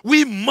God,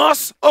 we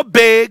must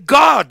obey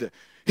God.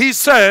 He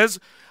says,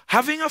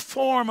 having a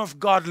form of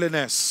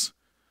godliness.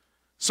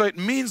 So it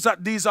means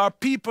that these are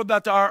people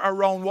that are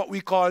around what we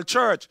call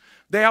church.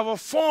 They have a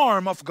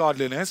form of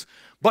godliness,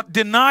 but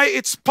deny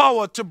its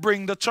power to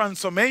bring the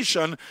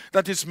transformation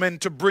that it's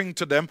meant to bring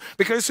to them.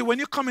 Because you see, when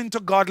you come into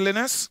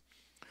godliness,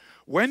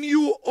 when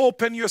you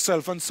open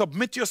yourself and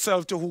submit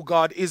yourself to who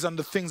God is and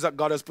the things that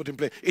God has put in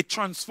place, it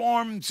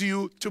transforms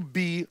you to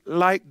be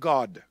like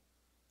God.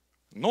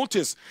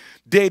 Notice,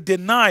 they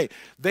deny.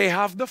 They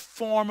have the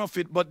form of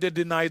it, but they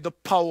deny the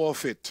power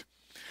of it.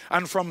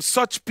 And from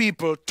such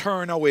people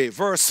turn away.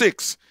 Verse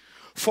 6.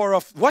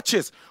 Watch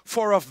this.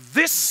 For of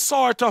this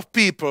sort of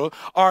people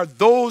are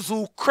those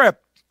who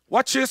crept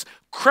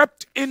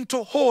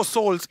into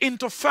households,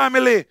 into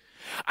family,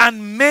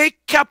 and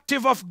make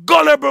captive of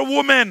gullible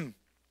women,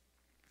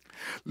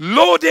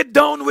 loaded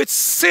down with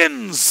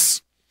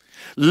sins,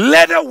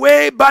 led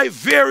away by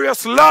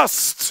various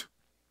lusts.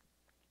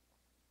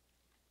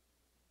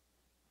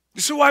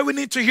 You see why we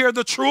need to hear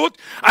the truth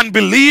and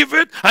believe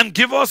it and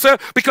give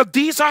ourselves? Because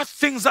these are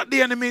things that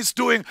the enemy is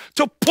doing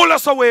to pull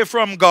us away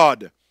from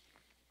God.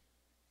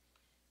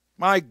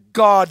 My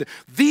God,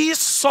 these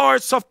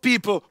sorts of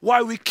people,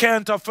 why we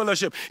can't have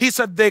fellowship. He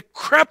said they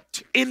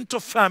crept into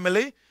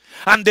family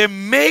and they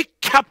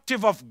make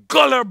captive of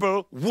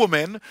gullible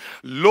women,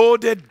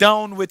 loaded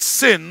down with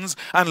sins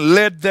and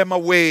led them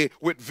away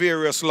with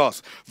various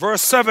lusts.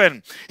 Verse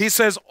 7, he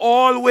says,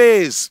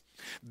 always.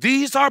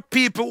 These are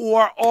people who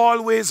are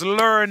always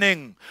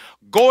learning,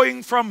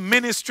 going from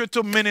ministry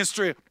to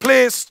ministry,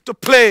 place to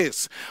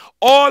place,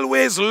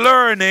 always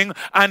learning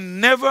and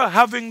never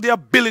having the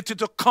ability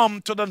to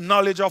come to the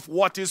knowledge of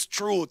what is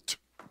truth.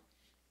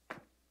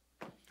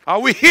 Are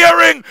we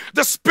hearing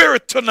the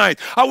Spirit tonight?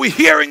 Are we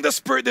hearing the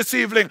Spirit this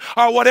evening?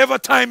 Or whatever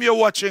time you're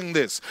watching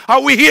this?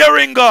 Are we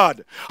hearing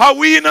God? Are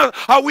we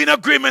in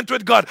agreement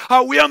with God?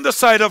 Are we on the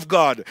side of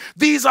God?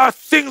 These are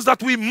things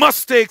that we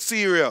must take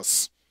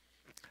serious.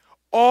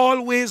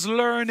 Always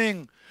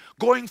learning,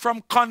 going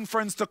from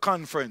conference to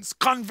conference,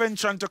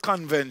 convention to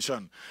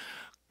convention,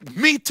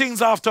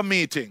 meetings after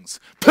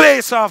meetings,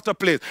 place after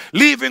place,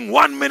 leaving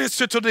one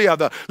ministry to the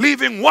other,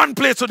 leaving one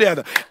place to the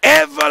other,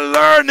 ever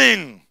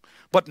learning,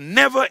 but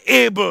never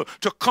able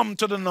to come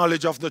to the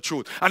knowledge of the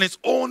truth. And it's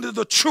only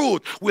the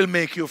truth will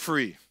make you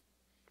free.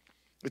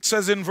 It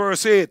says in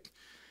verse 8,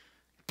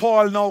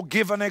 Paul now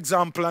give an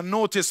example, and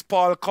notice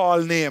Paul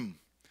call name.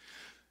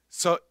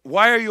 So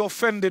why are you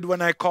offended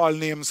when I call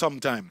name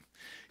sometime?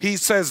 He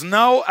says,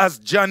 now as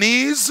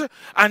Jannes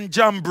and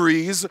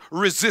Jambres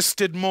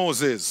resisted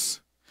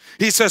Moses,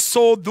 he says,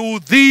 so do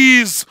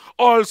these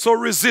also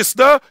resist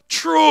the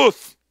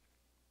truth.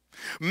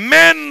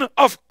 Men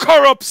of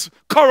corrupt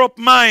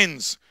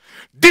minds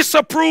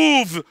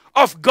disapprove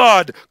of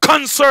God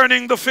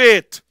concerning the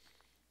faith.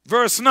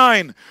 Verse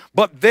 9,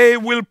 but they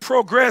will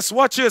progress,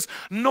 watch this,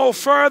 no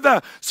further.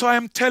 So I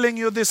am telling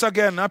you this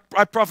again,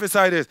 I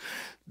prophesy this.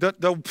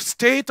 The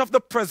state of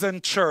the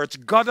present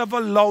church, God have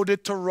allowed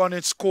it to run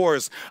its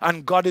course,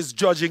 and God is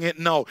judging it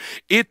now.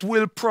 It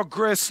will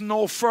progress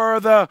no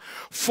further,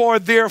 for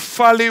their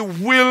folly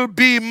will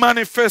be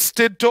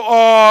manifested to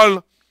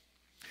all.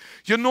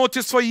 You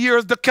notice for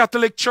years the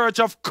Catholic Church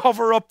have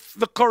covered up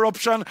the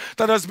corruption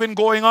that has been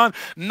going on.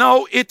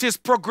 Now it is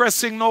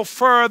progressing no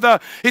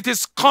further. It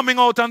is coming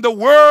out, and the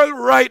world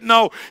right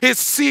now is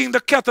seeing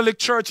the Catholic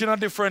Church in a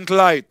different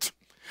light.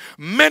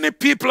 Many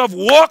people have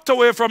walked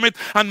away from it,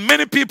 and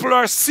many people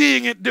are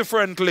seeing it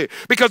differently,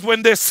 because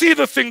when they see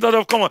the things that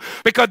have come out,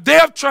 because they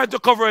have tried to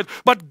cover it,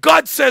 but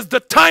God says the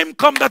time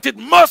comes that it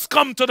must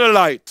come to the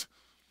light.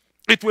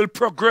 It will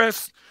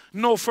progress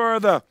no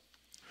further,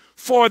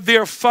 for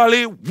their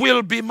folly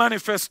will be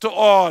manifest to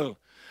all,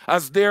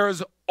 as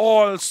theirs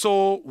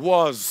also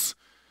was.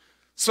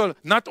 So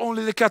not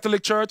only the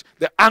Catholic Church,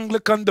 the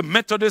Anglican, the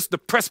Methodist, the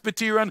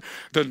Presbyterian,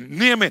 the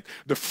name it,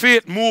 the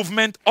faith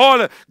movement,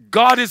 all,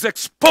 God is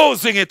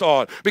exposing it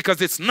all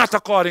because it's not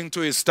according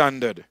to his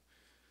standard.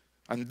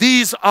 And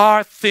these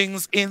are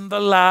things in the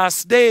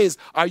last days.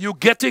 Are you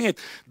getting it?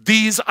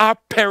 These are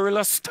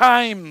perilous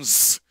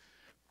times.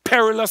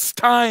 Perilous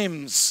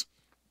times.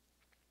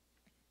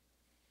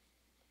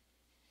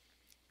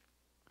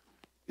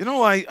 You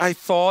know, I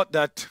thought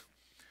that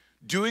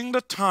during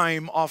the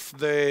time of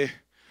the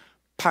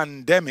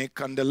pandemic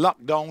and the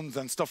lockdowns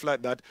and stuff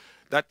like that,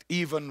 that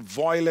even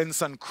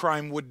violence and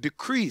crime would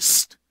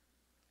decrease.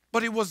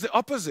 But it was the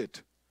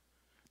opposite.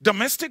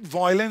 Domestic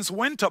violence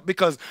went up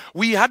because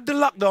we had the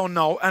lockdown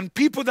now, and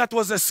people that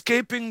was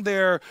escaping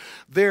their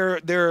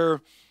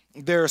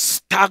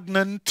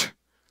stagnant,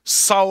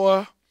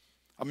 sour,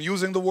 I'm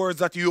using the words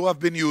that you have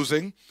been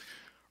using,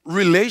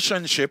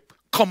 relationship,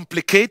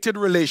 complicated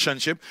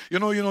relationship. You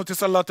know, you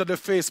notice a lot of the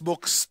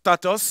Facebook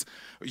status,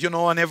 you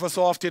know, and ever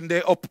so often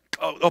they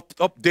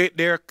update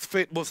their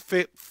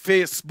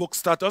Facebook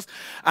status.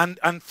 And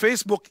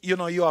Facebook, you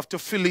know, you have to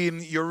fill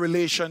in your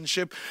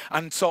relationship.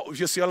 And so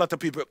you see a lot of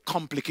people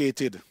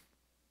complicated.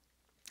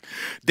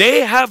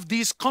 They have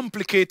these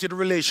complicated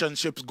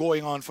relationships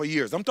going on for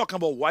years. I'm talking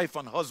about wife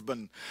and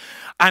husband.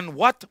 And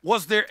what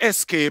was their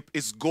escape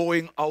is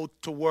going out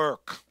to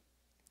work.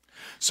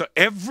 So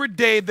every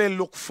day they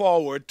look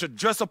forward to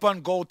dress up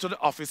and go to the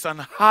office and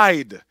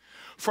hide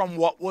from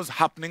what was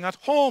happening at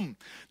home.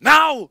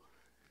 Now,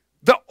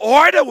 the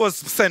order was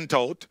sent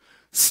out,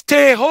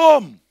 stay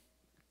home.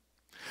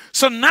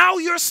 So now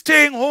you're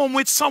staying home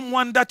with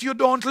someone that you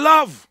don't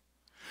love.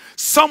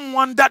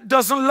 Someone that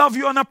doesn't love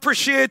you and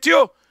appreciate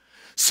you.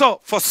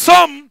 So for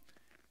some,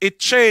 it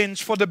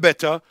changed for the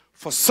better.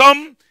 For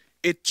some,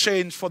 it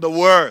changed for the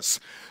worse.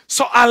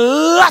 So a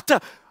lot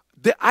of...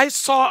 I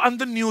saw on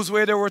the news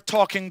where they were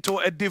talking to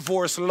a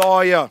divorce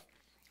lawyer.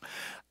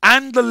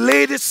 And the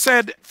lady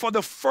said for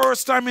the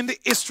first time in the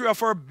history of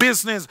her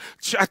business,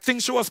 I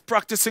think she was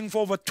practicing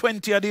for over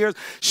 20 years,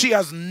 she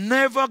has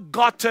never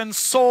gotten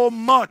so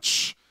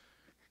much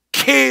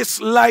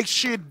case like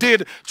she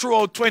did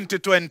throughout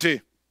 2020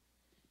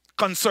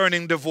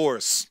 concerning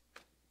divorce.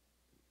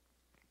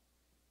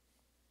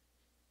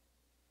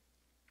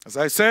 As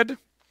I said,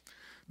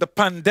 the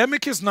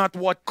pandemic is not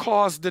what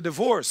caused the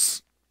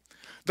divorce.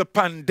 The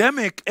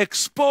pandemic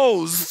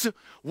exposed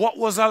what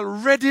was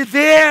already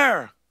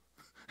there.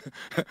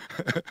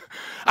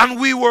 And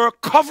we were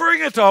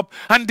covering it up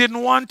and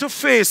didn't want to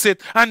face it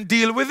and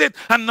deal with it.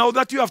 And now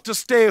that you have to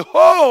stay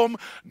home,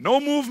 no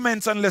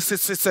movements unless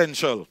it's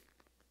essential.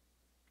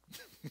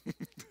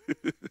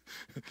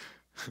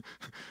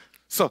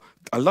 So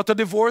a lot of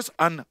divorce,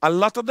 and a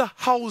lot of the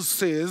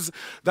houses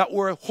that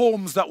were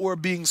homes that were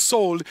being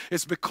sold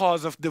is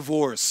because of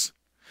divorce.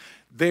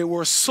 They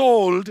were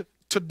sold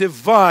to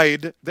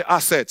divide the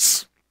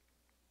assets.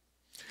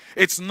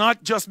 It's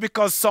not just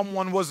because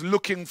someone was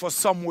looking for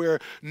somewhere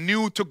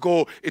new to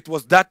go. It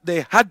was that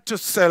they had to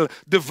sell,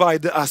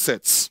 divide the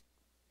assets.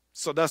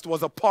 So that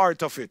was a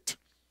part of it,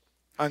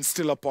 and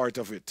still a part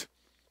of it.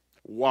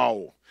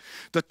 Wow.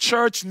 The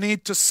church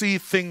needs to see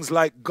things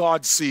like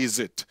God sees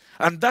it.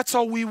 And that's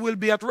how we will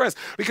be at rest.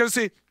 Because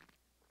see,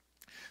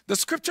 the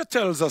scripture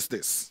tells us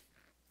this.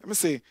 Let me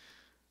see.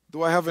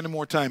 Do I have any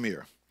more time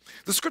here?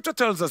 The scripture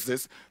tells us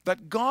this,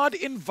 that God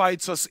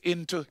invites us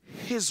into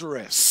his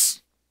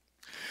rest.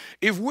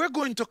 If we're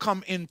going to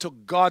come into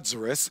God's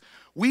rest,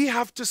 we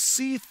have to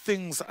see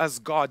things as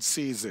God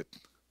sees it.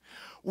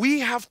 We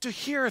have to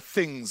hear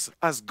things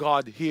as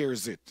God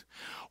hears it.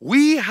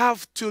 We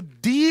have to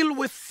deal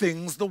with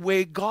things the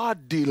way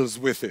God deals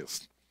with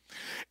it.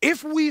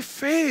 If we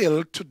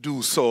fail to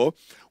do so,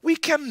 we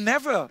can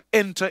never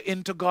enter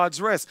into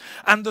God's rest.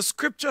 And the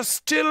scripture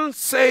still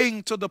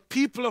saying to the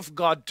people of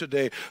God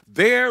today,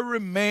 there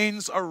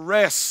remains a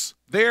rest.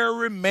 There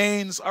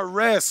remains a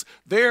rest.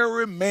 There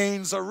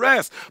remains a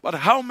rest. But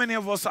how many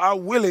of us are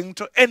willing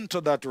to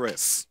enter that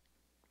rest?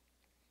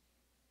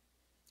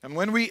 And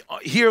when we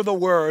hear the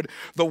word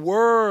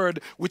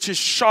which is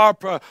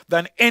sharper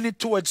than any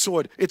two-edged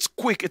sword, it's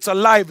quick, it's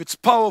alive, it's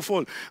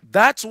powerful.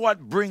 That's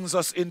what brings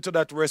us into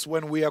that rest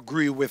when we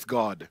agree with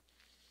God.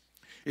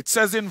 It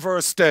says in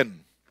verse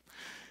 10,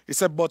 it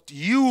said, but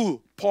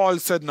you, Paul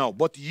said now,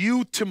 but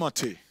you,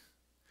 Timothy,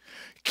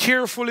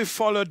 carefully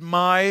followed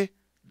my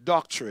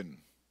doctrine,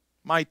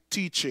 my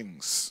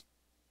teachings.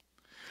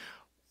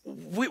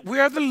 We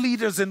are the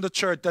leaders in the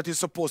church that is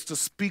supposed to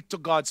speak to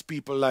God's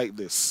people like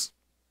this.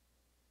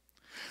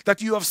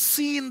 That you have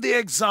seen the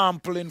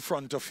example in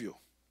front of you.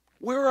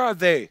 Where are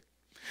they?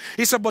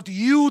 He said, but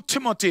you,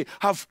 Timothy,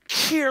 have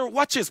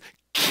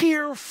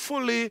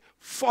carefully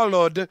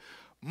followed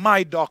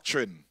my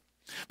doctrine.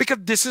 Because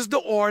this is the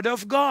order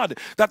of God.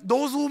 That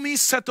those whom he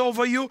set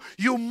over you,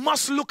 you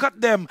must look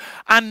at them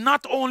and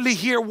not only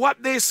hear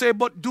what they say,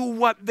 but do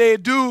what they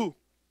do.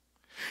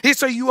 He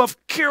said, you have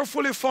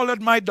carefully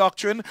followed my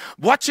doctrine.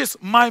 Watch this,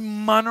 my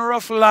manner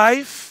of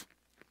life.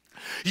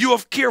 You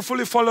have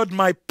carefully followed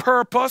my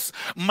purpose,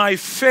 my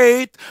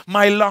faith,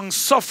 my long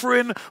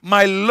suffering,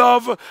 my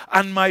love,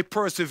 and my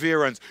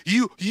perseverance.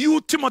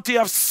 You, Timothy,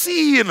 have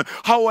seen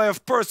how I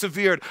have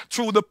persevered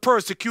through the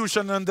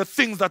persecution and the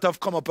things that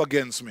have come up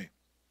against me.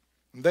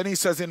 And then he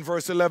says in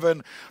verse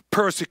 11,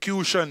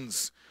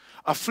 persecutions,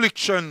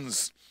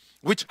 afflictions,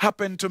 which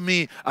happened to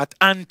me at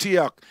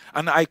Antioch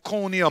and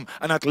Iconium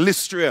and at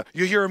Lystra.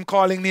 You hear him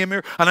calling name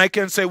here? And I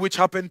can say which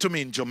happened to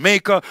me in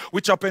Jamaica,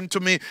 which happened to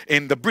me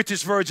in the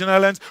British Virgin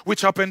Islands, which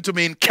happened to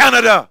me in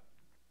Canada.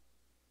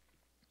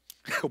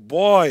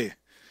 Boy.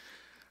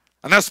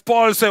 And as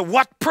Paul said,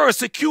 what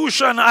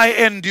persecution I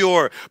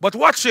endure. But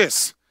watch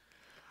this.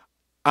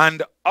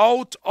 And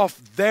out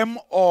of them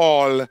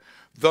all,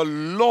 the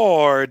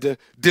Lord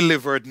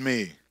delivered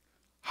me.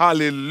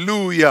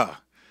 Hallelujah.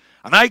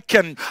 And I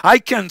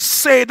can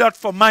say that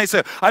for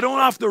myself. I don't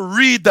have to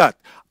read that.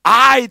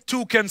 I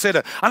too can say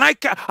that. And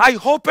I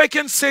hope I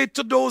can say it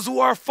to those who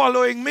are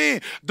following me,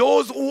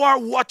 those who are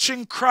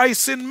watching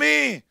Christ in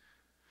me.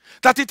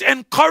 That it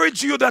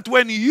encourages you that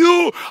when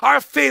you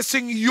are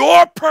facing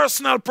your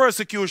personal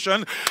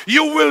persecution,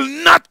 you will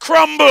not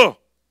crumble.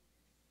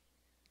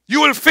 You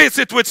will face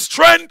it with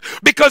strength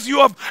because you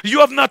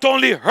have not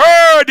only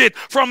heard it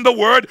from the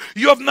word,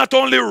 you have not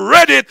only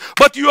read it,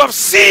 but you have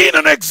seen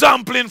an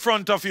example in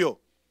front of you.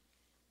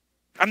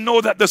 And know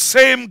that the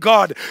same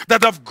God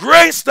that have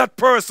graced that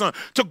person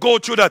to go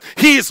through that,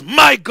 he is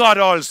my God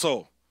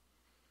also.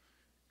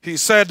 He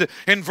said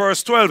in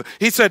verse 12,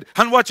 he said,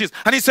 and watch this,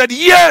 and he said,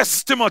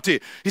 yes,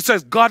 Timothy. He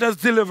says, God has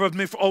delivered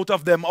me out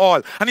of them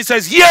all. And he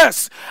says,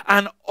 yes,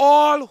 and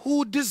all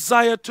who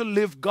desire to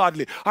live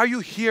godly. Are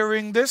you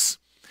hearing this?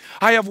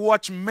 I have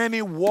watched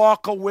many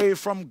walk away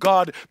from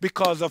God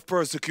because of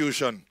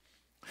persecution.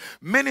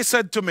 Many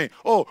said to me,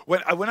 oh,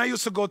 when I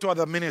used to go to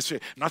other ministry,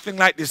 nothing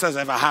like this has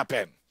ever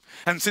happened.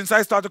 And since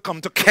I started to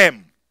come to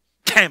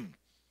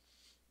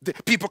the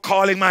people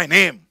calling my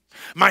name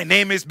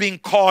is being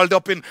called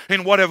up in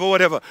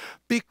whatever.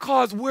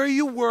 Because where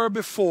you were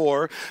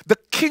before, the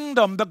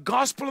kingdom, the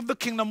gospel of the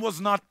kingdom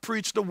was not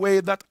preached the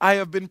way that I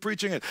have been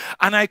preaching it.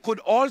 And I could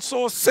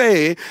also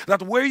say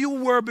that where you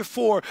were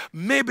before,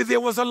 maybe there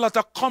was a lot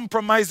of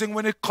compromising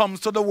when it comes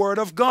to the word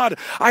of God.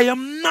 I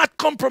am not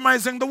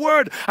compromising the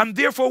word. And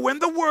therefore, when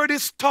the word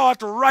is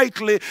taught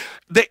rightly,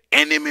 the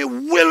enemy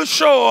will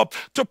show up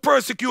to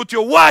persecute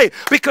you. Why?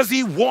 Because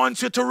he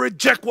wants you to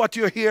reject what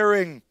you're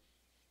hearing.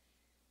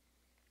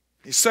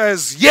 He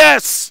says,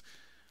 yes,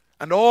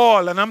 and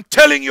all, and I'm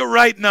telling you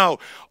right now,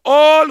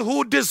 all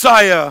who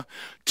desire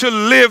to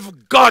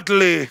live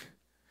godly,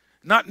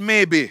 not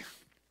maybe,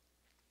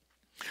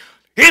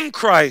 in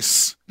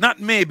Christ, not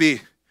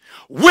maybe,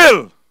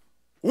 will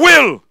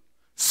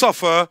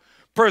suffer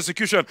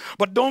persecution.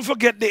 But don't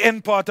forget the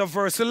end part of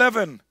verse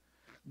 11.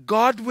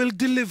 God will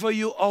deliver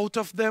you out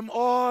of them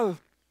all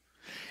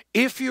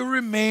if you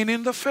remain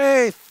in the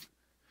faith.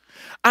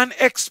 And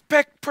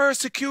expect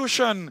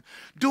persecution.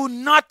 Do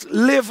not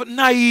live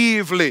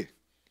naively.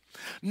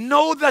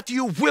 Know that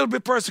you will be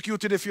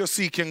persecuted if you're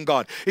seeking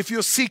God, if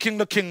you're seeking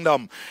the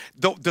kingdom.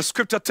 The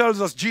scripture tells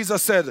us,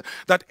 Jesus said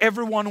that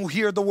everyone who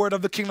hears the word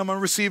of the kingdom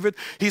and receive it,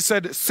 he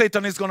said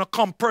Satan is going to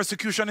come,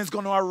 persecution is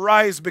going to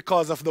arise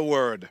because of the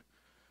word.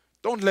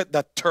 Don't let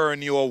that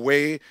turn you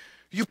away.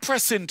 You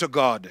press into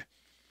God.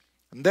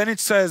 And then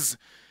it says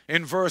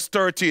in verse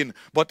 13,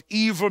 but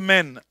evil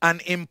men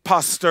and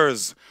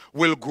impostors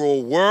will grow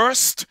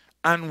worse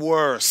and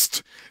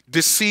worse,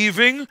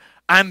 deceiving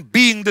and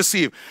being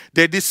deceived.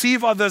 They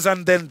deceive others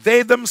and then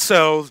they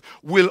themselves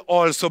will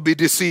also be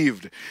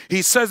deceived.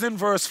 He says in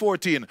verse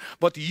 14,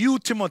 but you,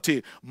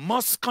 Timothy,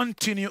 must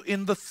continue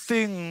in the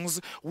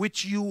things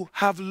which you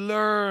have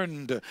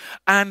learned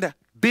and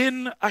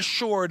been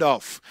assured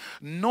of,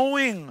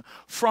 knowing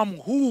from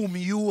whom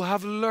you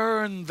have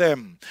learned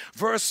them.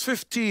 Verse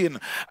 15,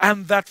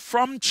 and that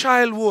from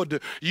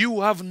childhood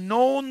you have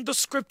known the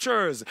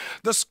scriptures.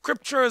 The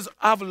scriptures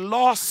have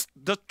lost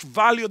the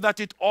value that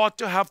it ought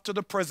to have to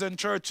the present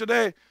church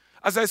today.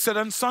 As I said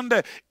on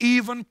Sunday,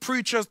 even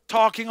preachers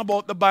talking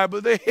about the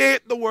Bible, they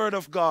hate the Word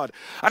of God.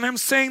 And I'm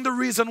saying the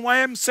reason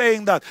why I'm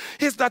saying that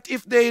is that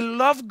if they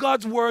love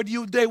God's Word,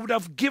 they would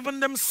have given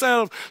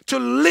themselves to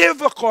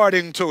live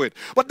according to it.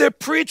 But they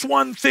preach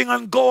one thing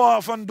and go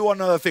off and do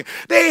another thing.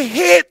 They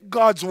hate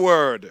God's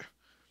Word.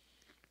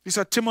 He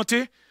said,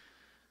 Timothy,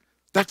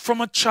 that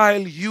from a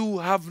child you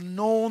have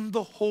known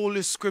the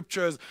Holy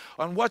Scriptures.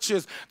 And watch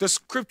this, the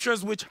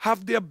Scriptures which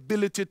have the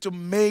ability to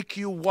make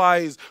you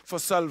wise for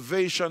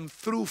salvation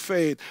through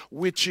faith,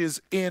 which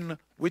is in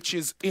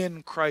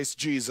Christ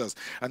Jesus.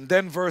 And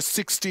then verse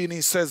 16, he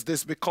says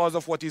this because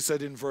of what he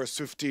said in verse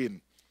 15.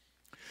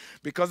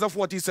 Because of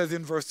what he says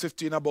in verse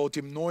 15 about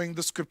him knowing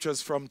the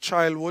Scriptures from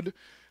childhood,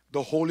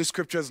 the Holy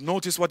Scriptures.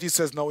 Notice what he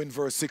says now in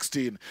verse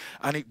 16.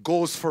 And it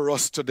goes for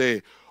us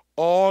today.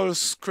 All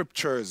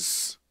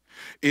Scriptures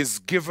is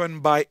given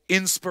by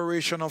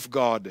inspiration of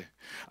God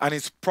and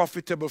is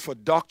profitable for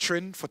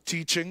doctrine, for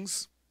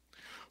teachings,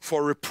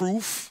 for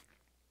reproof,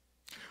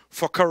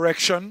 for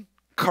correction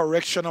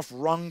of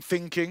wrong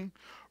thinking,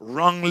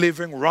 wrong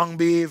living, wrong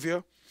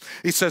behavior.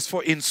 It says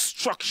for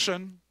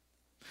instruction.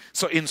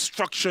 So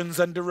instructions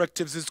and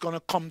directives is going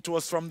to come to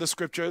us from the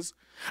Scriptures.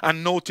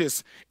 And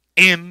notice,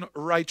 in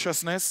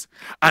righteousness,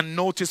 and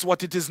notice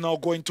what it is now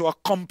going to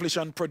accomplish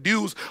and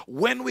produce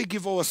when we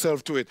give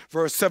ourselves to it.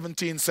 Verse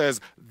 17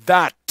 says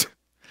that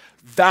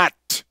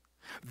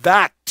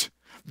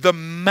the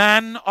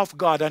man of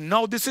God, and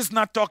now this is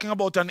not talking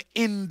about an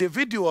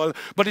individual,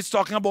 but it's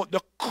talking about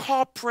the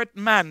corporate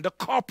man, the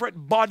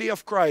corporate body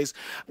of Christ,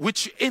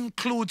 which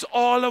includes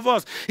all of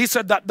us. He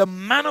said that the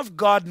man of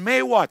God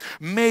may what?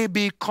 May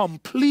be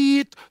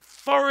complete,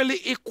 thoroughly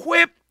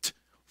equipped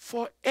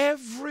for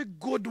every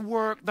good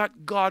work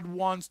that God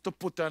wants to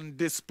put on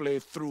display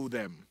through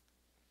them.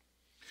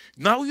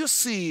 Now you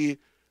see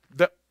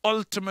the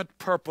ultimate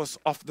purpose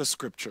of the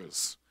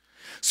Scriptures.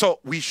 So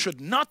we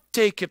should not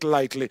take it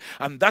lightly.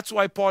 And that's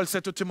why Paul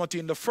said to Timothy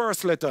in the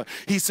first letter,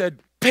 he said,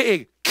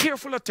 pay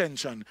careful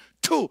attention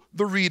to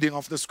the reading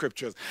of the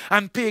Scriptures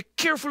and pay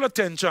careful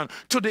attention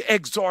to the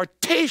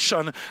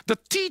exhortation, the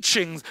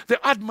teachings,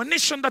 the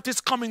admonition that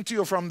is coming to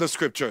you from the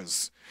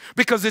Scriptures.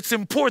 Because it's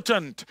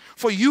important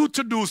for you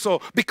to do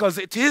so because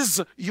it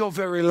is your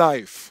very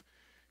life.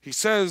 He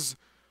says,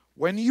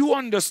 when you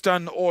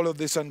understand all of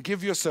this and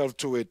give yourself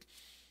to it,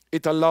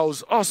 it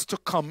allows us to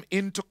come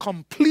into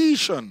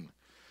completion,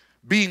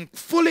 being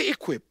fully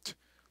equipped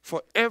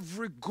for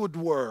every good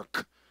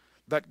work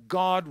that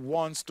God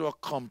wants to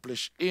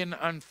accomplish in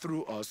and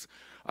through us,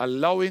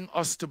 allowing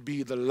us to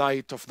be the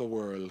light of the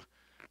world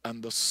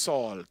and the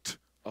salt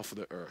of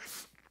the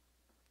earth.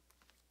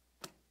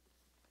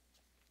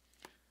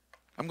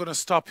 I'm going to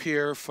stop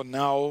here for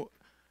now,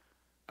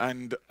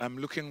 and I'm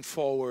looking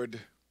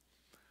forward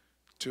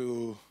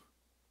to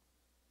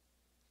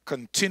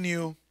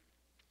continue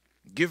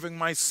giving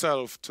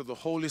myself to the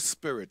Holy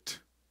Spirit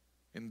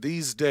in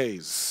these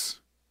days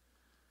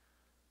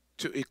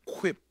to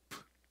equip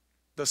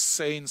the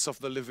saints of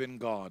the living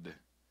God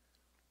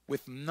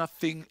with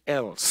nothing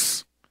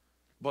else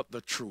but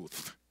the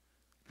truth.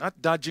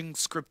 Not dodging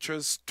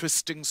scriptures,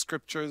 twisting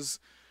scriptures,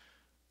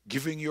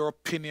 giving your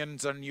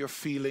opinions and your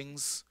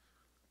feelings,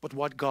 but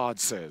what God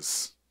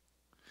says.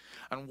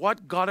 And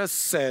what God has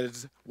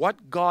said,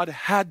 what God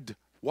had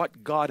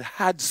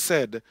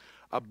said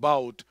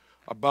about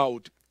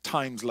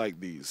times like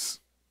these.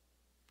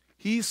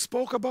 He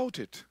spoke about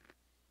it.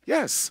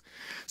 Yes.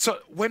 So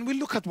when we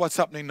look at what's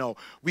happening now,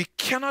 we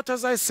cannot,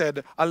 as I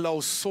said, allow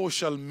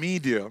social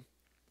media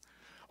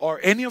or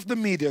any of the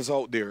medias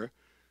out there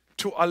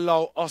to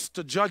allow us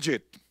to judge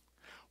it.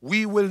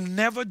 We will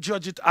never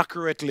judge it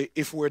accurately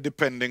if we're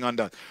depending on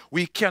that.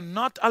 We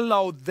cannot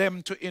allow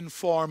them to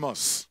inform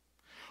us.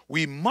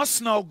 We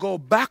must now go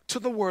back to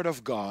the Word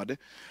of God.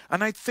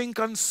 And I think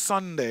on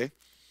Sunday,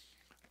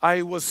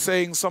 I was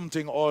saying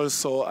something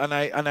also, and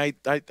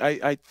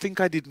I think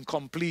I didn't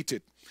complete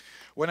it.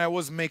 When I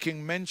was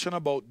making mention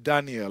about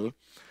Daniel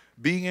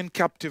being in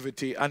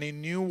captivity, and he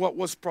knew what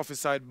was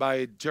prophesied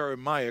by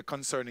Jeremiah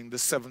concerning the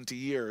 70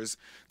 years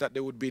that they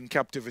would be in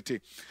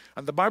captivity.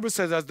 And the Bible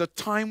says as the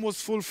time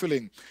was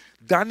fulfilling,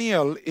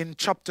 Daniel in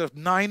chapter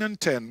 9 and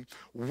 10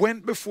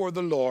 went before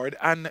the Lord,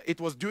 and it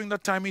was during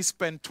that time he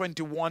spent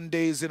 21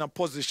 days in a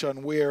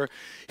position where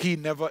he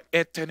never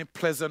ate any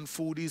pleasant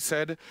food, he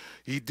said.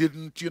 He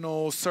didn't,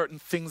 certain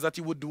things that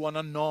he would do on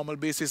a normal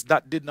basis.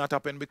 That did not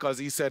happen because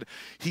he said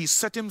he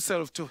set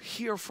himself to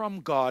hear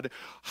from God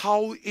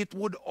how it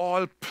would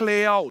all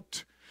play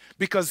out.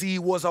 because he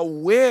was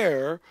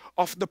aware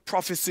of the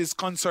prophecies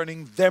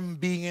concerning them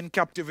being in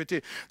captivity.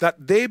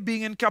 That they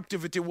being in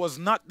captivity was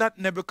not that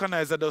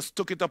Nebuchadnezzar just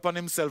took it upon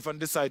himself and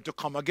decided to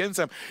come against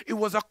them. It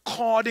was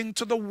according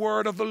to the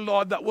word of the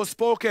Lord that was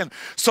spoken.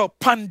 So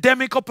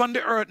pandemic upon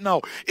the earth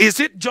now, is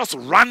it just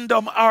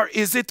random or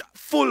is it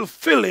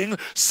fulfilling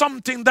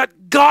something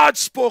that God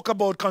spoke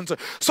about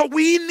concerning? So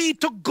we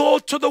need to go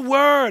to the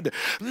word,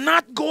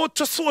 not go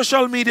to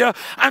social media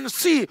and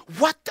see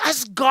what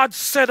has God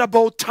said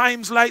about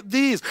times like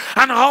these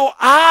and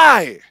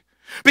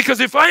because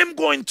if I am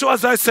going to,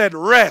 as I said,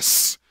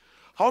 rest,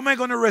 how am I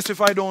going to rest if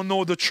I don't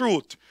know the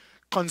truth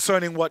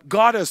concerning what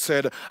God has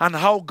said and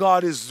what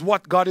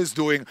God is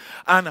doing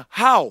and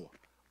how?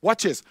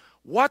 Watch this.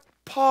 What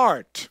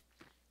part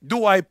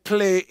do I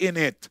play in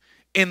it,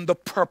 in the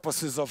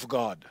purposes of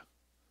God?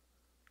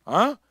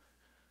 Huh?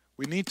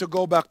 We need to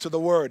go back to the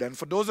word. And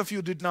for those of you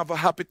who didn't have an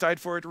appetite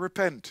for it,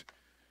 repent.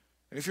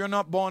 And if you're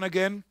not born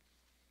again,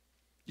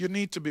 you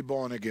need to be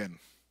born again.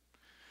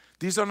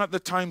 These are not the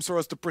times for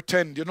us to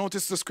pretend. You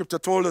notice the scripture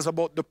told us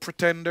about the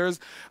pretenders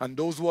and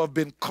those who have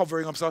been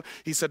covering themselves.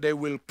 He said they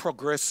will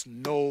progress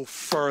no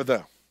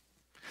further.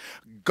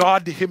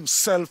 God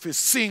himself is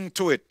seeing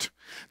to it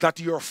that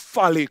your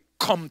folly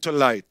come to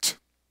light.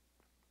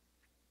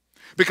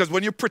 Because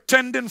when you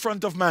pretend in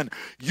front of man,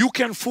 you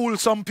can fool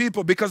some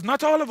people, because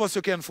not all of us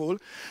you can fool.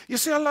 You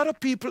see, a lot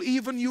of people,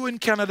 even you in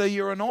Canada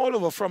here and all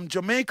over, from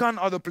Jamaica and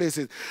other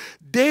places,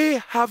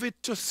 they have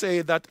it to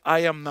say that I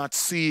am not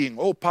seeing.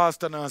 Oh,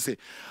 Pastor Nancy,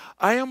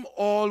 I am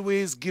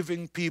always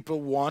giving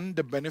people, one,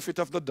 the benefit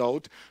of the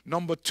doubt.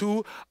 Number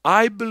two,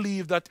 I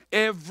believe that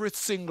every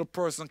single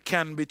person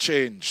can be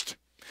changed.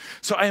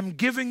 So I am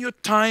giving you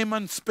time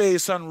and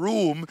space and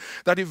room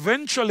that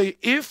eventually,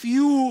 if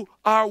you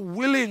are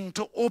willing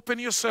to open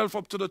yourself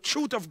up to the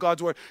truth of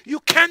God's word,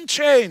 you can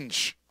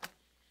change.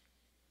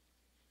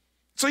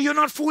 So you're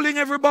not fooling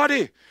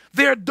everybody.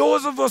 There are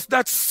those of us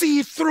that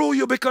see through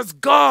you because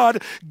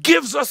God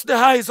gives us the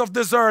eyes of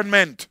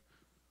discernment.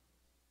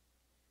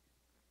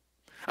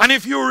 And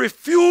if you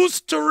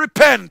refuse to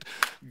repent,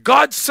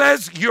 God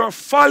says your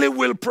folly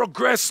will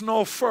progress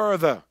no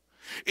further.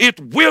 It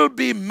will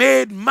be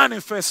made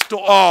manifest to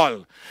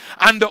all.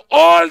 And the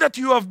all that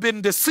you have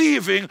been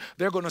deceiving,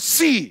 they're going to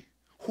see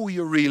who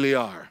you really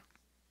are.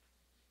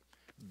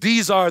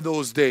 These are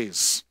those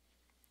days.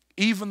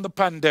 Even the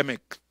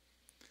pandemic,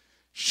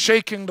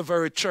 shaking the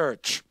very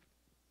church,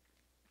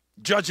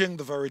 judging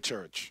the very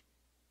church.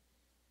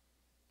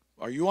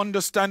 Are you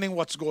understanding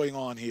what's going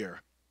on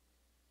here?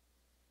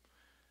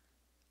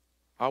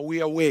 Are we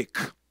awake?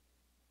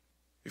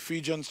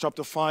 Ephesians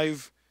chapter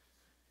 5,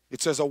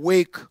 it says,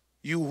 awake,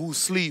 you who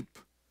sleep,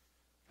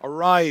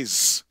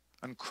 arise,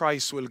 and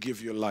Christ will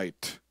give you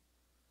light.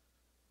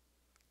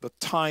 The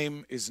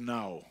time is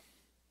now.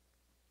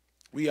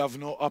 We have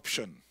no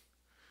option.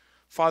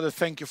 Father,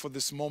 thank you for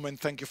this moment.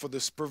 Thank you for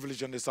this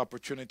privilege and this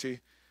opportunity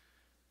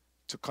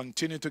to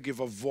continue to give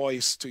a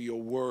voice to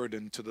your word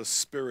and to the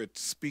Spirit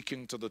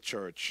speaking to the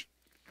church.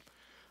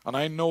 And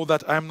I know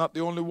that I'm not the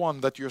only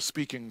one that you're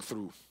speaking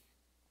through.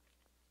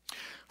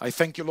 I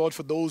thank you, Lord,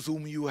 for those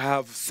whom you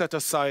have set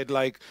aside,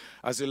 like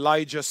as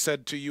Elijah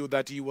said to you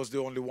that he was the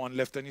only one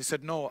left. And he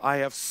said, no, I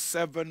have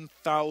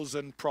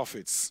 7,000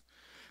 prophets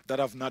that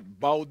have not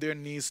bowed their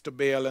knees to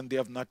Baal and they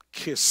have not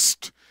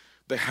kissed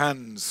the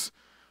hands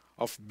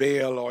of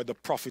Baal or the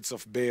prophets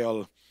of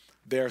Baal.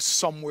 They're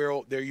somewhere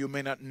out there. You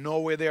may not know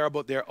where they are,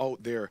 but they're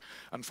out there.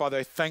 And Father,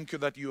 I thank you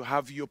that you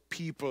have your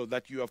people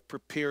that you have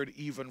prepared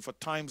even for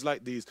times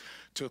like these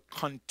to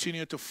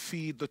continue to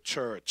feed the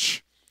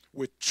church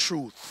with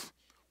truth,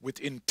 with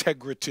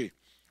integrity,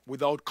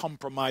 without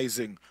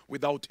compromising,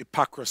 without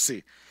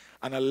hypocrisy,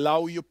 and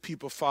allow your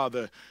people,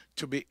 Father,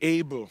 to be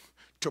able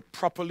to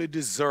properly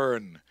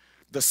discern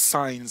the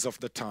signs of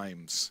the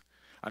times,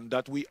 and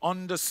that we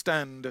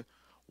understand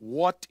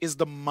what is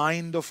the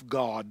mind of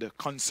God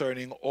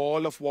concerning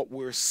all of what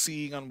we're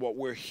seeing and what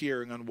we're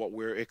hearing and what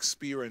we're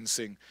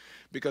experiencing.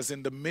 Because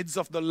in the midst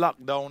of the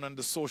lockdown and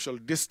the social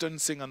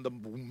distancing and the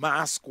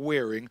mask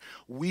wearing,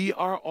 we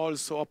are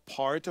also a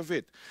part of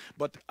it.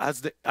 But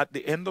at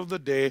the end of the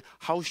day,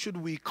 how should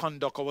we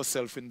conduct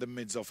ourselves in the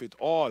midst of it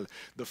all?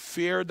 The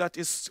fear that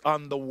is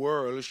on the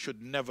world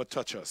should never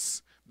touch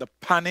us. The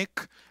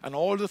panic and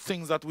all the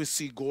things that we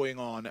see going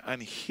on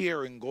and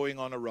hearing going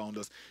on around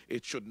us,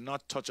 it should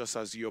not touch us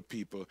as your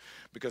people.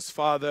 Because,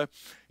 Father,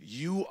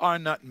 you are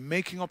not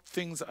making up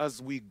things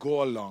as we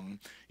go along.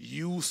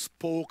 You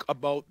spoke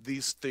about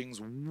these things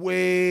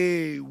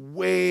way,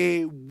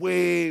 way,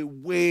 way,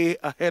 way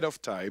ahead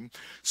of time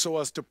so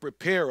as to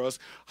prepare us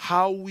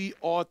how we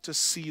ought to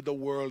see the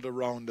world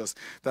around us.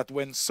 That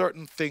when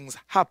certain things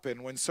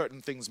happen, when certain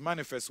things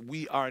manifest,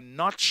 we are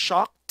not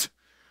shocked.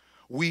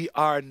 We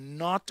are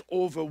not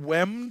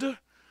overwhelmed.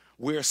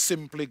 We're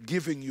simply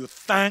giving you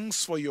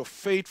thanks for your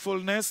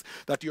faithfulness,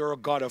 that you're a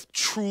God of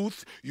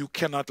truth, you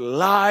cannot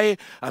lie,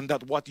 and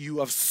that what you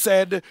have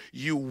said,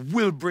 you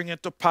will bring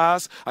it to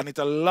pass. And it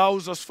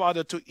allows us,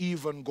 Father, to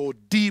even go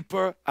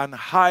deeper and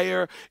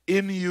higher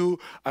in you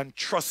and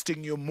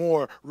trusting you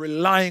more,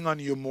 relying on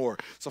you more.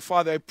 So,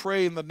 Father, I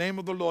pray in the name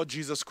of the Lord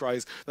Jesus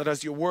Christ that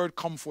as your word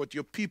come forth,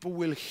 your people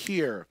will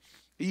hear.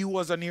 He who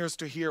has an ears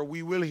to hear,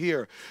 we will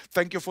hear.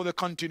 Thank you for the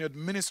continued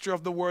ministry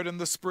of the word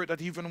and the spirit,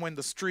 that even when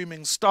the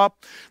streaming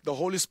stops, the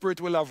Holy Spirit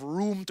will have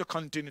room to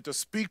continue to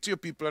speak to your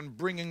people and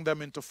bringing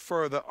them into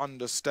further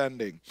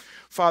understanding.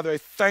 Father, I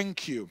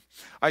thank you.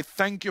 I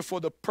thank you for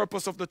the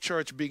purpose of the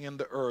church being in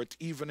the earth,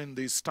 even in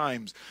these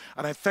times.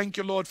 And I thank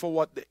you, Lord, for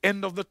what the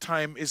end of the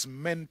time is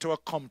meant to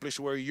accomplish,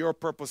 where your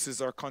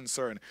purposes are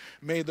concerned.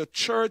 May the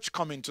church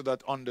come into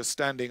that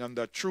understanding and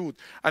that truth,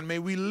 and may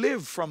we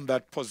live from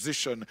that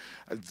position,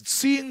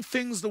 seeing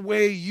things the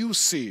way you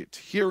see it,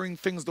 hearing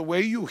things the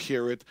way you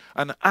hear it,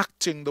 and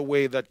acting the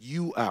way that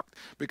you act,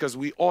 because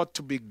we ought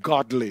to be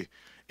godly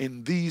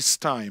in these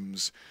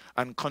times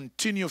and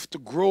continue to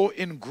grow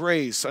in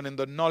grace and in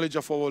the knowledge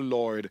of our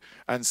Lord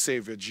and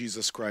Savior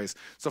Jesus Christ.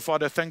 So,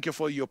 Father, thank you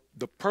for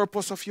the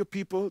purpose of your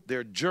people,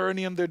 their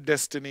journey and their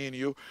destiny in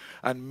you,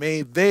 and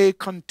may they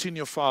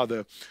continue,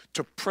 Father,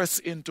 to press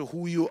into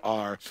who you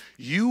are.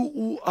 You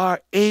who are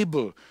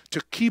able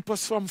to keep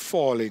us from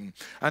falling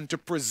and to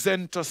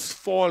present us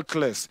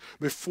faultless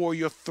before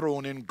your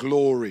throne in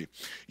glory.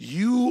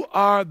 You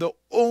are the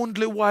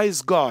only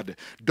wise God.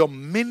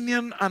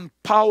 Dominion and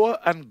power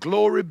and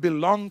glory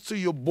belong to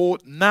you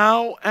both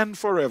now and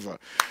forever.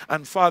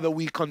 And Father,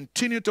 we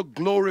continue to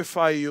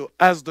glorify you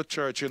as the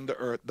church in the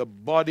earth, the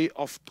body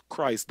of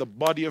Christ, the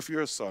body of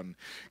your Son,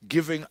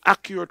 giving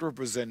accurate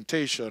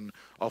representation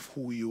of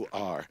who you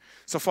are.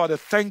 So Father,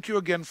 thank you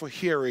again for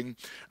hearing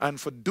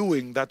and for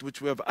doing that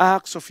which we have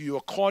asked of you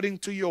according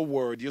to your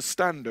word, your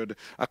standard,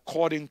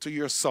 according to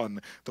your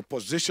Son, the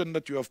position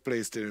that you have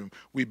placed in him.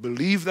 We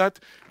believe that,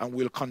 and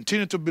we'll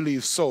continue to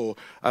believe so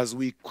as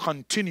we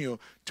continue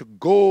to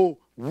go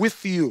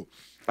with you,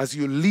 as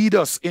you lead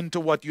us into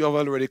what you have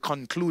already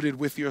concluded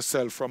with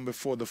yourself from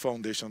before the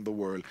foundation of the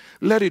world.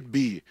 Let it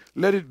be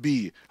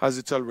as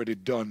it's already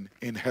done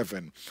in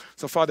heaven.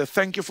 So Father,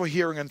 thank you for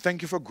hearing and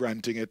thank you for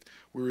granting it.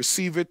 We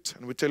receive it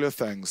and we tell you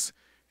thanks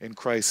in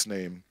Christ's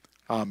name.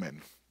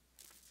 Amen.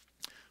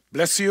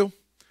 Bless you,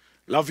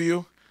 love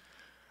you,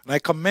 and I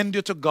commend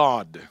you to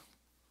God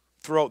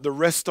throughout the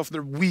rest of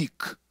the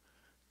week,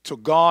 to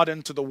God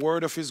and to the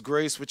word of his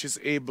grace, which is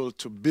able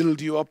to build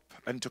you up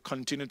and to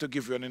continue to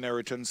give you an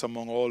inheritance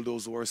among all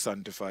those who are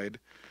sanctified.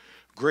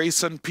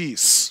 Grace and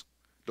peace.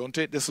 Don't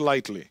take this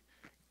lightly.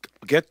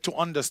 Get to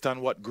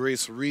understand what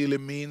grace really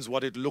means,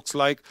 what it looks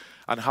like,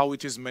 and how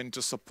it is meant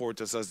to support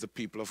us as the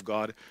people of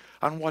God,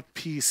 and what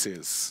peace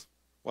is.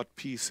 What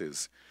peace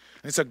is.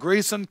 And it's a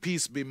grace and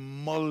peace be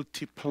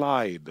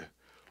multiplied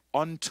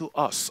unto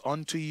us,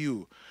 unto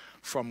you,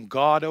 from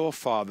God our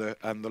Father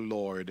and the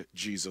Lord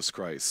Jesus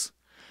Christ.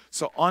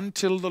 So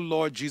until the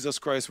Lord Jesus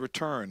Christ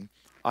return,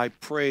 I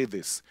pray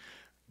this,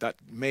 that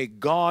may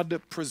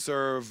God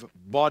preserve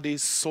body,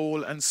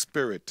 soul, and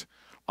spirit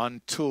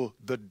unto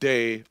the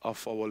day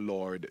of our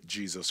Lord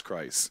Jesus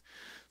Christ.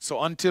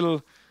 So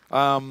until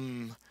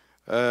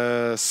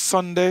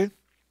Sunday,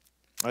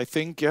 I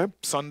think,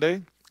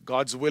 Sunday,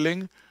 God's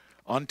willing.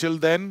 Until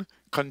then,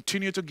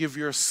 continue to give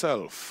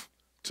yourself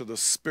to the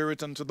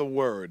Spirit and to the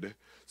Word,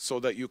 so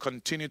that you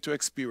continue to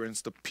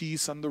experience the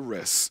peace and the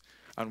rest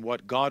and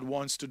what God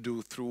wants to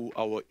do through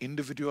our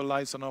individual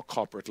lives and our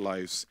corporate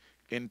lives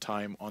in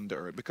time on the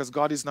earth. Because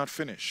God is not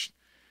finished.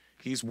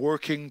 He's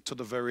working to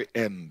the very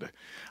end.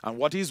 And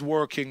what he's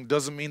working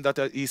doesn't mean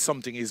that he's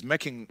something he's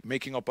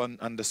making up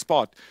on the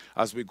spot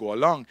as we go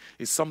along.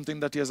 It's something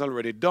that he has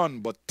already done,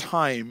 but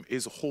time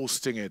is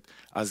hosting it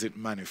as it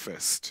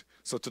manifests.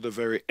 So to the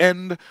very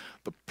end,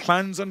 the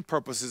plans and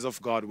purposes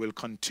of God will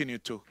continue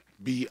to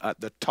be at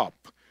the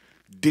top,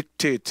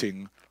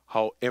 dictating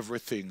how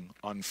everything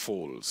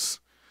unfolds.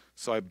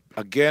 So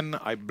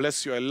I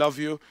bless you, I love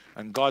you,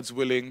 and God's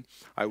willing,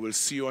 I will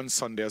see you on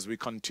Sunday as we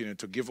continue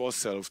to give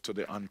ourselves to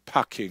the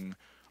unpacking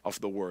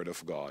of the Word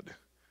of God.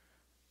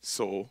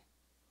 So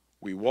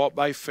we walk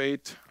by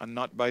faith and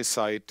not by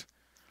sight,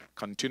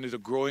 continue to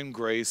grow in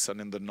grace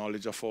and in the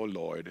knowledge of our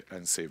Lord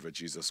and Savior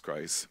Jesus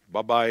Christ.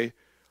 Bye-bye,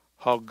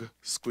 hug,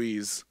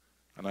 squeeze,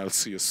 and I'll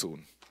see you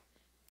soon.